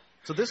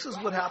 So this is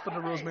what happened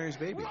to Rosemary's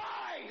Baby.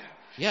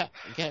 Yeah,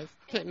 guys,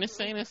 put in the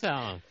same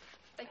asylum.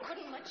 They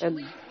couldn't let you And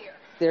leave here.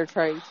 they're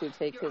trying to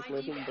take Your his ID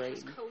living badge brain.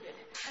 is coded.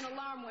 An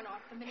alarm went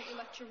off the minute you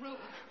left your room.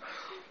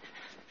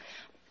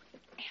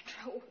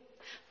 Andrew,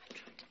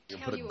 You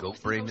put a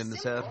goat brain in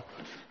his head?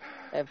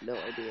 I have no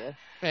idea.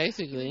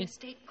 Basically.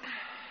 State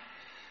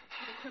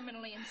you're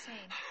criminally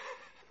insane.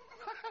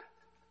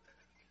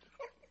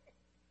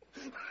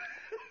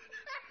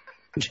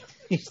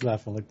 He's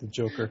laughing like the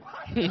Joker.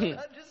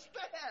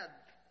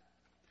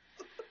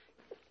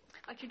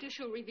 A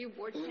judicial review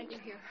board sent you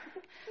here.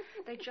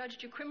 They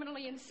judged you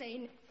criminally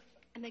insane,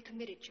 and they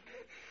committed you.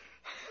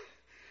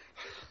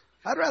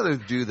 I'd rather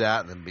do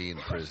that than be in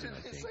prison,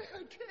 I think.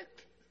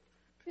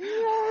 Yeah,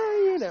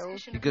 you know.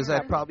 Because I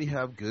probably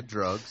have good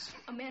drugs,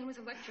 A man was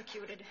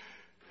electrocuted.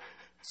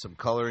 some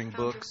coloring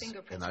books,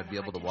 and I'd be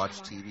able to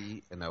watch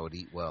TV, and I would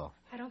eat well.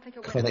 I don't think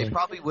it was. And they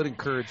probably would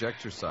encourage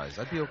exercise.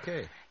 I'd be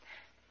okay.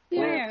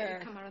 Yeah.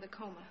 Come out of the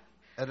coma.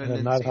 At In a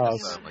an nut insane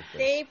house. asylum like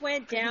this. Dave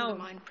went down.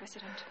 Mine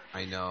precedent.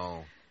 I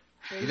know.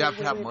 Maybe You'd have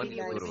to it have would money be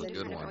to go to a nice.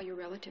 good All one. your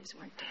relatives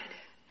weren't dead.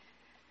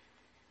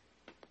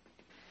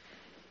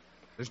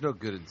 There's no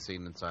good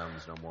insane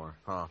asylums no more,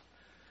 huh?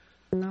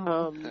 They're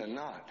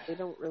not. They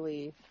don't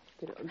really.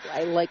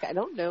 I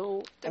don't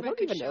know. I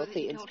don't even know if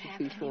they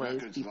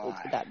institutionalize people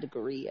to that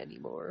degree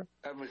anymore.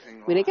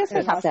 Everything I mean, I guess they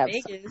In have Las to have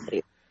Vegas.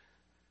 somebody.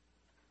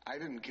 I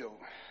didn't kill.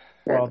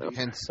 Well,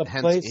 Hence, the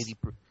hence place,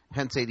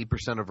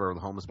 80% of our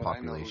homeless But I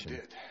know who population.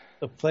 did.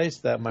 the place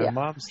that my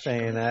mom's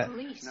staying at,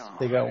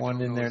 they got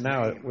one in there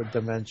now with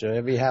dementia.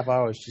 Every half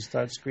hour she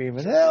starts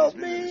screaming, "Help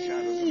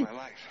me!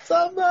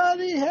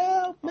 Somebody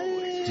help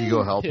me!" Do you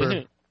go help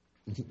her?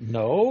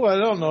 No, I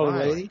don't know the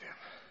Why? lady.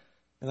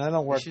 And I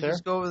don't You work should there.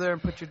 just go over there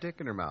and put your dick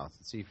in her mouth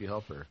and see if you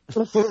help her.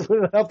 Help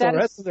the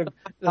rest of them.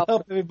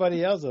 Help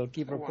everybody else. It'll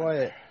keep her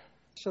quiet.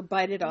 She'll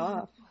bite it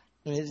off.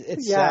 I mean,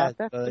 it's Yeah, sad.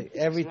 But like,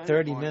 every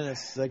 30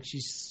 minutes, like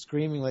she's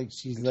screaming, like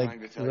she's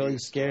like really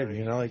scared.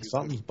 You know, like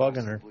something's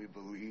bugging her.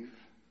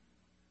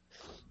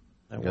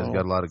 You guys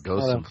got a lot of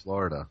ghosts in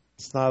Florida.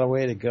 It's not a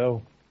way to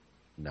go.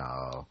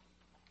 No.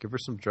 Give her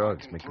some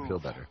drugs. Make her feel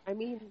better. I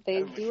mean,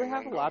 they do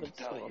have a lot of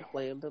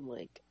swampland and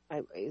like,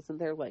 isn't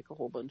there like a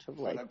whole bunch of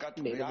like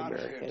Native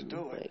American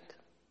like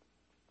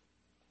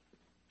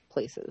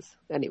places?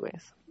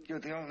 Anyways, you're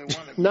the only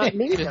one that not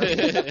me.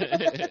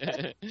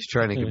 She's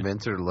trying to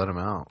convince her to let him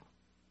out.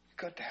 You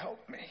got to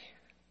help me.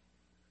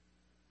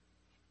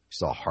 She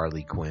saw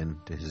Harley Quinn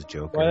to his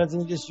Joker. Why doesn't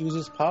he just use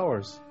his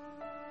powers?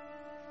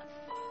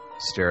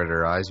 Stare at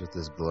her eyes with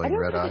his glowing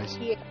red eyes.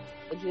 He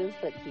acknowledges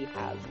that he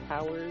has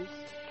powers.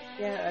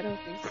 Yeah, I don't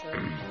think so.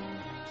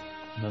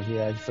 No,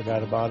 yeah, I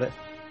forgot about it.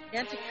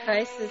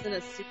 Antichrist isn't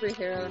a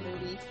superhero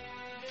movie.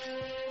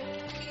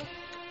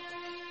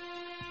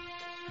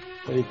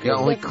 But Yeah,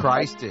 only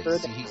Christ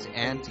is. See, he's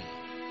anti.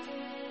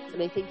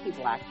 And I think he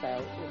blacked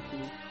out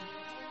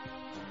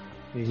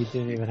when He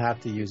didn't even have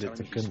to use it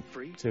to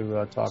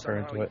talk her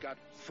into it.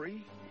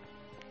 Free?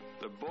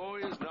 The boy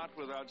is not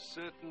without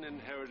certain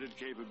inherited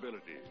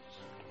capabilities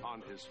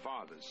on his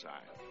father's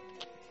side.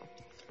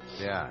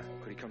 Yeah.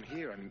 Could he come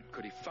here? I mean,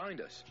 could he find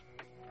us?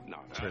 No,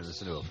 turns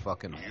this into a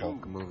fucking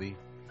Hulk movie.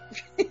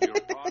 You're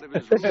part of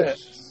his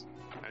roots.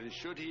 And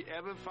should he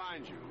ever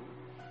find you,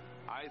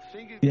 I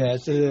think it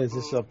Yes, it is.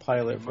 It's a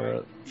pilot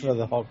for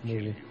the Hulk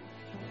movie.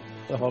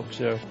 The Hulk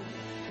show.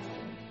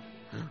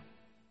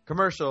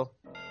 Commercial.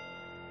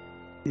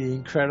 The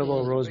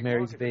Incredible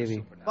Rosemary's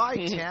Baby. Buy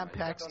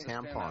Tampax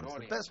tampons,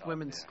 the best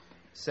women's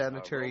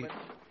sanitary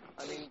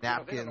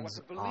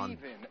napkins on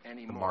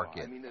the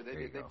market. There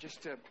you go.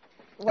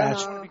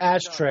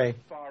 Ashtray.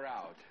 Far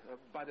out.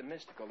 By the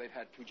mystical, they've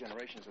had 2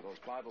 generations of those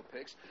Bible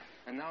pigs,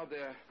 and now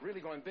they're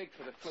really going big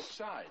for the flip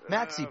side.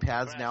 Maxi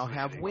pads now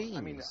have wings.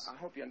 I mean, I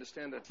hope you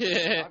understand that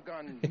I've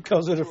gone. It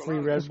comes with a free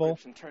Red Bull.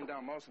 And turned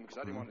down most of them because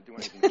I didn't want to do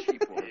anything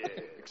cheap or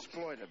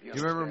exploitative.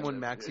 You remember when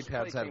Maxi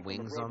pads had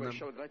wings on them?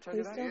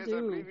 They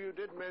still do.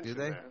 Do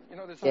they? You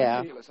know, there's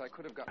Yeah. I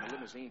could have gotten a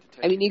limousine to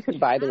take I mean, you could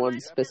buy the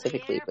ones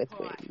specifically with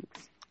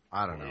wings.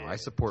 I don't know. I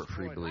support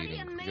free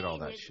bleeding. Forget all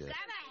that shit.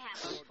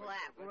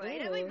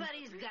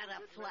 Everybody's got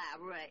a flat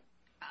rate.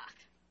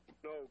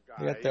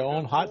 They got their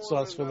own hot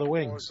sauce for the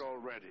wings.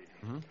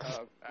 Mm-hmm. And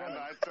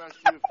I trust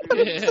you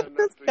feel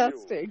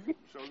Disgusting.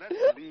 So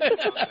let's leave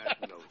it on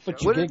that note.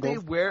 But What did they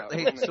wear?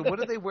 Hey, so what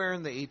did they wear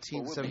in the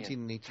 17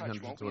 and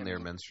 1800s when they were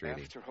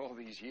menstruating? After all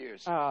these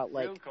years.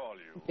 Like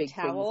big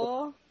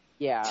Towel? things.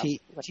 Yeah. Tea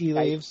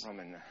leaves.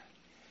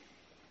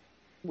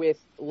 With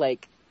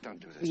like, Don't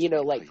do this you know,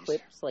 to me, like please.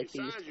 clips, like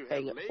they used to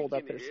hang hold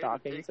up their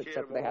stockings,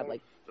 except they had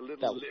like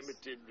belts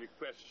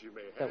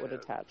that would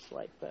attach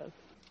like the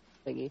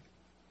thingy.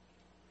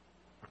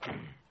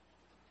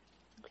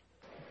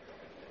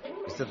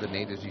 He said the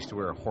natives used to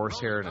wear a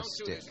horsehair and a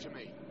stick.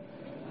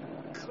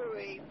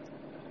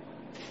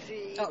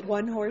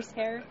 One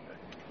horsehair?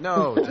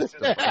 No, just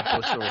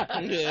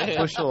a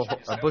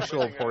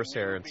bushel of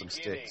horsehair and some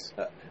sticks.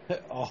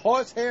 A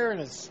horsehair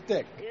and a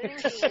stick.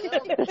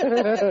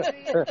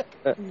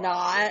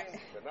 Not.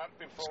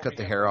 Just cut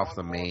the hair off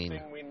the mane.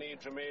 We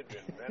need from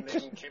Adrian, and they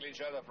can kill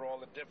each other for all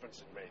the difference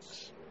it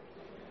makes.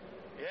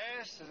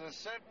 Yes, there's a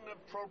certain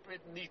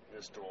appropriate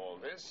neatness to all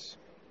this.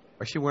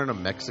 Why is she wearing a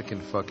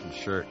Mexican fucking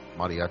shirt,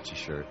 mariachi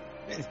shirt?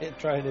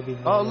 Trying to be.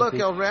 Oh, look,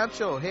 El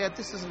Rancho. Hey,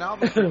 this is an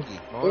Albuquerque.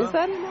 Is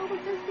that an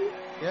Albuquerque?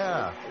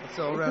 Yeah, it's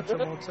El Rancho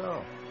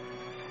Motel.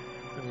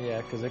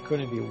 Yeah, because there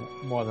couldn't be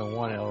more than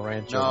one El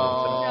Rancho.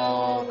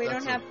 No, we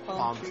that's don't have a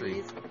palm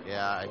trees.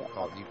 Yeah, I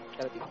called you.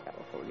 Gotta be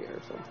California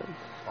or something.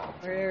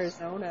 Or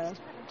Arizona.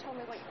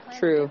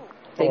 True.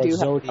 They Or do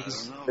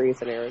Zodies. have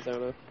trees in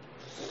Arizona.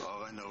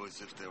 All I know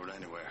is if they were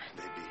anywhere,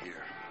 they'd be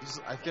here.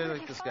 I feel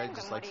like this guy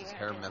just likes his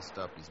hair messed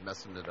up. He's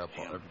messing it up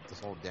this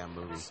whole damn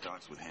movie. It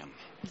starts with him.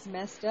 He's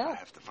messed I up.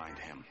 have to find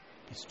him.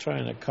 He's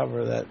trying to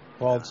cover that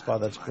bald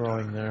spot that's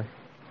growing there.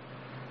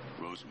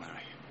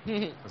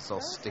 Rosemary. It's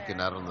all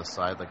sticking out on the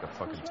side like a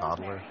fucking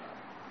toddler.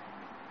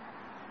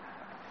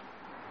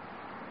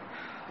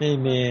 Hey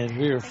man,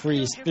 we were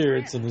free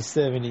spirits in the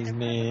 70s,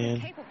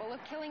 man.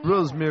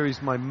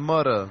 Rosemary's my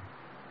mother.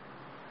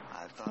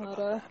 I've thought about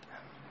that.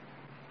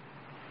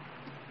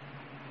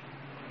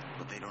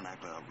 But they don't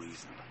act without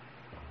reason.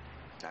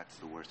 That's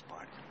the worst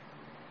part.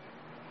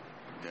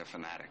 They're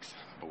fanatics,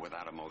 but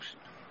without emotion.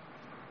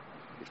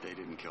 If they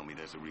didn't kill me,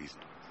 there's a reason.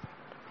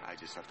 I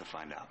just have to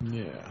find out.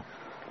 Yeah.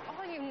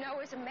 All you know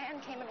is a man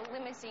came in a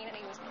limousine and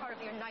he was part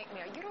of your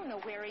nightmare. You don't know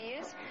where he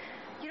is.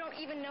 You don't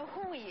even know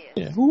who he is.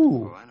 Yeah,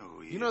 who? Oh, I know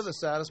who he You know the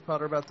saddest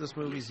part about this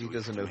movie is he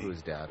doesn't know who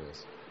his dad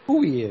is.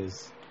 Who he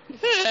is.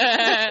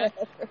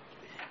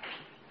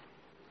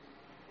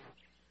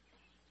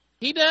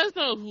 He does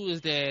know who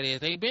his dad is.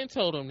 They've been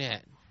told him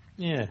that.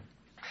 Yeah.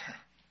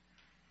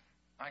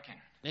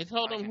 They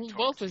told him who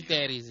both his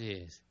daddies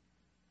is.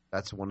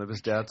 That's one of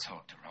his dads?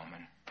 Talk to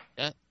Roman.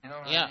 That, You know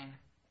what yeah. I mean?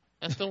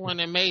 That's the one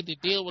that made the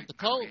deal with the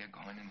coat.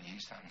 Going in the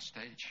East on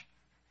stage.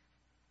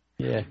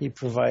 Yeah, he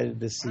provided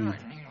the What seed. do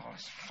I need all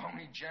this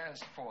phony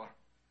jazz for?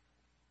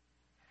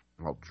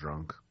 All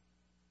drunk.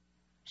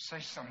 Say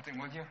something,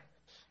 will you?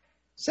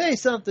 Say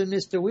something,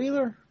 Mr.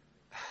 Wheeler.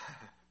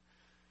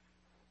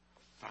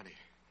 Funny.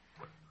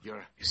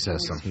 You're He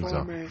says something. You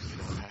know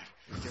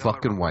what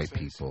Fucking Roman white says?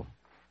 people.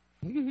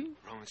 Roman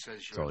says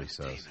That's you're all he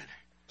little says.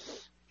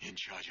 David, in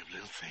charge of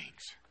little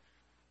things.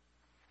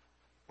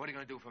 What are you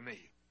going to do for me?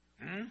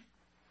 Hmm?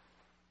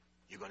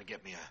 You gonna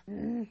get me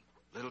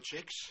a little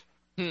chicks?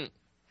 Hmm.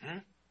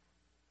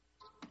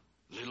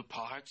 Little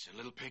parts and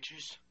little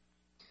pictures?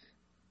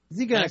 Is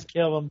he gonna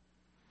kill him?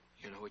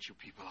 You know what you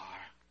people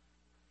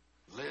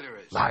are?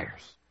 Litterers.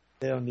 Liars.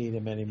 They don't need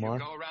him You anymore.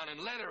 go around and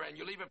litter and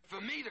you leave it for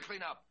me to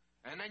clean up.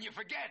 And then you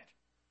forget.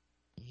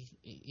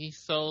 He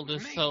sold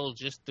his soul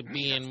just to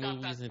be in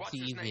movies and What's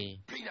his TV. name?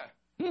 Peter.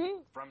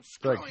 Mhm. From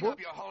screwing what? up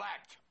your whole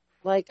act.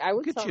 Like, I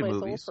would Look at sell you, my soul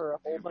movies. for a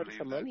whole bunch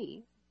of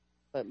money.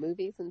 But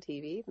movies and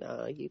TV,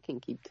 no, you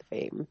can keep the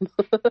fame.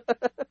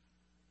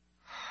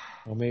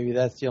 Well, maybe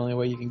that's the only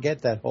way you can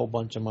get that whole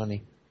bunch of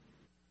money.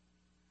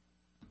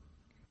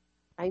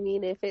 I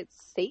mean, if it's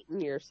Satan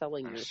you're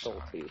selling your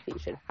soul to, he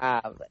should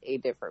have a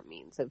different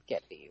means of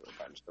getting you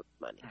a bunch of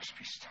money. Must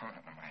be stoned out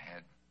of my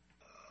head.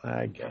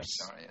 I I'm guess.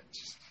 sorry. I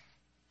just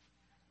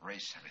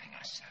erase everything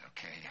I said,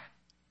 okay?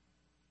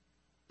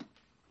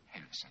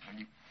 Hey, listen, when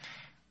you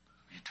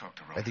talk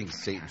to Roman, I think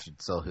Satan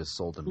should sell his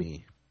soul to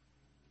me.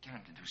 get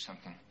him to do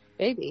something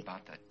Maybe.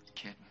 about that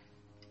kid.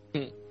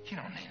 You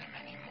don't need him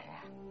anymore.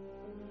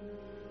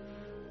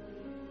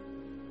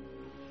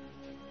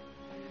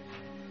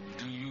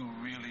 Do you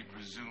really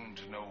presume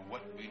to know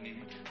what we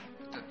need?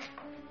 The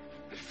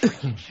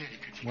freaking kid,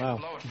 could you Wow,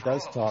 blow it he for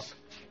does all of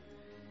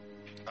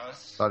talk.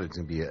 us? Thought it was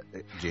gonna be a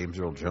James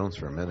Earl Jones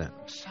for a minute.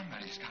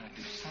 Somebody's got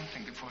to do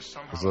something before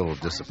somehow I was a little he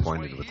finds his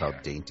disappointed way with how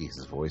here. dainty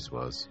his voice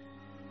was.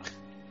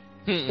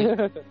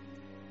 Because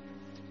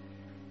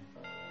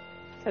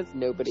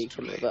nobody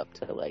can live up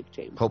to, like,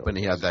 James. Hoping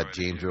he Earl. had that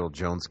James Earl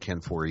Jones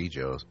Ken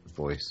 4E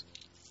voice.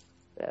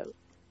 Yeah.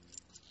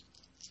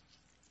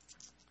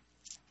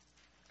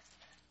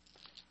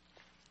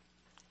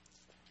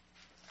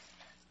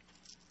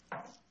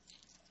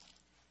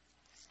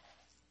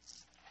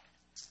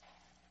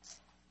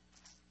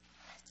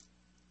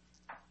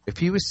 If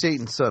he was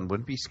Satan's son,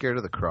 wouldn't be scared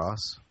of the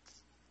cross.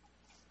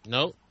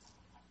 Nope.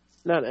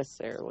 Not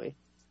necessarily.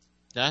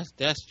 That's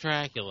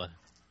Dracula.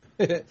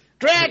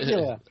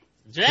 Dracula!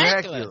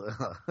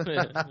 Dracula.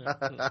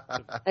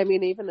 I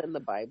mean, even in the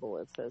Bible,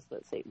 it says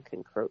that Satan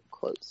can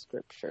quote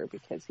scripture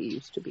because he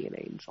used to be an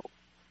angel.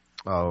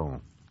 Oh.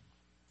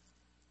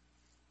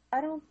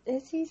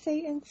 Is he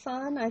Satan's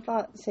son? I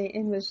thought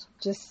Satan was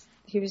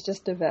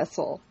just a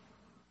vessel.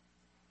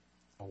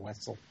 A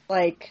vessel.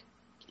 Like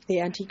the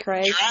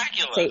Antichrist,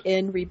 Dracula.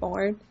 Satan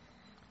reborn.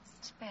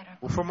 It's better.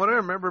 Well, from what I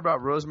remember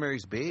about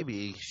Rosemary's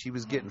Baby, she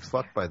was getting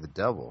fucked by the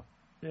devil.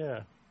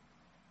 Yeah.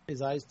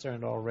 His eyes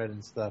turned all red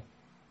and stuff.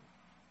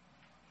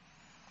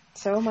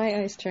 So my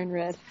eyes turned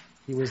red.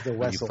 He was the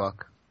When you vessel.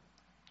 fuck.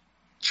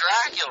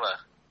 Dracula.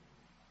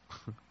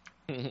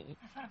 I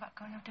thought about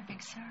going up to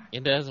Big Sur.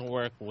 It doesn't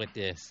work with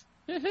this.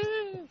 I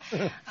know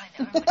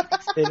everybody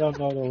thinks They don't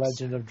know the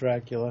legend of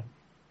Dracula.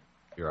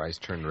 Your eyes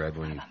turn red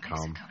when you about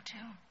come. Mexico,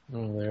 too.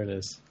 Oh, there it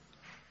is.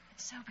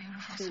 It's so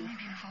beautiful, so many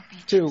beautiful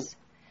beaches.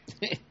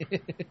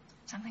 2.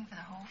 Something for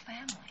the whole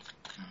family.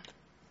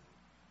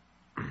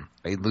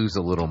 I lose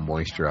a little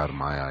moisture out of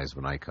my eyes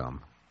when I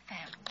come.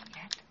 Family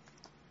yet.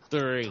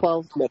 3.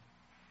 12 minutes.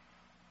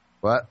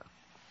 What?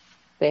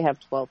 They have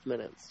 12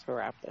 minutes to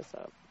wrap this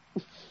up.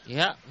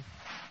 Yeah.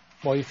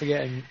 Well, you're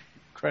forgetting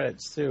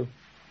credits, too.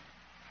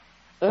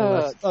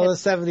 Uh, The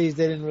 70s,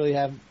 they didn't really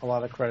have a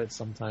lot of credits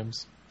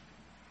sometimes.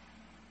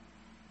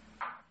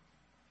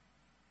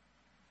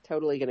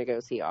 Totally going to go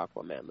see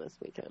Aquaman this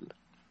weekend.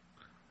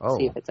 Oh.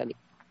 See if it's any.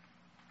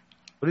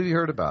 What have you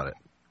heard about it?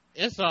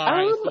 It's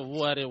alright for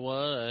what it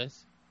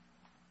was.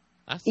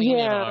 I seen it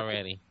Yeah.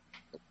 already.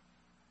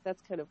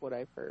 That's kind of what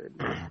I've heard.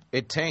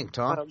 It tanked,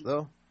 huh,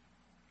 though?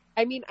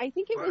 I mean, I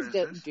think it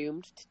was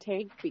doomed to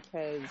tank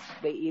because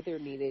they either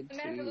needed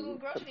to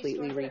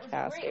completely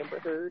recast Amber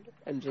Heard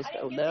and just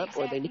own that,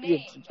 or they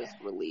needed to just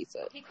release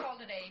it.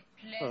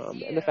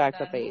 And the fact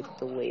that they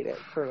delayed it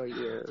for a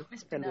year,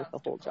 and with the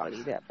whole Johnny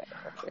Depp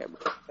Amber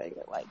Heard thing,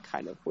 it like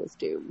kind of was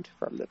doomed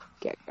from the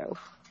get-go.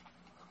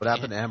 What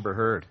happened to Amber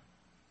Heard?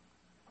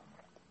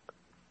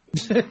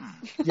 You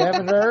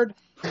haven't heard?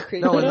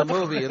 No, in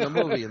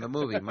the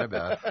movie, my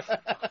bad.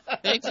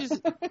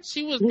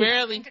 She was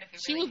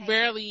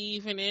barely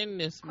even in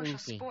this movie.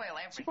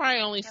 She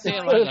probably only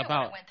said like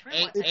about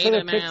eight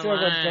or 9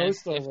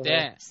 lines, if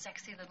that.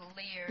 Sexy little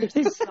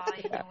Lears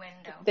fly in the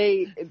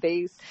window.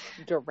 They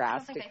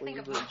drastically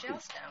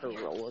reduced her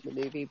role in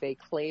the movie. They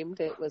claimed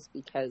it was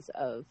because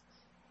of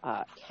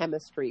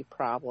chemistry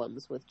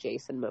problems with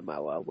Jason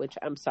Momoa, which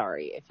I'm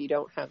sorry, if you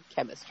don't have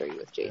chemistry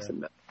with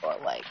Jason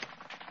Momoa, like,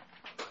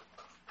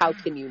 how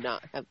can you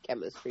not have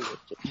chemistry with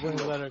Jason You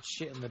wouldn't Momoa? let her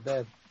shit in the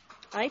bed.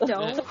 I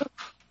don't.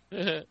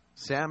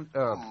 Sam,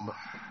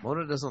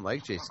 Mona doesn't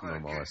like Jason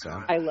Momoa,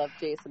 Sam. I love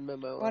Jason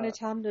Momoa. I wanted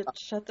Tom to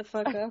shut the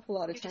fuck up a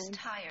lot of You're times. just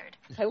tired.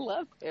 I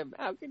love him.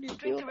 How can you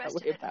feel the that rest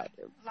of way it. about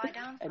him? Lie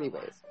down for a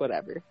Anyways,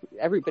 whatever.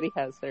 Everybody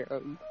has their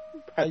own.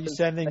 Are you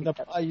sending the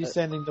preference, Are you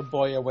sending the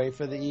boy away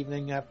for the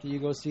evening after you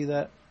go see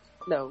that?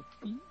 No.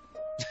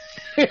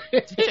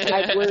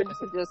 I've learned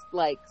to just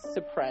like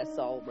suppress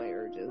all my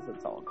urges.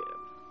 It's all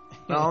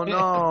good. Oh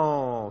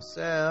no,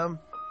 Sam.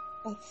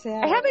 That's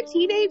sad. I have a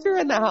teenager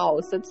in the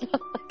house. It's not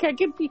like I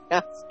can be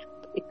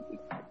masturbating.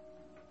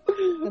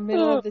 The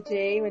middle of the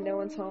day when no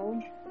one's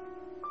home.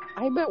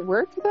 I'm at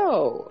work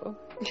though.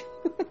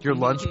 Your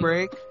lunch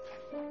break?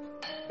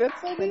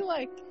 That's only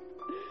like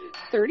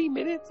 30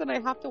 minutes, and I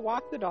have to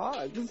walk the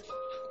dogs.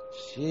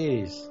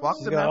 Jeez, Walk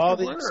she's them got all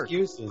after the work.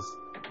 excuses.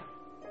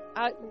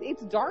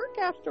 It's dark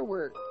after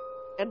work,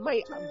 and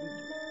my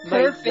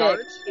Perfect. yard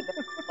is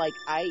like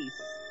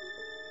ice.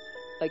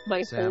 Like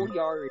my Sam. whole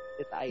yard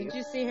is ice. Did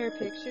you see her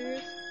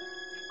pictures?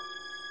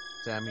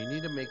 Sam, you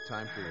need to make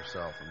time for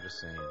yourself. I'm just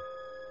saying.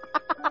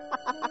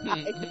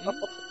 I know.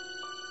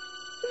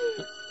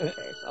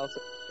 Okay, I'll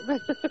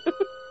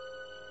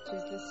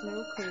She's the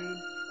snow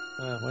queen.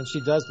 When she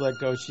does let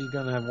go, she's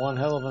gonna have one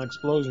hell of an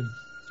explosion.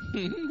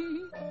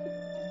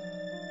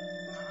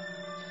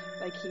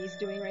 Like he's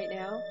doing right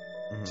now.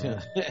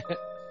 Mhm.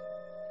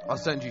 I'll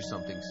send you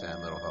something,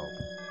 Sam. That'll help.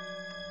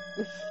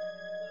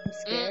 I'm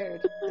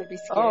scared. I'd be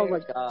scared. Oh my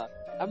god,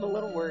 I'm a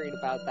little worried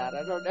about that.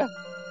 I don't know.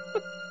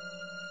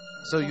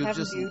 So I'll you have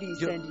just Beauty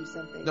send you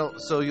something. no.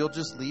 So you'll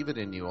just leave it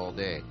in you all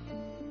day,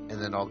 and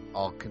then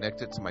I'll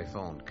connect it to my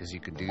phone because you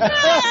can do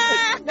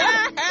that.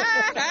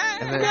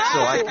 And then so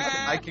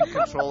I can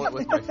control it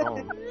with my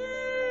phone.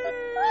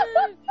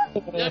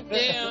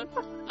 Damn.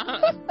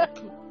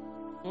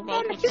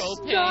 Remote It's control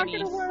not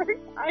panties. gonna work.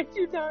 I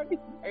do not need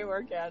my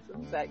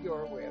orgasms at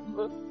your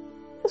whim.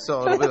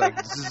 So it'll be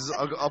like zzz,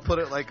 I'll put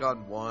it like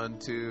on 1,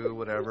 2,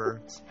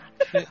 whatever.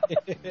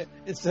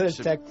 Instead of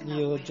texting you,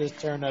 you'll just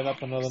turn that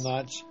up another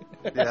notch.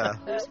 Yeah.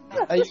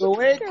 Are you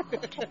awake?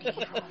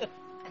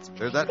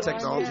 That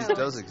technology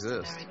does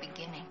exist. Very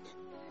beginning.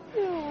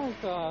 Oh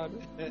god.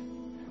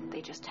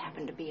 They just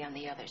happen to be on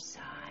the other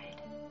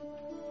side.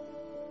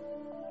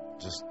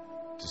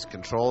 Just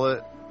control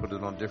it. Put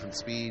it on different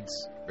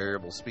speeds,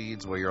 variable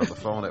speeds while you're on the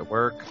phone at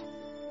work.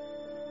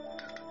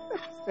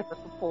 That's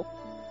terrible.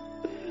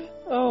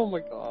 Oh my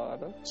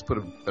god. Just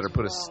better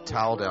put a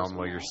towel down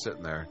while you're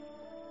sitting there.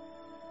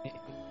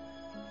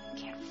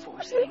 Can't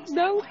force things.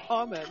 No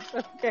comments.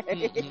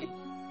 Okay.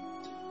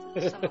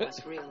 Some of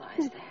us realize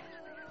that.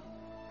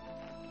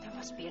 There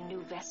must be a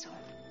new vessel.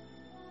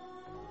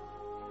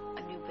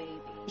 A new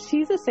baby.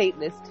 She's a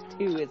Satanist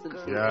too, isn't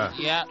she? Yeah.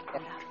 Yeah.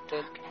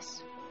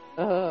 Darkness.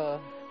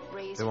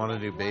 They want a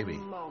new baby.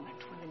 One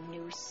moment when a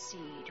new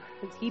seed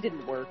Because he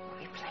didn't work. will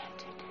be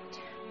planted.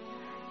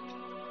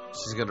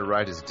 She's gonna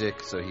ride his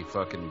dick, so he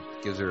fucking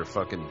gives her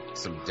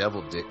some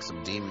devil dick,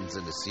 some demons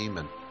into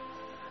semen.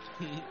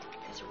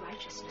 There's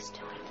righteousness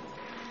to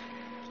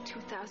it.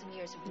 2,000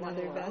 years of one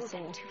Another world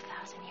vessel. and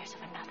 2,000 years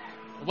of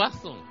another.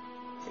 Wessel.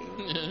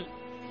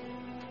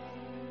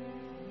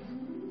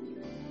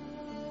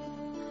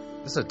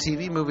 This is a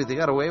TV movie. They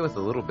got away with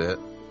a little bit.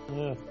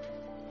 Yeah.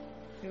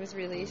 It was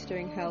released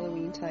during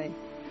Halloween time.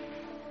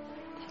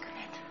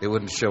 They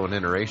wouldn't show an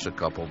interracial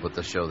couple, but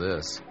they'll show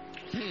this.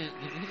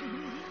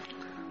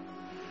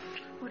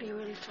 What are you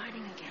really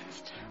fighting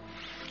against?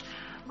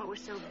 What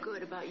was so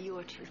good about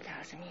your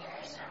 2,000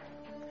 years?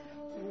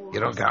 You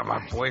don't got my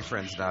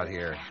boyfriends out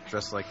here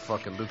dressed like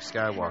fucking Luke It'd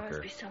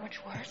Skywalker. be so much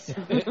worse.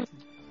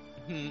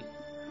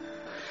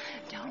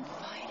 Don't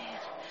fight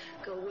it.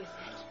 Go with it.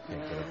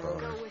 Can't get a boner.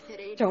 Go with it,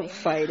 Adrian. Don't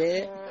fight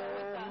it.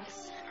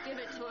 Yes. Give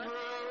it to us.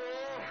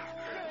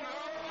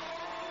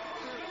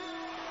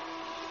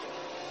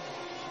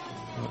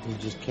 He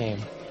just came.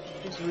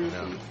 It's Ruthie.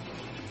 No.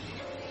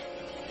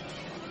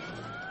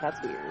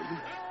 That's weird.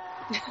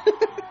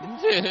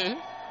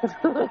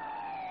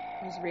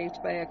 He was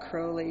raped by a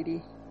crow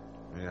lady.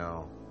 You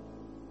know.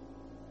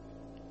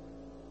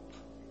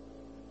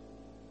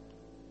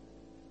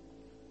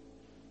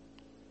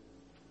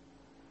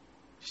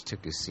 She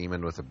took his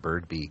semen with a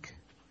bird beak.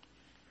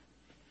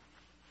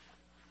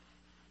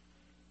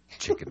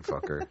 Chicken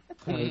fucker.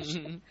 At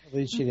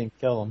least she didn't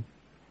kill him.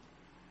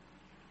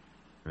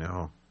 You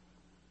know.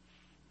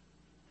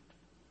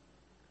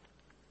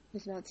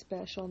 He's not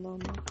special no more.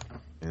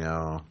 You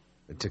know.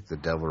 It took the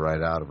devil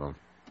right out of him.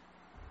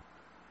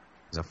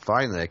 So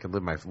finally I can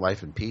live my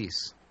life in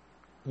peace.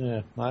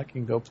 Yeah, I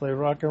can go play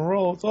rock and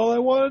roll. It's all I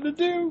wanted to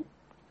do.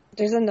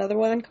 There's another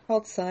one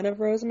called Son of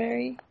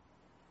Rosemary.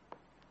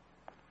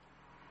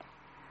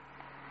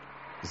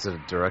 Is it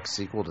a direct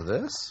sequel to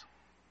this?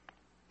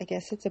 I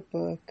guess it's a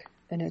book,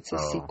 and it's a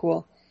Oh.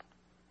 sequel.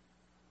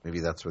 Maybe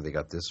that's where they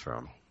got this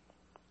from.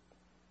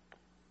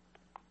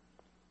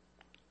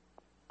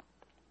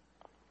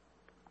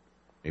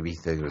 Maybe he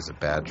thought it was a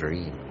bad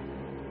dream.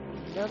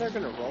 Now they're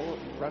gonna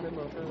run him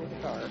over with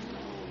a car.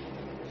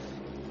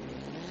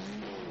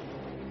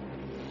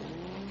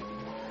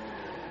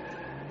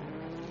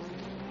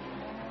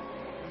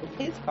 with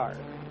his car.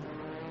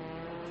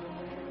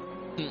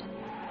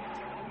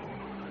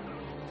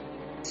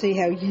 See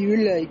how you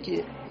like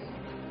it.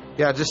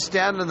 Yeah, just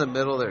stand in the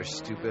middle there,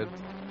 stupid.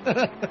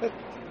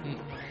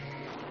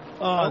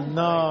 Oh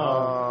no!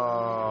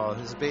 Oh,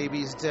 his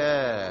baby's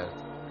dead.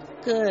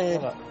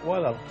 Good.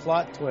 What a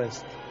plot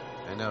twist.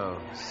 I know,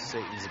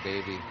 Satan's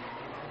baby.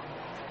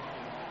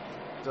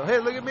 So, hey,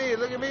 look at me,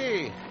 look at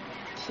me.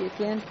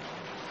 Chicken.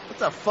 What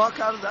the fuck?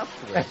 How did that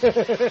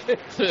flip?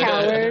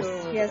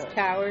 Powers. He has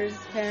powers,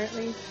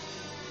 apparently.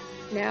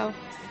 Now.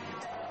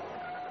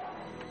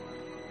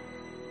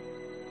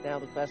 Now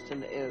the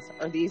question is,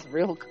 are these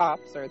real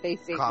cops or are they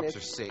Satanists? Cops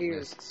are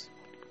Satanists.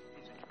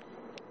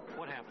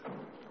 What happened?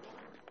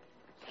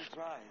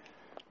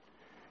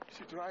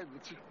 She tried,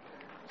 but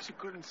she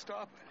couldn't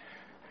stop it.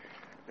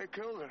 They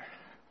killed her.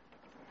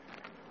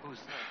 Who's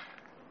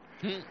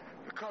that?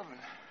 The coven.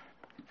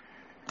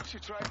 She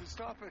tried to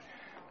stop it,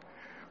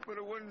 but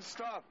it wouldn't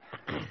stop.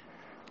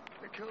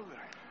 They killed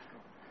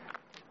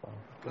her.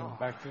 Going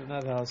back to the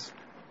nut house.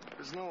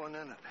 There's no one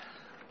in it.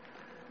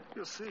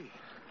 You'll see.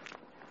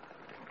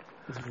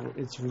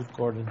 It's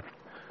recorded.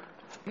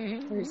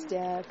 Where's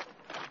Dad?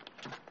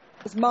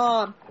 His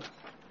mom.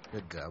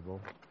 Good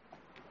devil.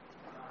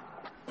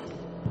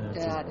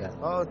 Dad.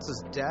 Oh, it's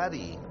his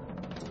daddy.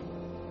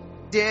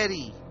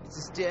 Daddy. It's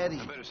his daddy.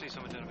 I better see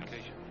some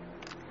identification.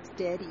 It's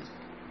Daddy.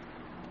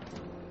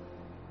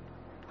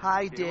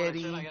 Hi, You know what I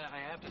Daddy. said? I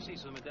have to see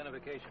some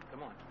identification.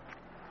 Come on.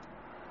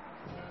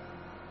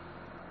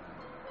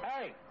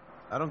 Hey!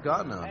 I don't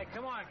got none. Hey,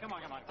 come on.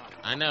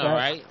 I know,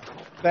 right?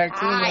 Back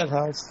to the nut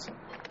house. Is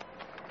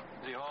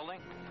he holding?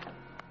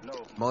 No.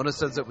 Mona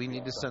says that we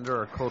need to send her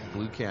our code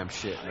blue cam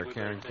shit and our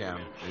Karen cam,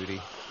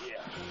 Rudy.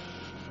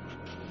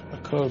 A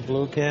code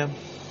blue cam.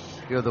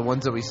 You know, the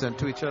ones that we sent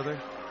to each other?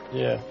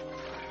 Yeah.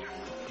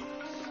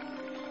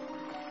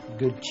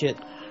 Good shit.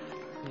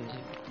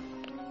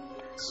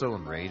 So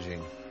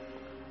enraging.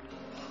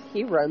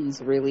 He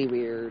runs really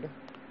weird.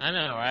 I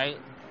know, right?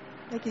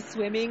 Like he's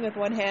swimming with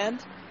one hand.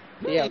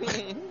 Yeah.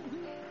 It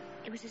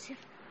was as if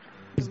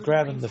He's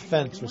grabbing the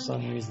fence for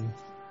some reason.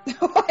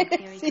 I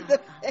didn't see the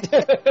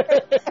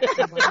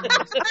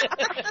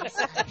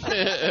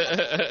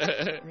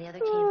the other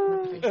came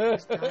from a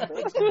place that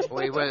was dark.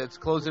 Wait, it's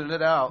closing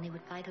it out. And they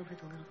would fight over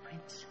the little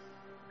prince.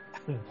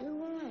 Who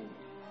won?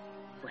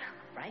 Well,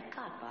 bright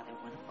godfather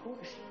won, of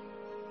course.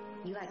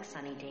 You like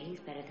sunny days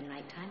better than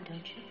nighttime,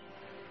 don't you?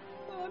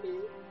 Mommy.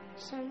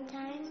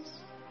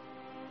 Sometimes.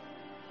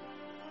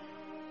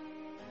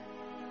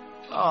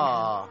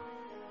 Aww.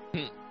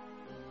 This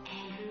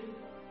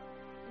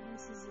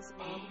is his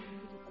mom. He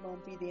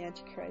won't be the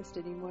Antichrist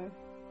anymore.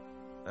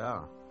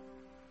 Yeah.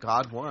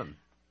 God won.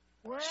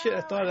 Well, Shit,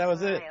 I thought that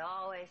was it. I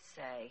always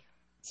say,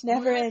 It's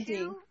never win a ending.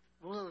 few,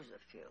 lose a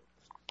few.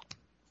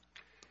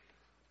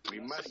 We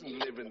mustn't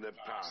live in the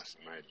past,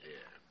 my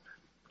dear.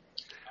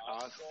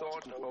 Our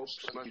thought and hopes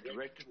must be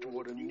directed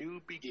toward a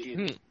new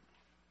beginning.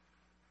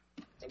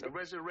 A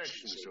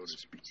resurrection, so to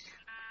speak.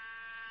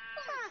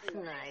 That's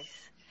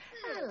nice.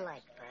 I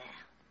like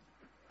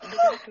that. The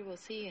doctor will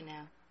see you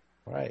now.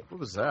 Right. What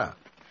was that?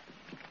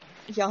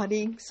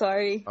 Yawning.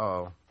 Sorry.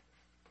 Oh.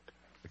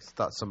 I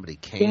thought somebody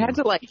came. He had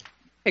to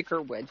pick her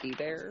wedgie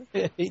there.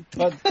 he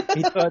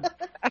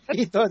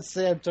thought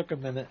Sam took a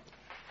minute.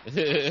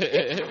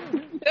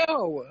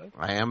 No.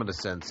 I am going to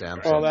send Sam.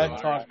 Oh, that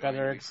talk got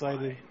her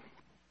excited.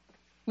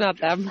 Not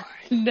that much.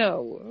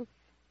 No.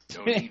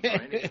 No need for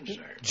any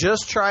concern.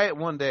 Just try it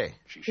one day.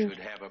 She should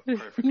have a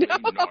perfectly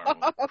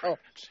normal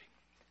pregnancy.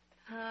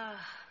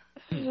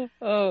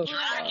 Oh.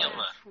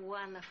 That's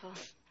wonderful.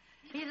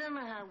 You don't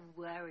know how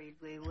worried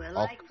we were.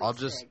 I'll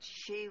just. Said,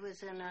 she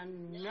was in a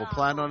We'll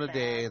plan on a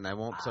day, and I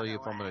won't tell you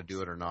if I'm going to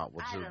do it or not.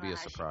 It'll be a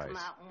surprise. Come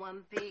out in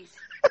one piece.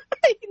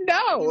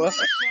 No. You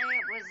say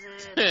it was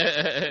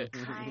a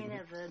kind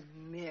of a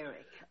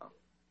miracle.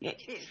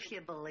 If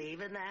you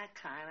believe in that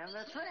kind of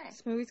a thing.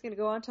 This movie's gonna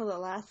go on till the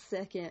last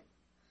second.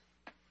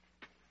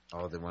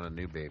 Oh, they want a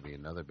new baby,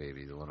 another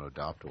baby. They want to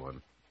adopt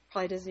one.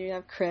 Probably doesn't even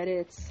have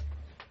credits.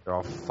 They're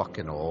all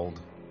fucking old.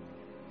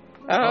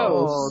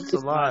 Oh, it's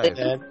alive.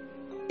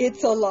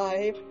 It's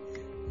alive.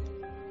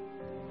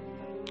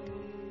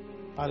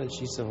 How did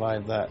she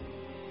survive that?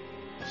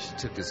 She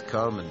took his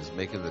cum and is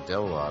making the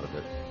devil out of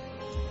it.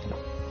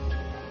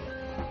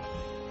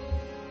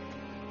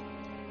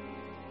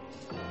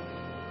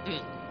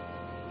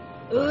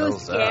 Ooh,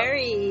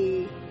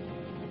 scary.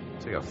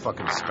 It's like a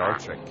fucking Star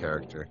Trek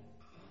character.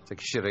 It's like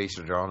shit I used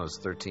to draw when I was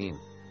 13.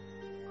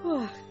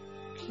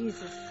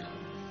 Jesus.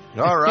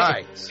 All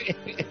right.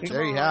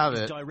 There you have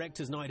it.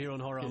 Director's night here on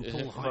Horror on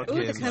Paul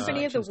Ooh, the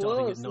Company of the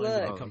Wolves.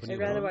 Look, I'd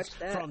rather watch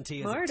that.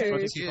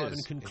 Martyrs.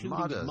 And concluding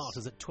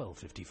Martyrs at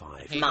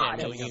 12:55.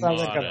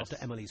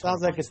 Martyrs.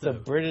 Sounds like it's the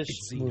British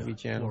movie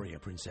channel. Warrior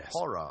Princess.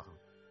 Horror.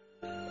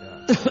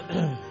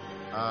 Yeah.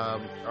 All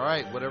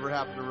right. Whatever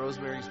happened to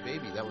Rosemary's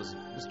Baby? That was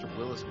Mr.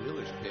 Willis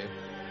Wheeler's pick,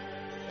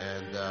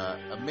 and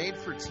a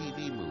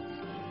made-for-TV movie.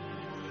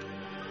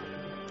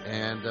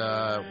 And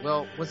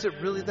well, was it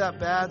really that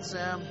bad,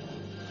 Sam?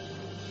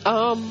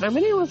 I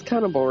mean, it was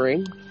kind of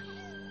boring.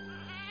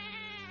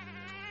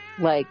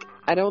 Like,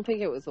 I don't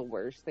think it was the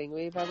worst thing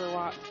we've ever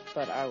watched,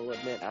 but I will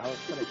admit I was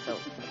kind of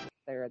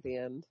there at the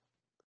end.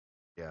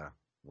 Yeah,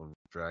 when we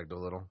dragged a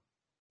little.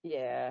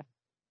 Yeah.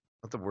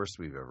 Not the worst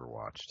we've ever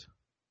watched.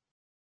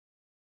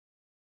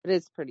 It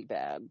is pretty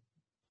bad.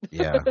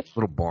 Yeah, a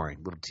little boring,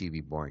 a little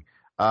TV boring.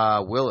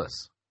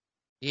 Willis.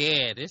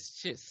 Yeah, this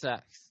shit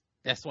sucks.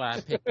 That's why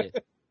I picked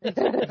it.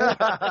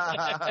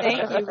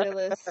 Thank you,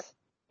 Willis.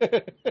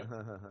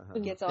 He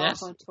gets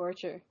off on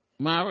torture.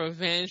 My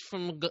revenge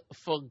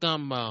for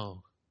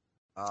Gumbo.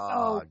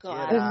 Oh,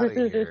 God. Get out of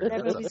here. That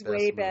That's movie's the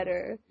way best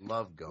better. movie.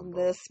 Love Gumbo.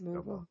 This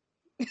movie.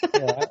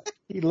 Yeah,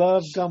 he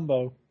loves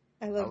Gumbo.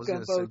 I love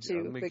gonna Gumbo send you- I'm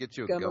too. gonna but get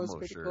you a Gumbo's Gumbo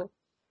pretty shirt. cool.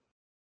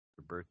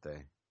 For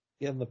birthday.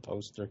 Get him the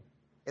poster.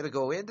 It'll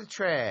go in the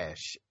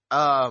trash.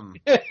 I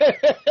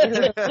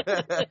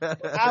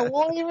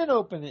won't even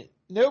open it.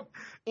 Nope.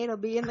 It'll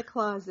be in the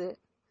closet.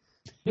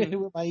 With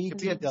my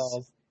E.T.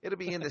 dolls. It'll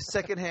be in the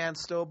secondhand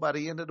store by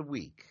the end of the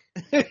week.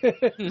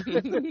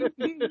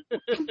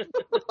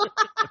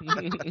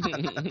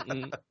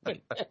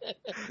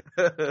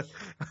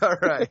 All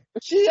right.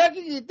 Gee, I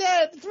can get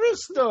that at the thrift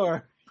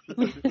store.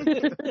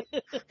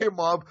 Your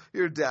mom,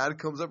 your dad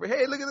comes over.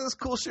 Hey, look at this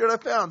cool shirt I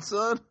found,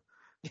 son.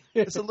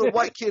 It's a little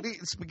white kid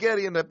eating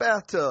spaghetti in the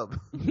bathtub.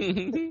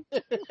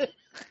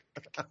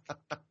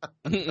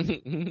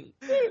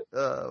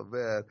 Oh,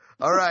 man.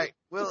 All right.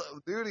 Well,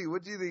 Duty,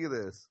 what do you think of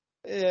this?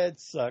 Yeah, it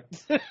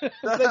sucked. I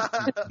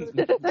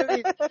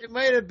mean, it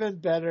might have been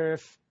better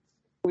if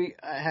we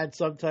had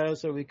subtitles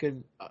so we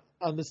could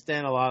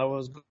understand a lot of what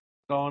was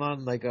going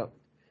on. Like,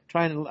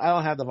 I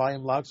don't have the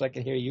volume locked so I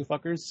can hear you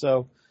fuckers,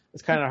 so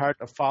it's kind of hard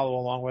to follow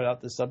along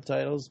without the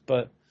subtitles.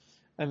 But,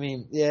 I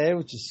mean, yeah, it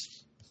was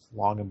just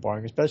long and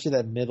boring, especially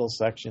that middle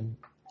section.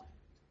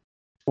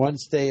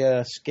 Once they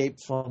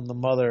escaped from the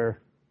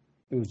mother,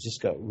 it just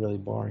got really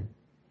boring.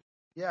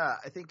 Yeah,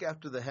 I think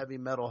after the heavy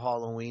metal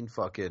Halloween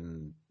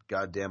fucking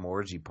goddamn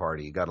orgy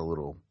party, it got a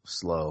little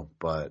slow.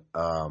 But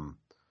I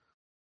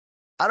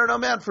don't know,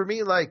 man. For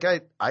me, like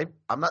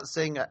I'm not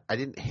saying I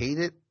didn't hate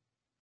it,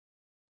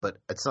 but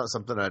it's not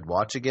something I'd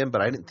watch again.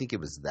 But I didn't think it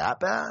was that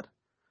bad.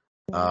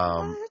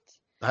 I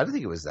didn't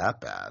think it was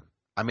that bad.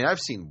 I mean, I've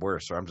seen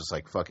worse, where I'm just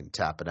like fucking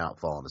tapping out,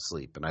 falling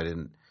asleep, and I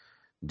didn't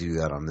do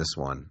that on this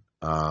one.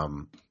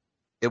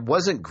 It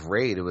wasn't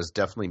great. It was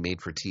definitely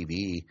made for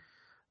TV.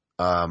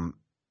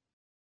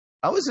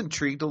 I was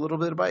intrigued a little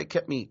bit by it.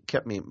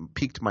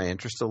 Piqued my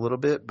interest a little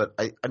bit, but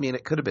I mean,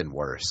 it could have been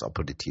worse. I'll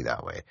put it to you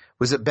that way.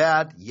 Was it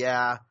bad?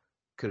 Yeah.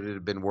 Could it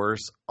have been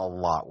worse? A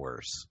lot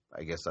worse.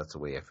 I guess that's the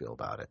way I feel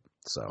about it.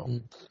 So,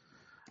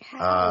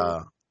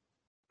 how?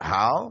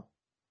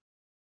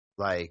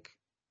 Like,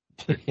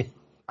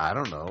 I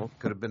don't know.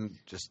 Could have been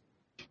just,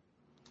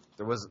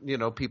 there was,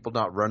 people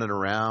not running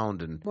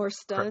around and more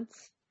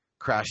stunts,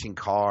 crashing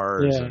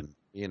cars, Yeah. and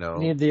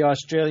Any of the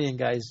Australian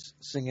guys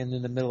singing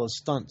in the middle of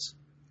stunts.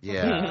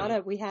 Yeah.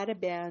 We had a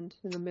band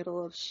in the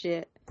middle of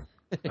shit.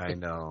 I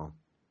know.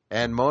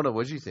 And Mona,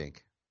 what'd you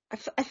think?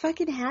 I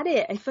fucking had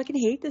it. I fucking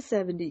hate the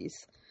 70s.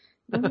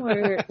 No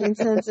more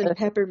incense and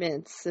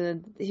peppermints.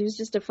 And he was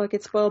just a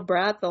fucking spoiled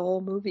brat the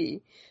whole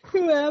movie.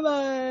 Who am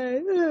I?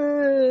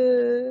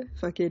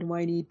 Fucking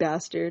whiny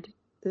bastard.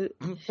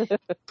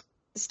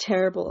 It's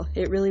terrible.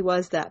 It really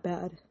was that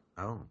bad.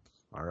 Oh,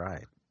 all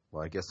right.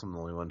 Well, I guess I'm the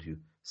only one who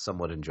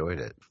somewhat enjoyed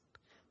it.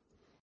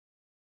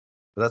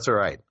 But that's all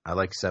right. I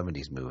like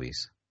 70s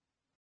movies.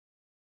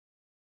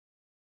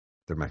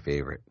 They're my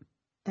favorite.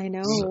 I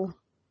know. So,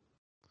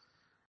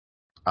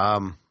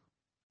 all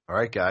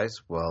right, guys.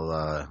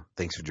 Well,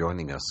 thanks for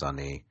joining us on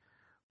a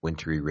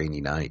wintry,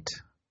 rainy night.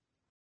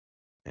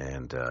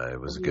 And it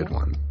was a good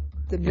one.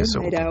 The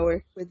midnight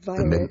hour with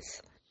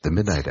virus. The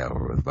midnight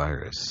hour with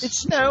virus.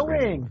 It's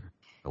snowing.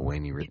 A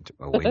rainy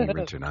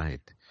winter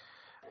night.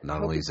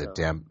 Not only is it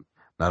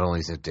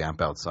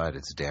damp outside,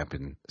 it's damp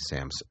in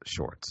Sam's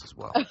shorts as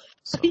well.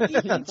 So.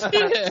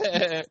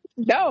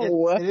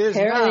 No, it is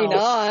apparently now.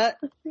 not.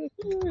 I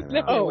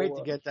can't wait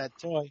to get that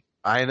toy.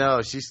 I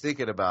know, she's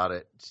thinking about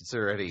it. She's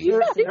already. Her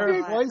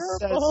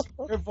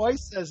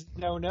voice says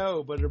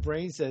no, but her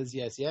brain says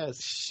yes.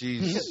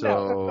 She's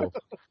so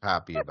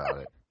happy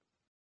about it.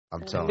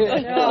 I'm telling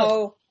you.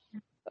 No.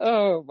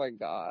 Oh my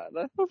God.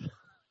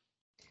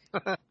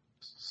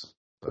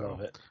 So,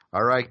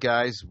 all right,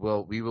 guys.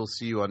 Well, we will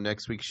see you on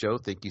next week's show.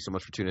 Thank you so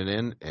much for tuning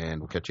in, and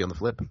we'll catch you on the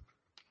flip.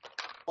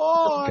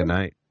 Bye. Good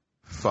night.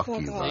 Fuck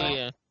you.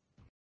 Yeah.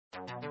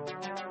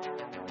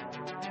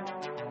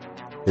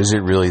 Is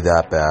it really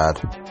that bad?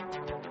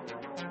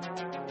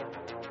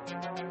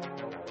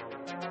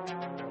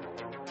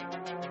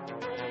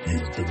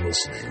 You've been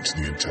listening to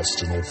the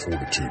Intestinal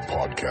Fortitude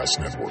Podcast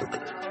Network.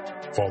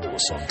 Follow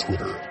us on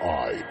Twitter,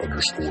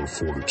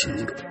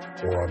 I_Fortitude,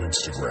 or on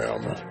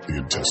Instagram, The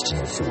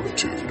Intestinal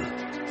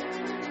Fortitude.